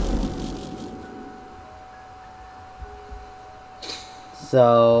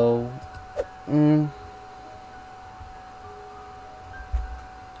 So, yeah,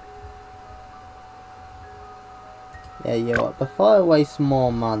 you know what, before I waste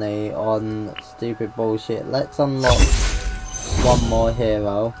more money on stupid bullshit, let's unlock one more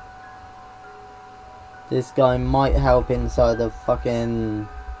hero. This guy might help inside the fucking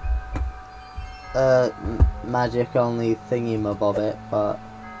magic only thingy-mabobbit, but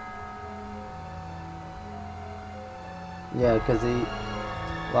yeah, because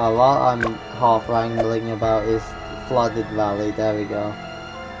well, what I'm half wrangling about is Flooded Valley. There we go.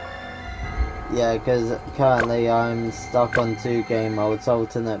 Yeah, because currently I'm stuck on 2 game modes,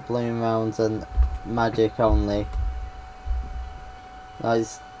 alternate bloom rounds and magic only.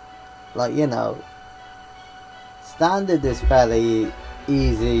 Like, you know, standard is fairly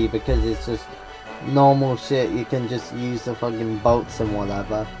easy because it's just normal shit, you can just use the fucking bolts and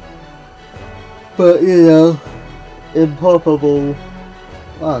whatever. But, you know, impoppable,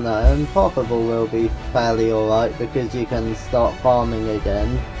 well no, impoppable will be fairly alright because you can start farming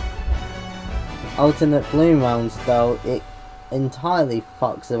again. Alternate bloom rounds though, it entirely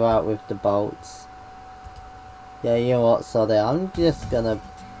fucks about with the bolts. Yeah, you know what, sorry, I'm just gonna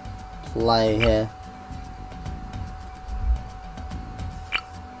play here.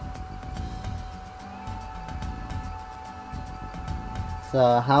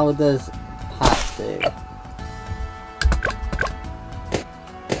 So how does Pat do?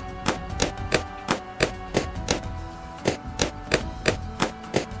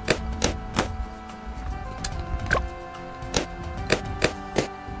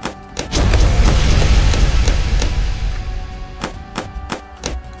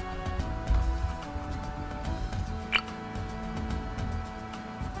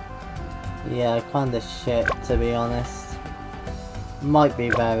 Yeah, kinda shit to be honest. Might be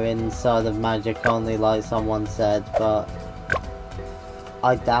better inside of magic only like someone said, but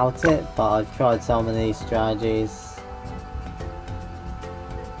I doubt it, but I've tried so many strategies.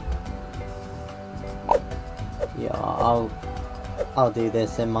 Yeah, I'll do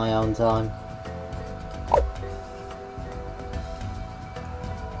this in my own time.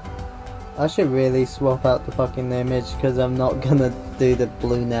 I should really swap out the fucking image because I'm not gonna do the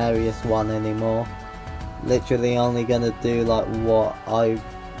Bloonarius one anymore. Literally only gonna do like what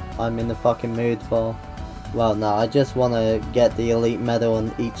I'm in the fucking mood for. Well no, I just wanna get the elite medal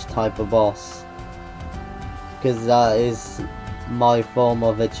on each type of boss. Because that is my form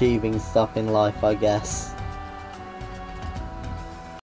of achieving stuff in life, I guess.